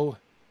how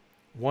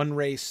one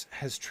race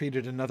has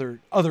treated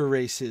other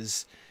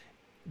races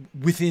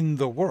within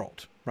the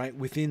world, right?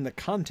 Within the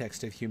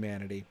context of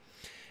humanity.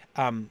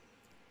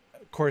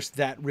 Of course,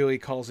 that really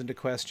calls into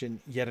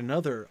question yet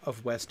another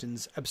of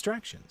Weston's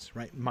abstractions,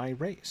 right? My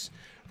race.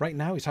 Right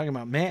now, he's talking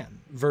about man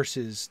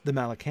versus the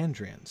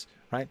Malacandrians,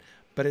 right?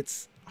 But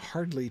it's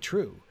hardly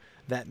true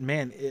that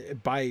man,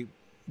 by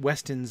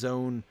Weston's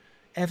own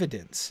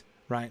evidence,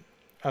 right,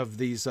 of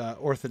these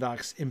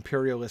orthodox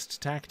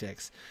imperialist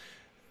tactics,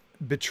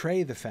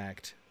 betray the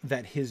fact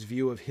that his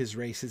view of his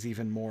race is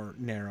even more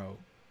narrow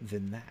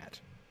than that.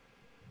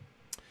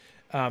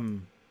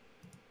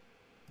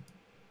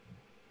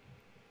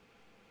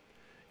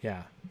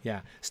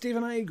 Yeah.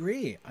 Stephen, I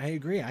agree. I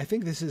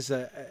think this is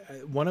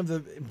one of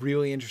the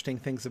really interesting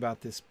things about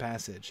this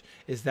passage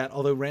is that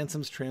although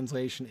Ransom's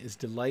translation is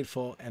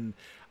delightful, and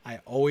I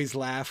always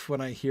laugh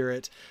when I hear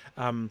it,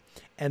 and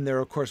there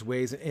are, of course,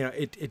 ways,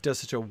 it does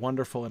such a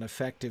wonderful and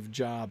effective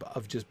job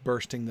of just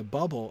bursting the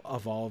bubble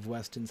of all of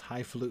Weston's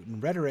highfalutin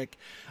rhetoric.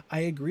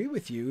 I agree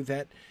with you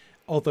that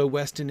although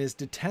Weston is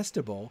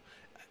detestable,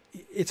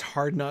 it's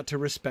hard not to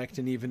respect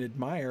and even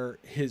admire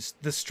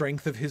the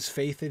strength of his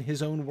faith in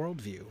his own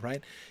worldview,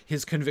 right?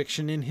 His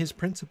conviction in his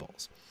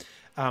principles.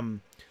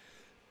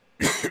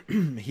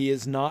 He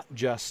is not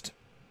just,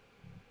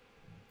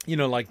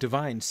 like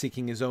Divine,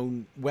 seeking his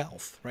own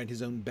wealth, right?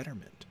 His own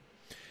betterment.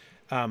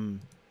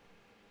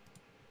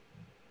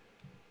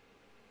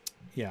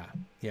 Yeah.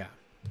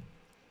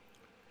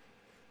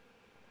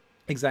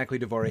 Exactly,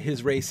 Devora.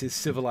 His race is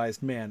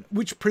civilized man,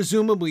 which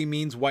presumably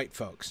means white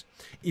folks,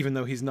 even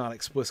though he's not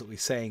explicitly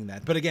saying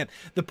that. But again,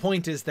 the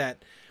point is that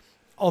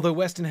although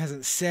Weston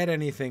hasn't said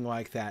anything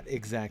like that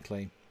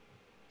exactly,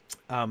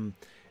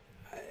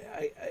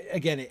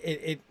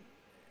 it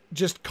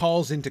just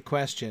calls into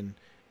question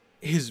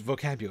his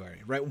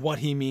vocabulary, right? What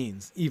he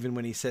means, even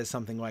when he says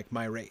something like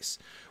my race,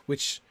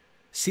 which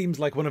seems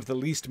like one of the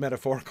least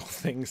metaphorical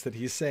things that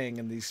he's saying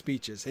in these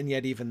speeches. And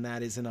yet even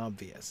that isn't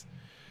obvious.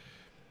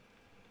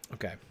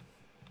 Okay.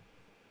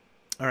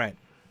 All right.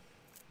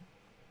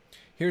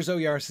 Here's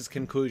Oyarsa's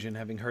conclusion,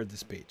 having heard the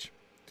speech.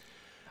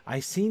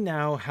 I see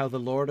now how the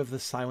Lord of the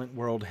Silent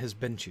World has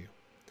bent you.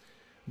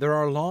 There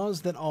are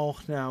laws that all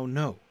now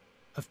know,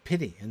 of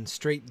pity and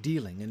straight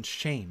dealing and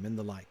shame and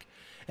the like,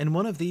 and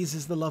one of these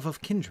is the love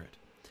of kindred.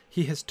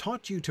 He has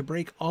taught you to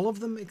break all of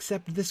them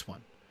except this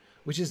one,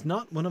 which is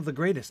not one of the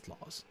greatest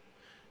laws.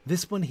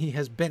 This one he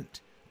has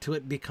bent till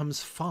it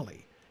becomes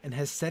folly, and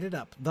has set it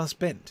up, thus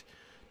bent,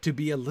 to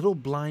be a little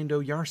blind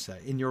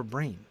Oyarsa in your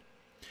brain.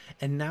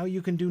 And now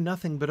you can do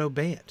nothing but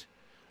obey it,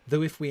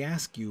 though if we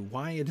ask you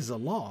why it is a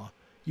law,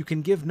 you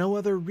can give no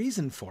other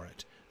reason for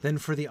it than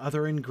for the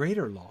other and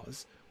greater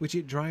laws, which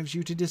it drives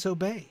you to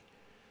disobey.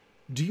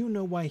 Do you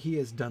know why he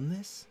has done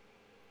this?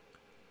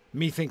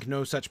 Me think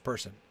no such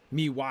person.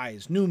 Me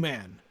wise, new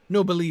man.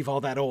 No believe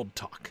all that old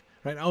talk.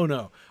 Right? Oh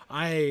no,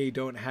 I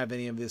don't have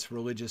any of this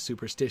religious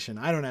superstition.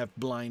 I don't have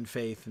blind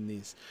faith in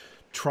these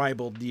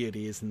tribal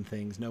deities and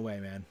things. No way,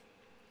 man.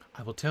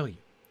 I will tell you.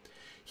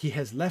 He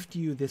has left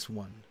you this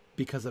one,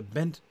 because a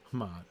bent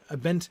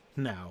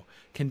now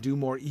can do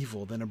more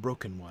evil than a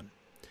broken one.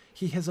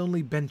 He has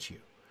only bent you,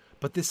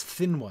 but this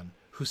thin one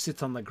who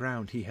sits on the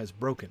ground he has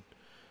broken.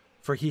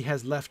 For he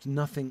has left him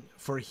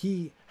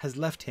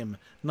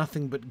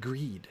nothing but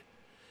greed.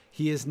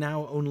 He is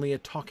now only a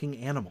talking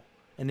animal,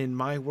 and in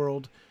my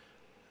world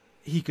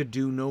he could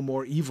do no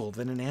more evil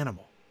than an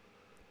animal.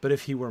 But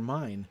if he were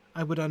mine,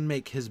 I would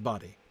unmake his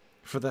body,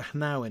 for the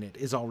Hnau in it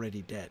is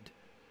already dead.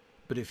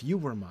 But if you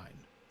were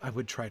mine, I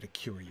would try to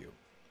cure you.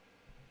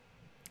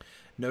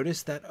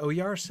 Notice that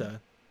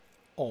Oyarsa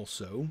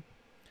also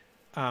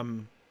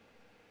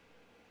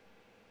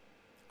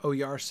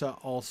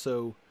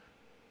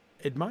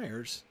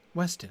admires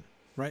Weston,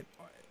 right?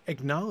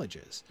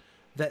 Acknowledges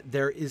that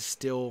there is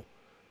still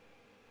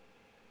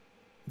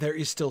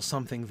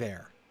something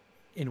there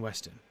in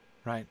Weston,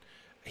 right?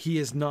 He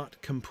is not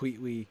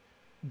completely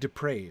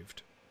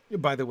depraved.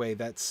 By the way,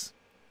 that's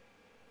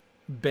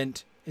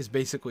bent is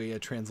basically a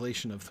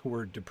translation of the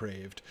word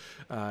depraved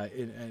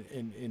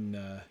in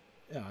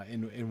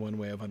one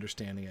way of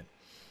understanding it.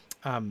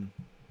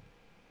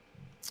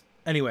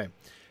 Anyway,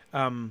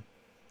 and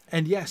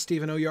yes,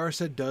 Stephen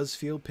Oyarsa does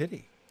feel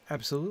pity.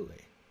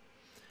 Absolutely.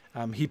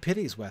 He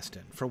pities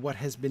Weston for what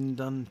has been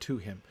done to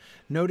him.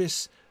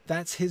 Notice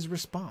that's his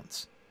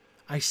response.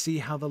 I see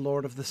how the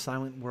Lord of the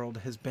Silent World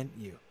has bent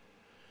you.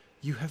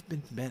 You have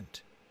been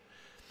bent.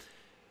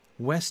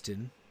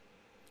 Weston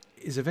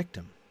is a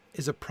victim,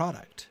 is a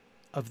product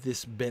of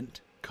this bent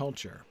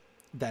culture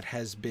that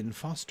has been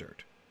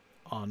fostered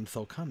on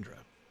Thulkandra.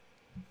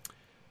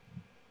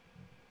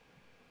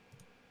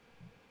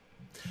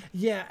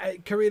 Yeah,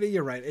 Karita,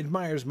 you're right.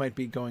 Admires might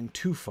be going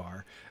too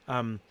far.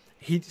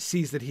 He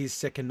sees that he's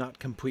sick and not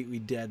completely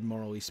dead,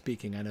 morally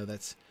speaking. I know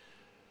that's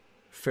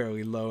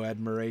fairly low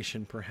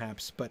admiration,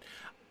 perhaps, but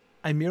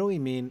I merely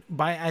mean,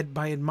 by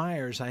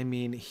admires, I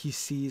mean he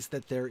sees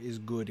that there is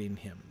good in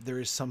him. There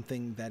is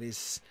something that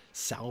is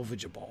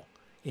salvageable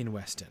in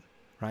Weston,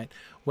 right?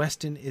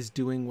 Weston is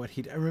doing what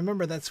he...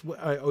 Remember, that's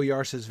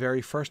Oyarsa's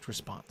very first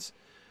response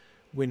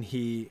when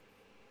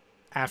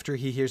after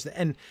he hears the...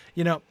 And,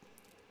 you know,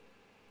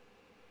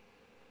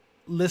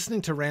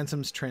 listening to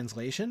Ransom's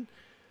translation,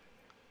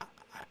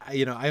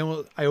 I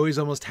always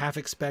almost half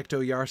expect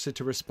Oyarsa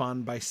to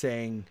respond by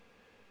saying,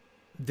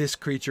 this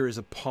creature is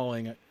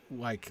appalling,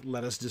 like,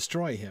 let us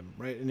destroy him,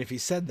 right? And if he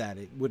said that,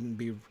 it wouldn't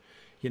be,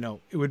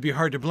 it would be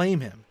hard to blame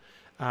him,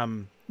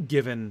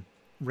 given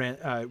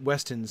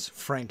Weston's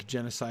frank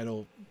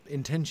genocidal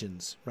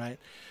intentions, right?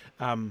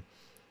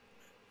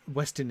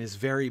 Weston is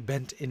very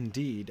bent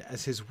indeed,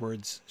 as his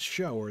words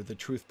show, or the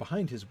truth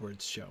behind his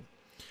words show.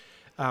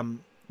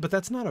 But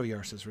that's not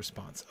Oyarsa's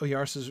response.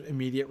 Oyarsa's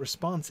immediate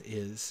response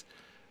is,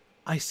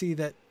 I see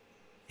that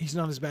he's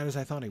not as bad as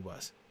I thought he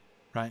was,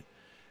 right?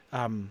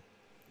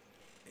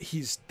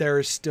 He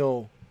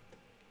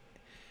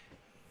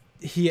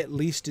at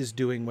least is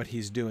doing what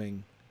he's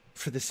doing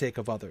for the sake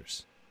of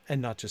others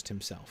and not just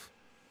himself,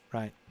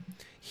 right?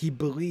 He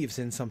believes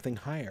in something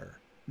higher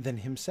than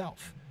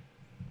himself.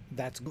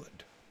 That's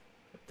good.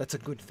 That's a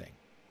good thing.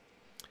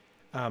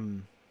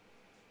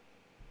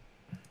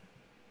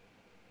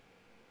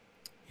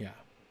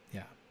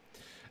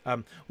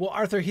 Well,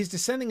 Arthur, he's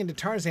descending into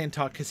Tarzan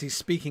talk because he's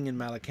speaking in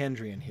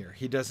Malacandrian here.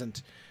 He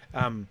doesn't...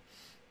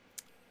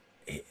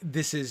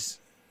 this is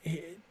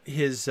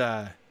his...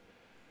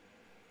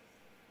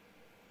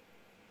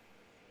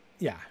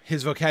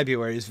 his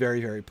vocabulary is very,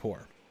 very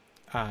poor.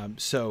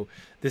 So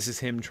this is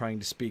him trying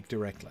to speak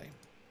directly.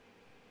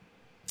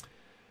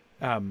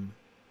 Yeah,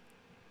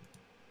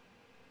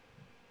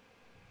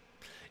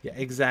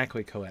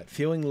 exactly, Colette.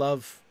 Feeling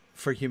love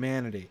for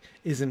humanity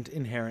isn't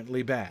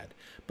inherently bad,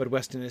 but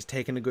Weston has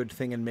taken a good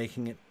thing and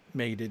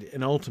made it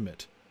an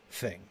ultimate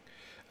thing.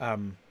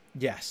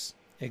 Yes,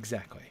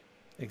 exactly.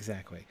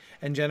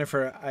 And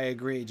Jennifer, I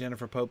agree.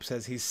 Jennifer Pope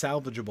says he's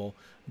salvageable,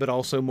 but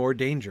also more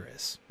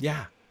dangerous.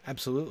 Yeah,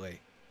 absolutely.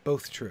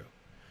 Both true.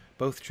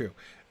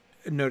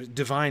 Notice,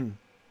 divine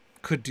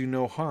could do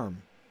no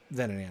harm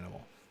than an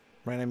animal,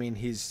 right? I mean,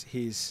 he's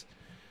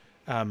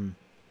in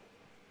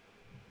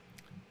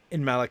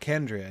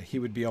Malacandria, he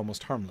would be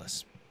almost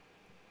harmless.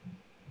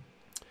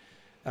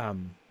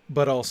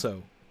 But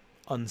also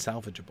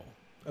unsalvageable,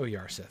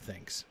 Oyarsa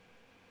thinks.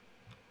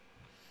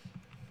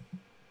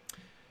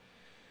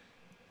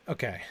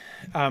 Okay.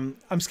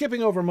 I'm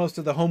skipping over most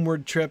of the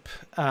homeward trip.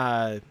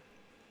 Of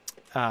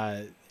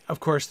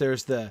course,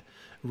 there's the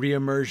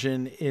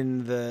reimmersion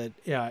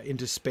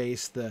into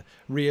space, the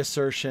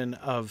reassertion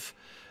of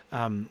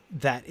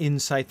that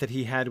insight that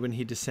he had when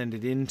he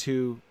descended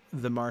into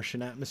the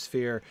Martian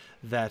atmosphere,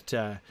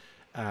 that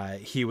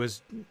he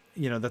was,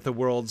 that the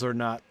worlds are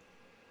not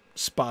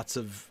spots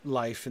of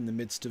life in the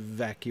midst of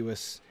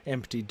vacuous,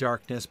 empty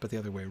darkness, but the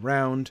other way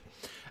around.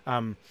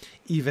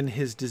 Even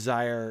his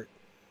desire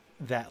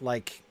that,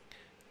 like,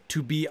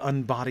 to be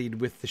unbodied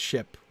with the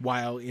ship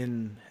while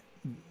in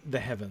the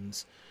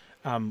heavens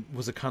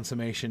was a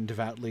consummation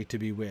devoutly to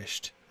be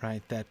wished,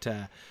 right?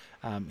 That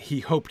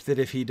he hoped that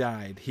if he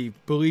died, he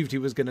believed he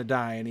was going to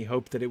die, and he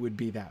hoped that it would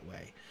be that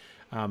way.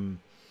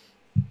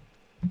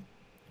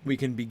 We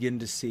can begin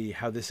to see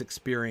how this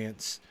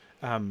experience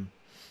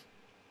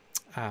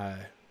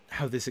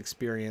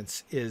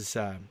is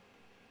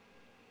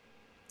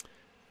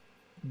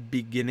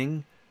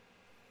beginning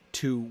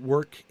to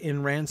work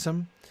in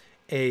Ransom,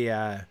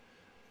 an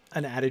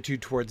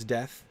attitude towards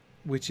death,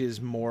 which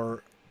is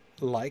more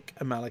like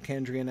a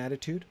Malacandrian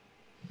attitude.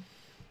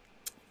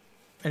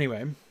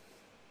 Anyway,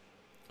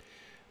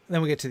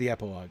 then we get to the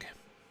epilogue.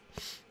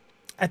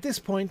 At this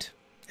point,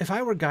 if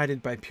I were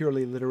guided by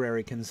purely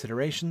literary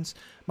considerations,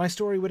 my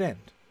story would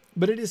end.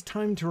 But it is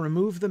time to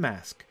remove the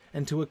mask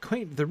and to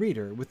acquaint the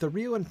reader with the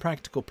real and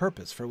practical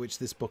purpose for which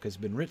this book has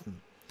been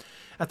written.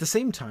 At the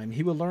same time,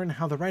 he will learn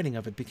how the writing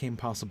of it became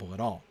possible at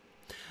all.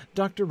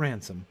 Dr.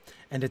 Ransom,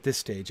 and at this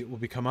stage it will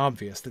become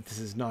obvious that this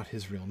is not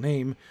his real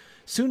name,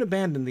 soon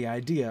abandoned the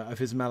idea of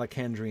his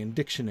Malacandrian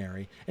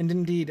dictionary, and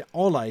indeed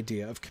all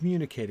idea of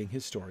communicating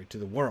his story to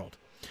the world.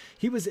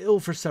 He was ill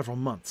for several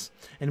months,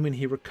 and when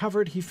he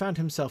recovered he found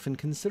himself in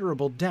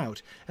considerable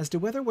doubt as to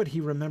whether what he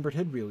remembered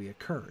had really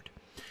occurred.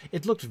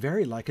 It looked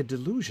very like a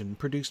delusion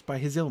produced by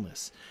his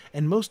illness,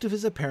 and most of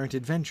his apparent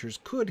adventures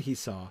could, he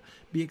saw,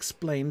 be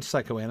explained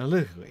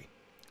psychoanalytically.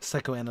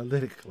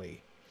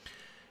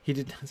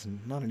 That's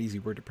not an easy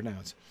word to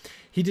pronounce.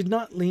 He did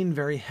not lean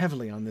very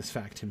heavily on this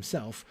fact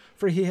himself,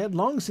 for he had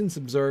long since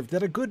observed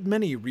that a good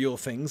many real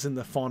things in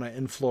the fauna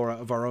and flora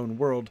of our own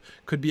world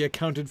could be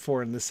accounted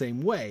for in the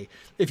same way,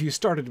 if you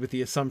started with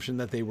the assumption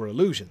that they were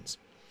illusions.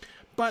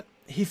 But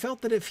he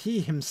felt that if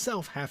he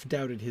himself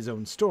half-doubted his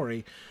own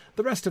story,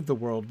 the rest of the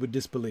world would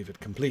disbelieve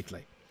it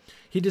completely.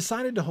 He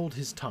decided to hold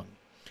his tongue,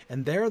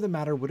 and there the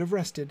matter would have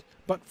rested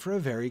but for a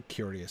very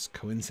curious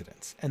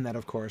coincidence. And that,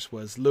 of course,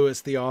 was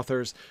Lewis, the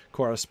author's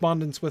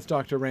correspondence with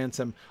Dr.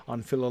 Ransom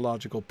on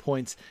philological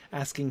points,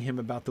 asking him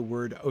about the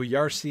word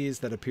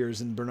Oyarces that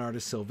appears in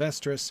Bernardus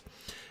Silvestris.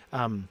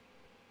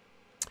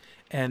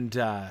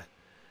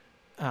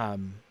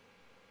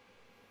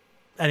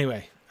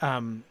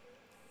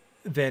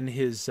 Then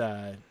his...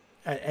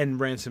 and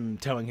Ransom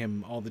telling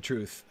him all the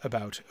truth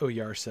about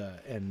Oyarsa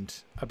and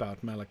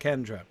about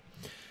Malacandra.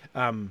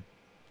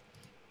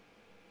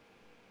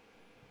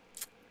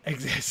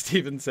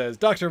 Stephen says,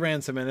 Dr.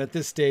 Ransom, and at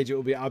this stage it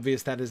will be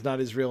obvious that is not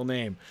his real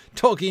name.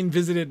 Tolkien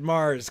visited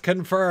Mars.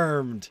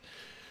 Confirmed.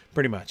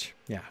 Pretty much.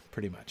 Yeah,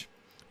 pretty much.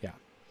 Yeah.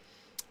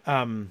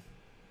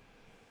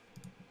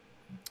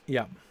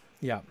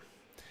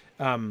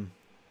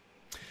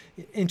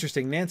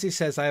 Interesting. Nancy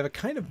says, I have a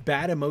kind of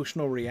bad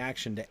emotional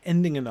reaction to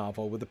ending a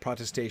novel with the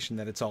protestation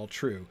that it's all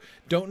true.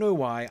 Don't know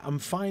why. I'm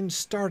fine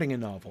starting a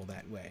novel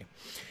that way.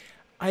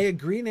 I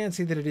agree,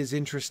 Nancy, that it is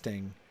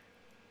interesting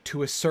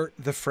to assert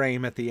the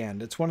frame at the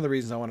end. It's one of the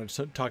reasons I wanted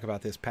to talk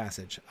about this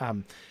passage.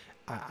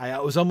 I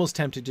was almost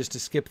tempted just to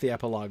skip the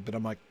epilogue, but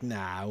I'm like,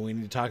 nah, we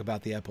need to talk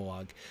about the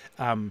epilogue.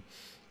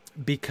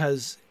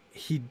 Because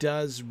he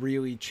does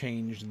really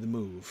change the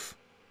move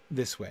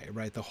this way,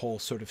 right? The whole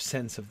sort of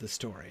sense of the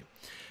story.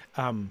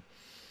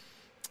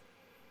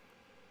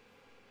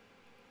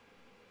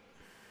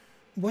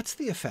 What's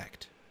the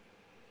effect?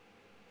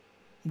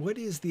 What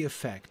is the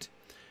effect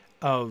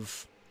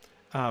of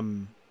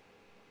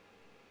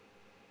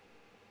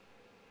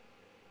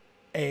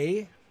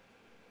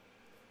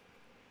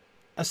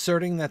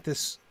asserting that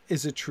this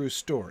is a true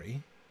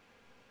story,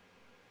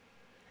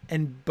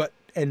 and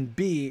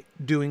B,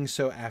 doing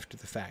so after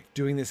the fact,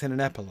 doing this in an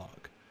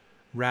epilogue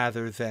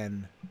rather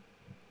than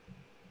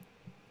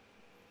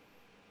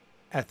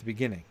at the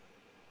beginning?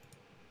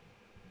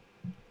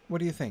 What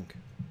do you think?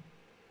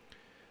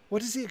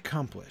 What does he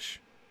accomplish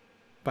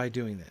by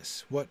doing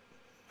this?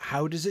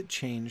 How does it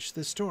change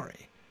the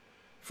story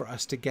for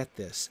us to get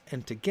this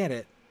and to get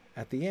it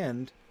at the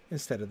end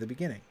instead of the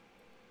beginning?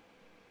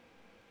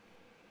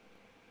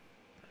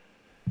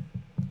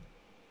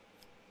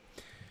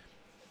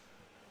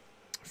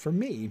 For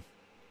me,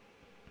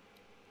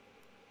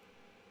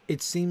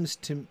 it seems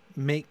to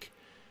make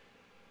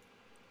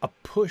a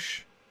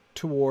push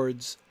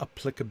towards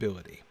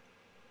applicability,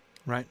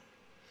 right?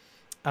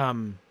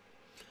 On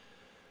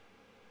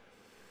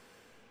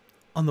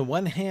the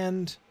one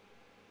hand,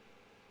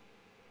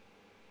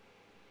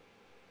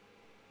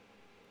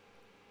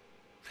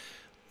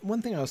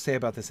 one thing I'll say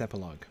about this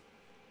epilogue,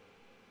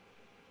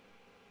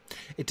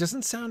 it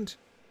doesn't sound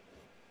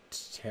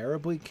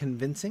terribly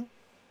convincing,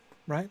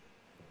 right?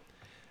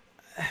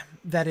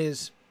 That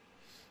is,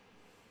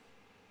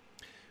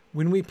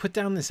 when we put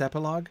down this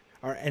epilogue,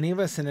 are any of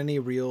us in any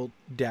real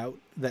doubt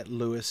that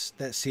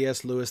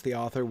C.S. Lewis, the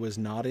author, was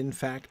not in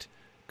fact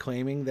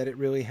claiming that it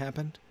really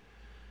happened?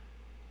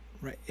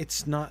 Right?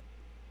 It's not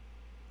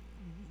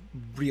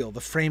real.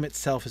 The frame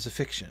itself is a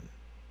fiction.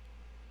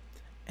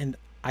 And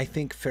I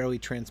think fairly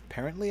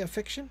transparently a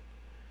fiction.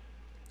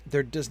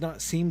 There does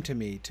not seem to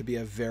me to be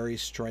a very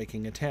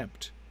striking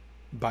attempt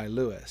by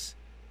Lewis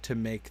to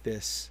make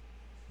this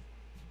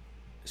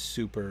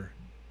super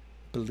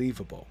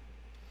believable.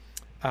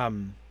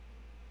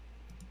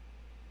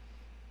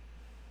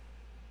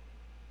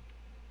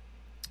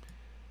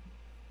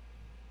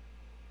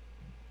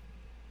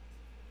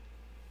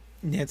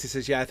 Nancy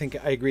says, yeah, I think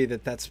I agree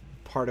that that's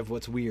part of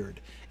what's weird.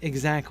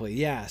 Exactly.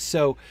 Yeah.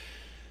 So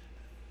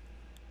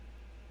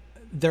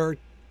there are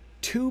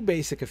two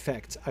basic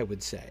effects, I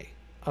would say,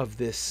 of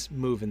this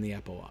move in the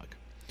epilogue.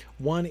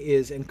 One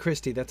is, and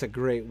Christy, that's a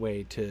great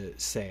way to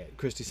say it.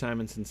 Christy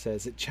Simonson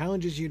says, it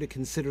challenges you to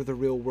consider the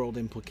real world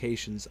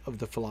implications of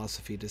the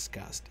philosophy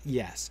discussed.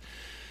 Yes.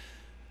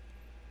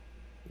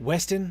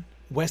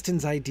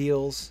 Weston's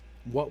ideals,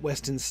 what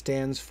Weston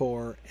stands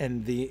for,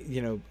 and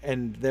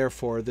and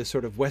therefore the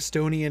sort of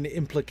Westonian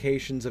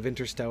implications of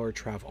interstellar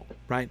travel,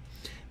 right?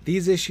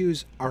 These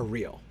issues are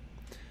real.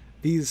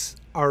 These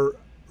are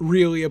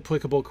really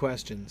applicable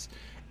questions.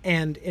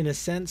 And in a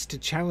sense, to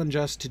challenge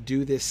us to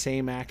do this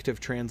same act of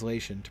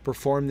translation, to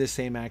perform this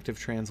same act of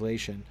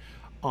translation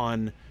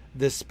on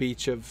the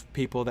speech of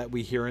people that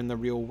we hear in the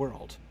real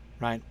world,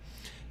 right?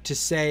 To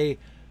say,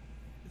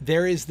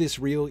 there is this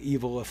real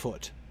evil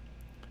afoot.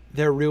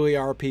 There really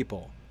are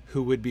people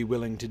who would be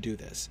willing to do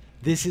this.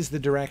 This is the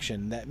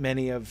direction that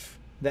many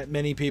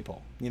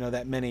people,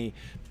 that many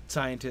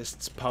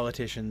scientists,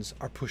 politicians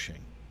are pushing,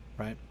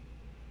 right?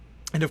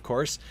 And of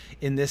course,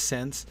 in this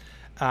sense,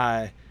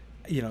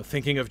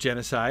 thinking of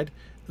genocide,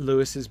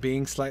 Lewis is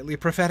being slightly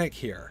prophetic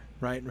here,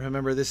 right?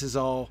 Remember, this is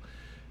all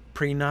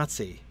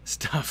pre-Nazi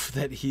stuff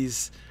that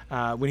he's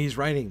when he's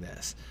writing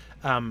this.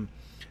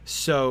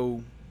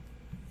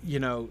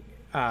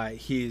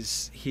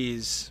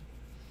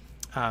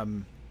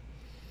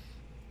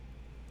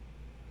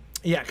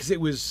 Because it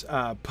was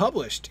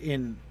published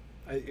in,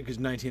 it was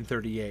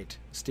 1938,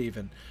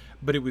 Stephen,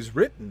 but it was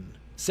written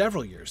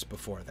several years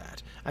before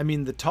that. I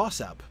mean, the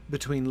toss-up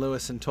between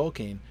Lewis and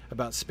Tolkien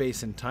about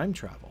space and time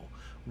travel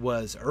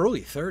was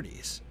early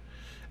 30s.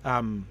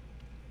 And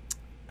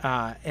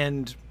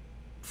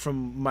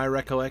from my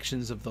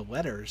recollections of the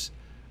letters,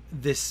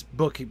 this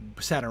book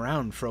sat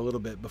around for a little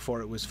bit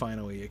before it was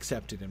finally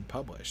accepted and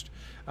published.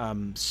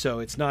 So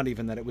it's not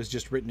even that it was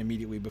just written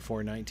immediately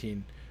before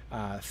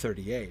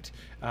 1938.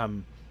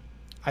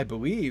 I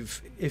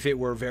believe if it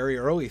were very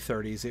early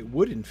 30s, it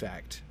would in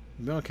fact,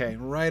 okay,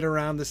 right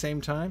around the same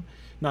time.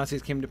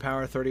 Nazis came to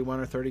power, 31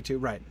 or 32,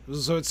 right.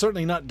 So it's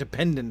certainly not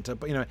dependent,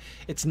 you know,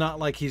 it's not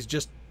like he's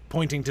just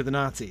pointing to the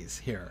Nazis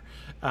here.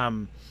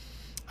 Yeah,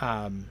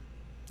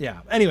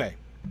 anyway,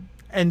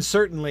 and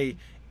certainly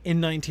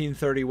in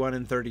 1931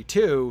 and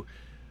 32,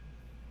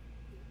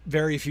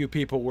 very few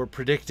people were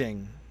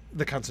predicting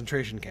the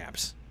concentration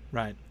camps,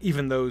 right?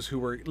 Even those who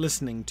were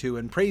listening to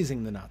and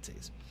praising the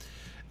Nazis.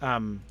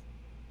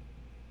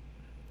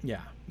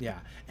 Yeah.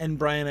 And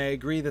Brian, I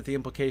agree that the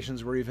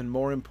implications were even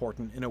more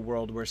important in a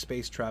world where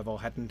space travel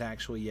hadn't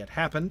actually yet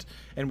happened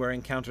and where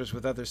encounters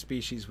with other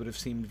species would have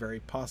seemed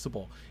very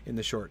possible in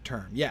the short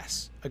term.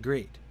 Yes,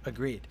 agreed.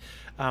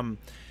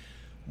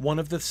 One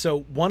of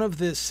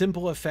the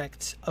simple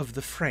effects of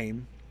the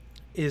frame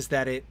is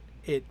that it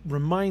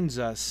reminds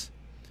us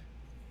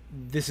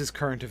this is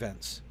current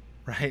events,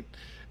 right?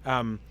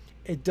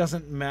 It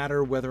doesn't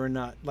matter whether or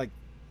not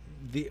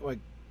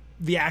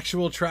the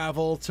actual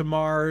travel to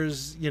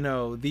Mars, you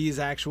know, these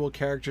actual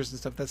characters and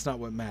stuff, that's not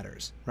what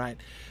matters, right?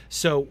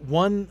 So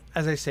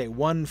as I say,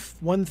 one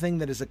thing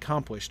that is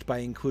accomplished by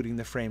including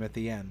the frame at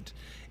the end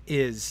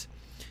is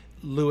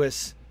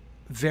Lewis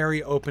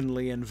very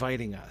openly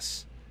inviting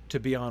us to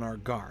be on our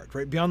guard,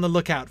 right? Be on the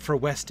lookout for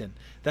Weston.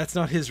 That's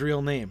not his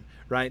real name,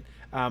 right?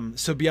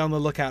 So be on the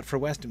lookout for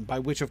Weston, by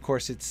which, of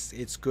course,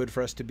 it's good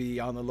for us to be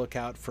on the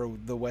lookout for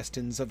the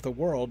Westons of the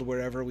world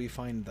wherever we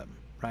find them,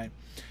 right?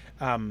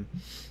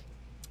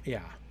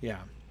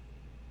 Yeah.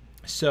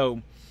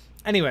 So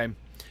anyway,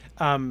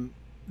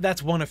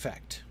 that's one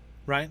effect,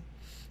 right?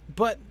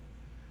 But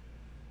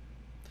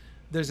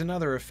there's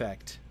another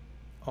effect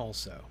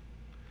also,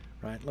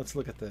 right? Let's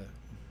look at the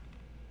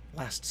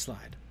last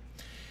slide.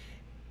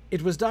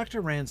 It was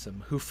Dr.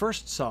 Ransom who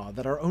first saw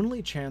that our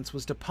only chance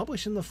was to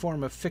publish in the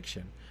form of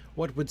fiction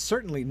what would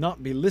certainly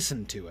not be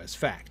listened to as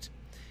fact.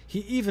 He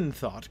even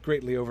thought,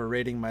 greatly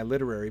overrating my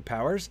literary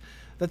powers,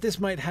 that this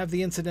might have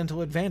the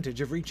incidental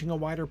advantage of reaching a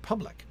wider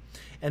public,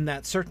 and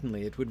that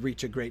certainly it would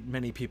reach a great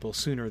many people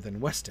sooner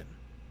than Weston.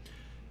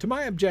 To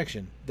my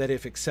objection, that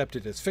if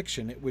accepted as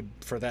fiction it would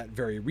for that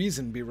very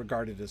reason be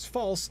regarded as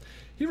false,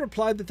 he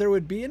replied that there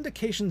would be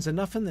indications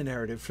enough in the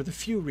narrative for the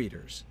few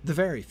readers, the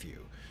very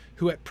few,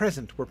 who at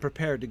present were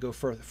prepared to go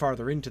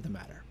farther into the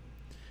matter.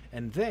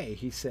 And they,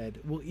 he said,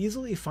 will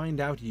easily find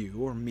out you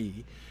or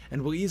me,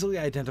 and will easily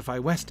identify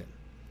Weston.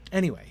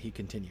 Anyway, he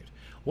continued,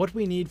 what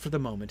we need for the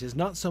moment is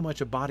not so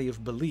much a body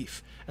of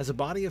belief as a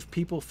body of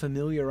people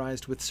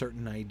familiarized with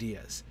certain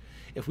ideas.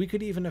 If we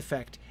could even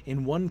effect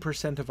in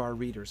 1% of our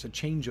readers a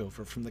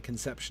changeover from the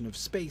conception of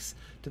space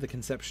to the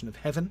conception of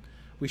heaven,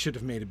 we should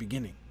have made a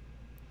beginning.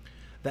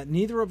 What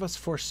neither of us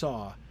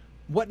foresaw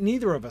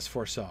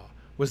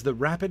was the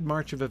rapid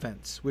march of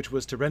events, which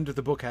was to render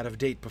the book out of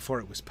date before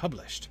it was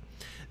published.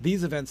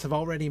 These events have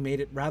already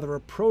made it rather a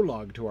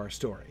prologue to our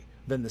story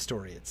than the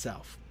story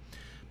itself.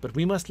 But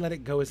we must let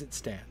it go as it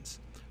stands.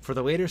 For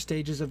the later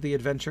stages of the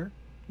adventure,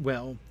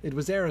 well, it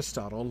was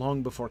Aristotle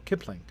long before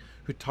Kipling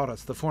who taught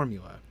us the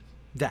formula.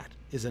 That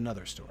is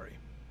another story.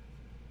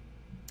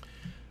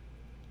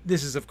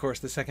 This is, of course,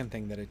 the second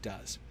thing that it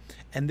does.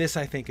 And this,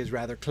 I think, is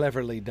rather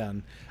cleverly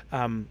done.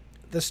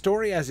 The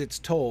story as it's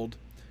told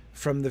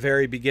from the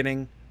very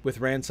beginning, with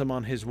Ransom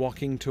on his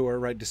walking tour,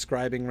 right,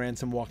 describing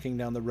Ransom walking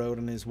down the road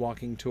on his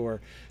walking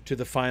tour, to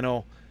the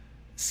final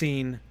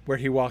scene where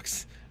he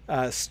walks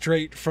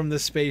straight from the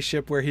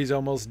spaceship where he's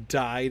almost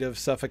died of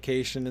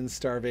suffocation and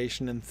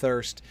starvation and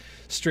thirst,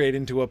 straight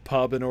into a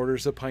pub and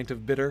orders a pint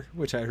of bitter,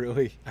 which I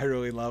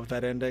really love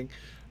that ending.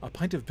 A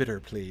pint of bitter,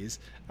 please,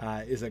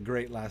 is a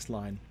great last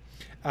line.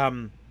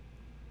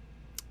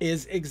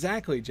 Is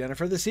exactly,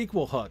 Jennifer, the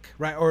sequel hook,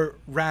 right? Or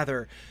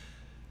rather,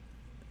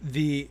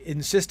 the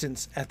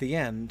insistence at the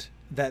end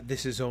that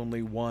this is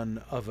only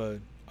one of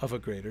a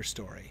greater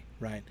story,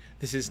 right?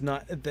 This is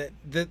not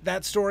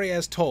that story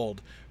as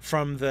told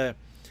from the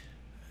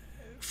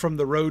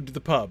road to the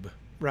pub,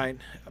 right,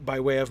 by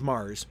way of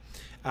Mars,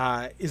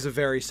 is a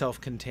very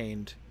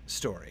self-contained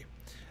story,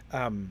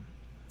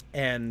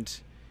 and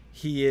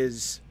he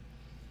is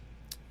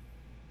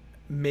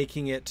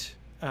making it.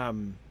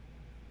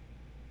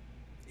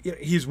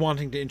 He's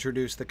wanting to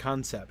introduce the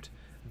concept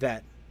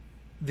that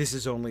this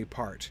is only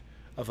part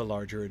of a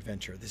larger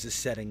adventure. This is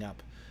setting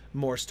up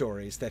more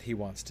stories that he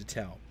wants to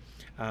tell.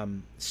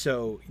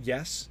 So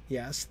yes,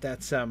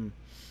 that's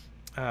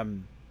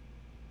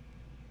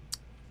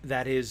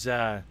that is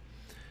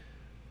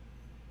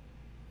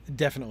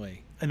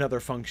definitely another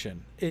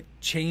function. It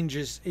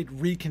changes, it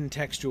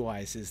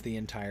recontextualizes the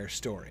entire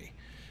story.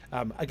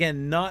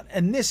 Again,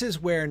 and this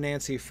is where,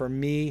 Nancy, for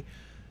me,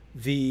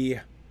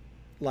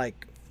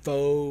 like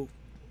faux,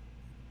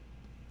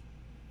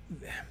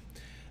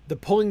 the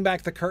pulling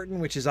back the curtain,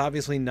 which is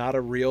obviously not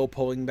a real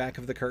pulling back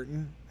of the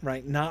curtain,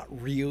 right? Not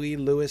really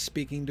Lewis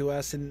speaking to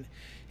us in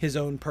his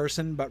own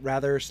person, but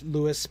rather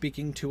Lewis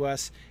speaking to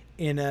us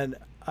in an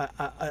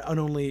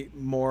only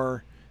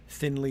more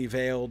thinly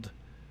veiled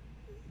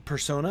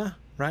persona,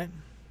 right?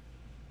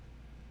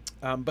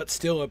 But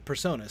still a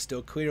persona,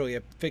 still clearly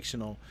a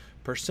fictional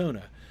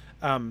persona.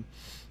 The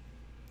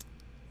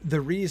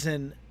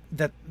reason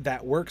that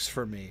that works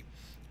for me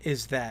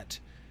is that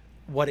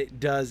what it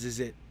does is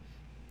it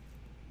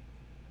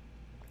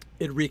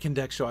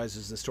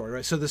recontextualizes the story,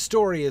 right? So the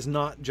story is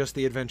not just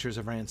the adventures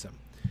of Ransom.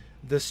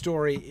 The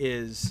story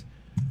is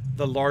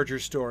the larger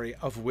story,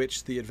 of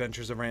which the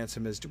Adventures of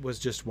Ransom was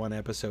just one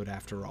episode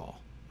after all,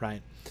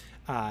 right?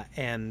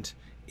 And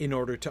in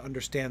order to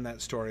understand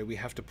that story, we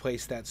have to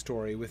place that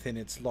story within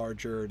its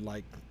larger,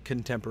 like,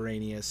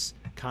 contemporaneous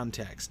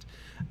context.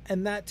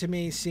 And that to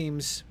me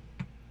seems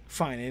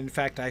fine. And in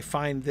fact, I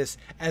find this,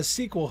 as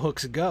sequel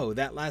hooks go,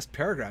 that last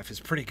paragraph is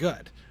pretty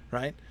good,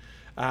 right?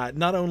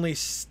 Not only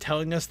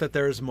telling us that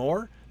there's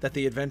more, that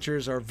the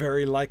adventures are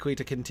very likely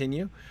to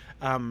continue,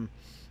 but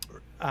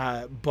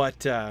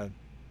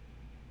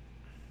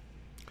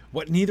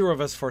what neither of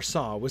us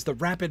foresaw was the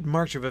rapid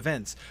march of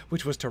events,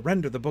 which was to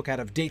render the book out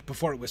of date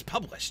before it was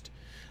published.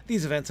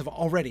 These events have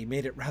already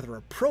made it rather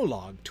a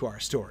prologue to our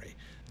story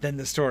than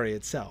the story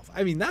itself.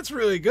 I mean, that's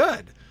really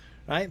good,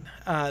 right?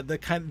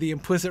 The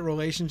implicit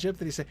relationship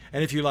that he said,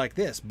 and if you like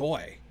this,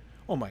 boy,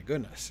 oh my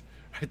goodness,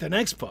 right? The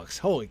next book's,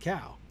 holy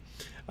cow.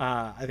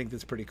 I think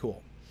that's pretty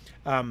cool.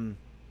 Anyway,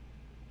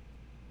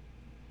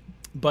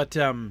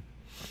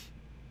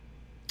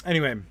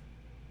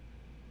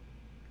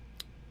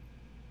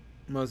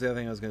 what was the other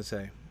thing I was going to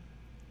say?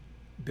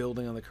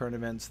 Building on the current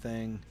events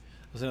thing.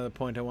 That was another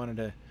point I wanted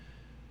to...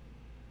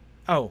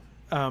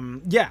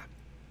 yeah.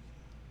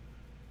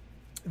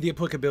 The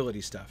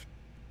applicability stuff.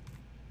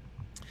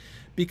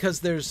 Because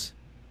there's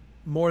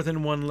more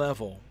than one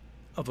level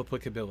of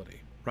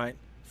applicability, right?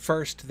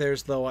 First,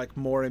 there's the, like,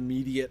 more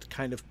immediate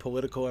kind of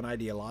political and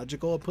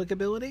ideological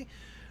applicability,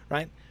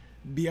 right?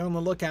 Be on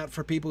the lookout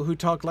for people who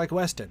talk like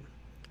Weston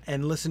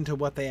and listen to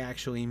what they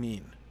actually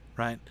mean,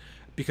 right?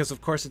 Because,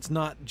 of course, it's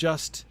not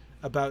just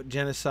about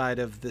genocide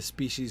of the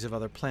species of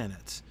other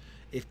planets.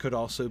 It could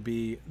also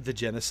be the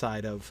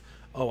genocide of,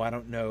 I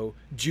don't know,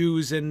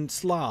 Jews and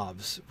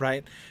Slavs,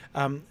 right?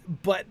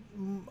 But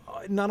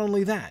not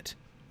only that,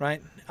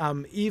 right?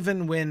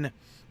 Even when,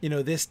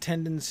 this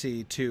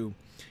tendency to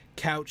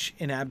couch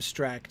in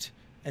abstract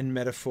and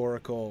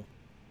metaphorical,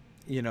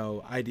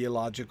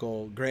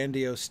 ideological,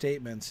 grandiose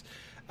statements,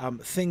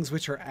 things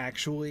which are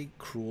actually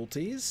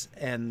cruelties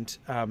and,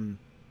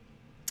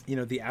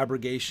 the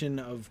abrogation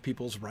of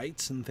people's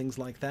rights and things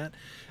like that,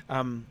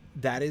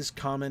 that is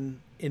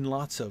common in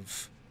lots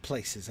of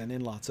places and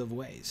in lots of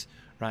ways,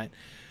 right?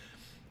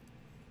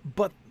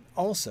 But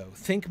also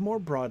think more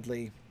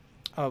broadly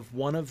of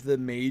one of the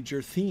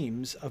major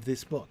themes of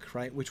this book,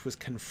 right? Which was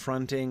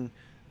confronting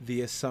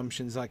the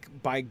assumptions, like,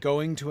 by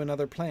going to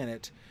another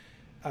planet,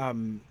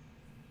 it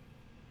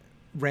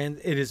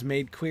is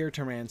made clear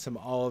to Ransom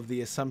all of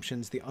the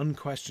assumptions, the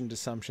unquestioned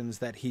assumptions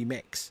that he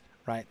makes,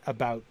 right,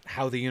 about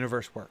how the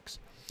universe works.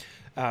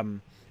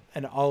 And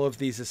all of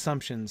these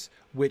assumptions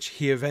which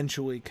he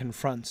eventually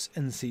confronts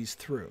and sees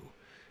through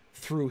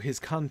his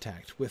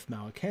contact with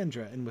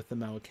Malacandra and with the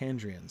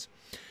Malacandrians.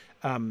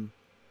 And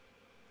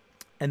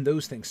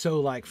those things. So,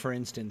 like, for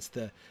instance,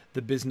 the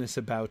business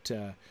about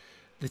the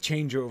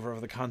changeover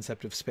of the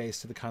concept of space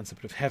to the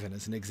concept of heaven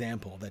is an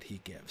example that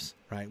he gives,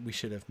 right? We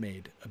should have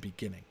made a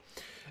beginning.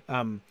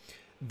 I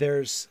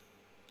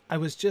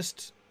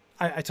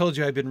told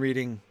you I've been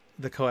reading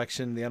the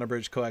collection, the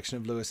unabridged collection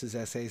of Lewis's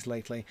essays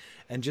lately.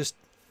 And just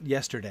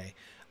yesterday,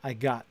 I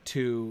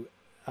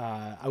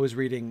was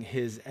reading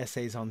his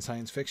essays on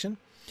science fiction,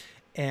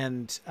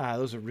 and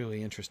those are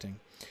really interesting.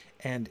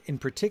 And in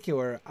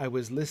particular, I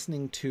was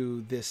listening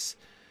to this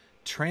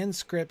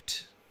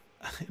transcript.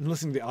 And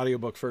listening to the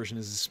audiobook version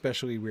is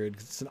especially weird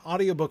because it's an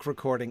audiobook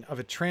recording of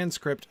a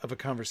transcript of a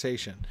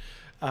conversation.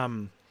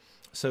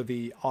 So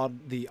the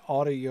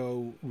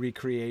audio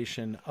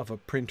recreation of a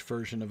print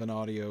version of an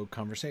audio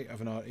conversation, of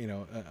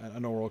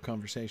an oral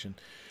conversation.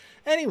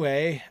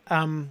 Anyway,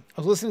 I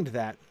was listening to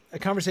that, a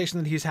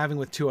conversation that he's having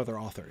with two other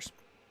authors,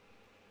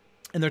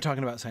 and they're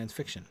talking about science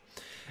fiction.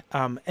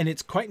 And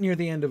it's quite near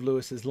the end of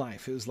Lewis's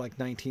life. It was like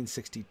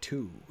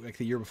 1962, like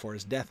the year before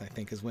his death, I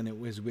think, is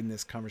when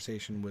this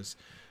conversation was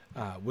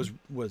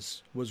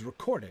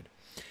recorded.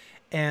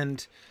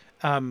 And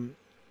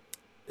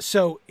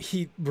so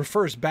he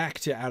refers back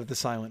to Out of the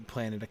Silent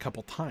Planet a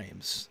couple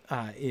times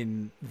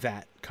in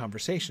that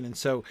conversation. And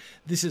so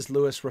this is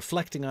Lewis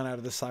reflecting on Out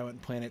of the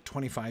Silent Planet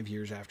 25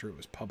 years after it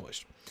was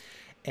published.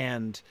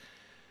 And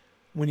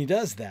when he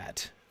does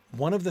that,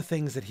 one of the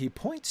things that he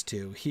points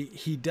to,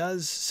 he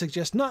does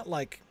suggest, not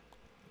like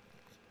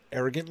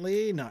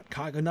arrogantly,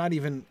 not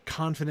even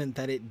confident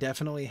that it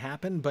definitely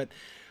happened, but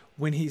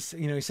when he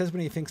says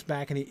when he thinks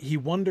back and he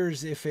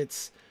wonders if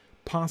it's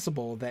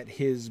possible that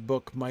his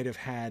book might have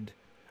had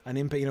an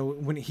impact.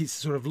 When he's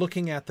sort of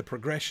looking at the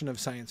progression of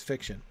science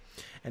fiction,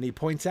 and he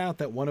points out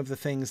that one of the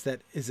things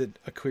that is a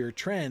clear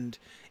trend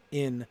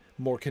in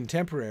more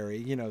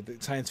contemporary, the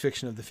science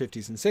fiction of the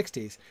 50s and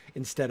 60s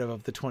instead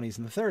of the 20s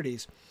and the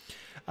 30s,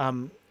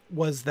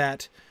 was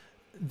that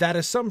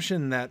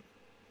assumption that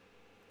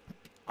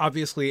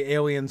obviously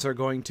aliens are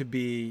going to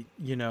be,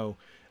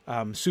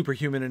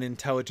 superhuman in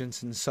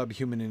intelligence and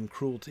subhuman in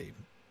cruelty,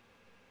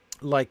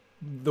 like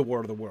the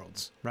War of the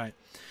Worlds, right?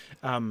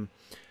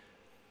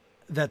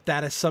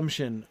 That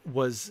assumption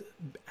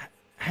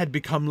had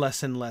become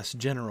less and less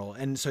general.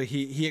 And so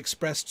he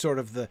expressed sort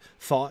of the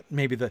thought,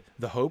 maybe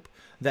the hope,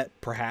 that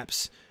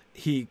perhaps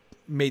he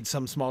made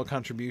some small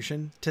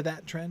contribution to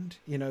that trend,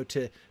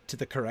 to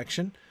the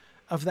correction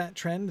of that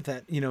trend,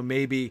 that,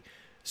 maybe,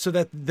 so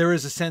that there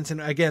is a sense, and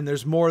again,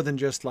 there's more than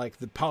just like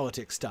the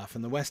politics stuff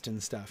and the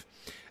Western stuff,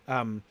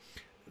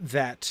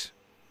 that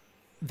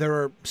there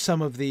are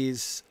some of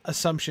these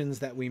assumptions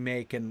that we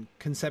make and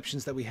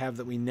conceptions that we have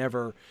that we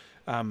never,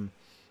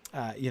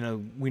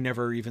 we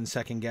never even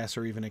second guess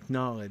or even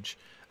acknowledge,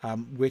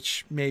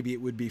 which maybe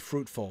it would be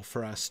fruitful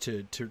for us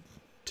to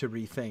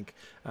rethink.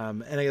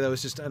 And again, that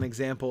was just an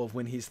example of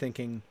when he's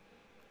thinking,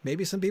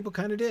 maybe some people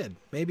kind of did.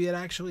 Maybe it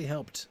actually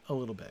helped a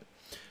little bit.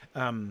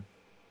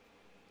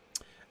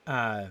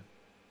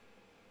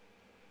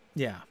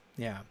 Yeah,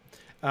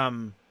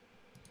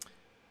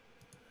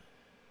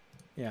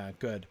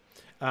 good.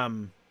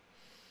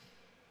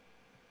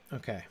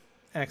 Okay,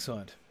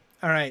 excellent.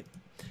 All right.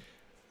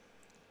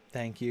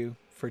 Thank you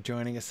for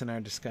joining us in our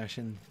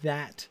discussion.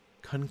 That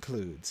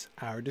concludes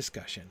our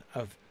discussion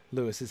of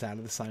Lewis is Out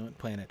of the Silent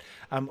Planet.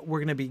 We're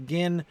going to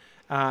begin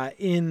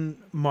in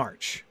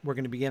March. We're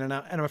going to begin, and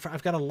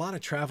I've got a lot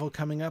of travel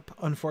coming up,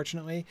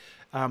 unfortunately.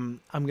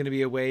 I'm going to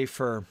be away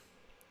for...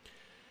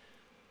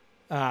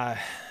 because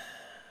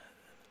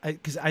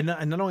I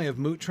not only have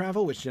moot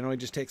travel, which generally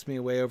just takes me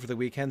away over the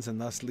weekends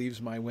and thus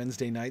leaves my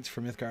Wednesday nights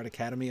for Mythgard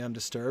Academy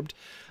undisturbed,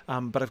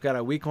 but I've got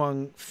a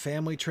week-long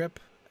family trip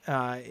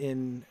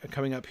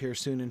coming up here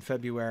soon in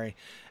February,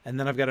 and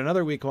then I've got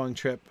another week-long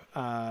trip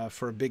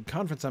for a big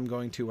conference I'm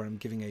going to, where I'm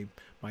giving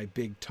my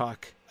big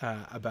talk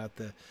about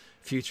the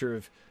future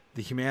of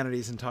the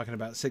humanities and talking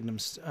about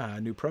Signum's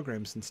new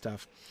programs and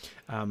stuff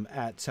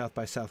at South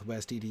by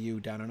Southwest EDU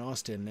down in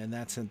Austin, and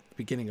that's at the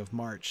beginning of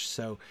March.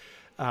 So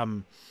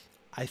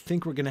I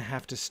think we're going to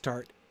have to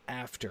start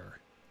after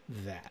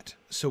that.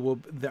 So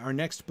our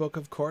next book,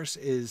 of course,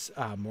 is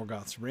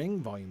Morgoth's Ring,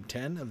 Volume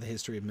 10 of the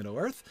History of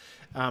Middle-earth.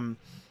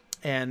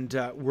 And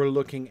we're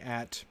looking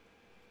at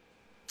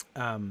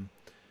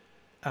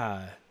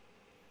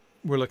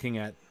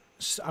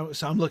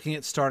so I'm looking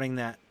at starting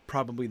that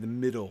probably the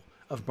middle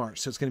of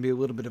March. So it's going to be a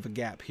little bit of a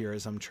gap here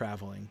as I'm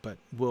traveling, but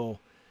we'll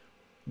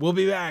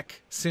be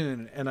back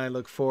soon, and I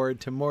look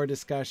forward to more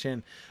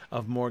discussion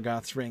of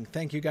Morgoth's Ring.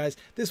 Thank you, guys.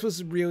 This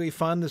was really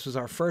fun. This was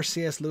our first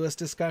C.S. Lewis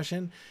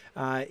discussion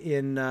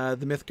in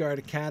the Mythgard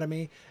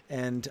Academy,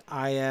 and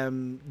I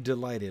am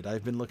delighted.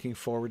 I've been looking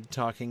forward to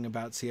talking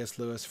about C.S.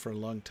 Lewis for a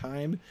long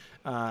time,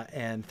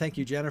 and thank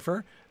you,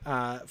 Jennifer,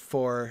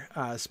 for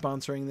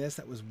sponsoring this.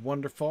 That was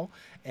wonderful,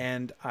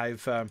 and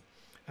I've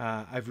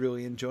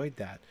really enjoyed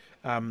that.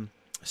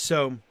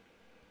 So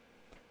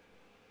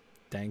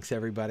thanks,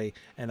 everybody,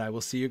 and I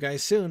will see you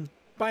guys soon.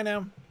 Bye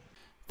now.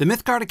 The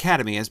Mythgard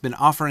Academy has been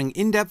offering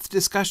in-depth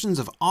discussions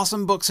of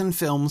awesome books and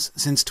films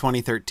since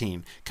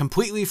 2013,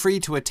 completely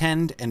free to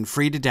attend and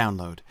free to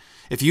download.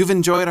 If you've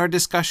enjoyed our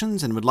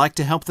discussions and would like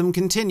to help them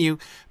continue,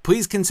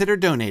 please consider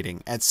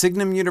donating at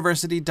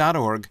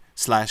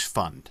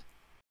signumuniversity.org/fund.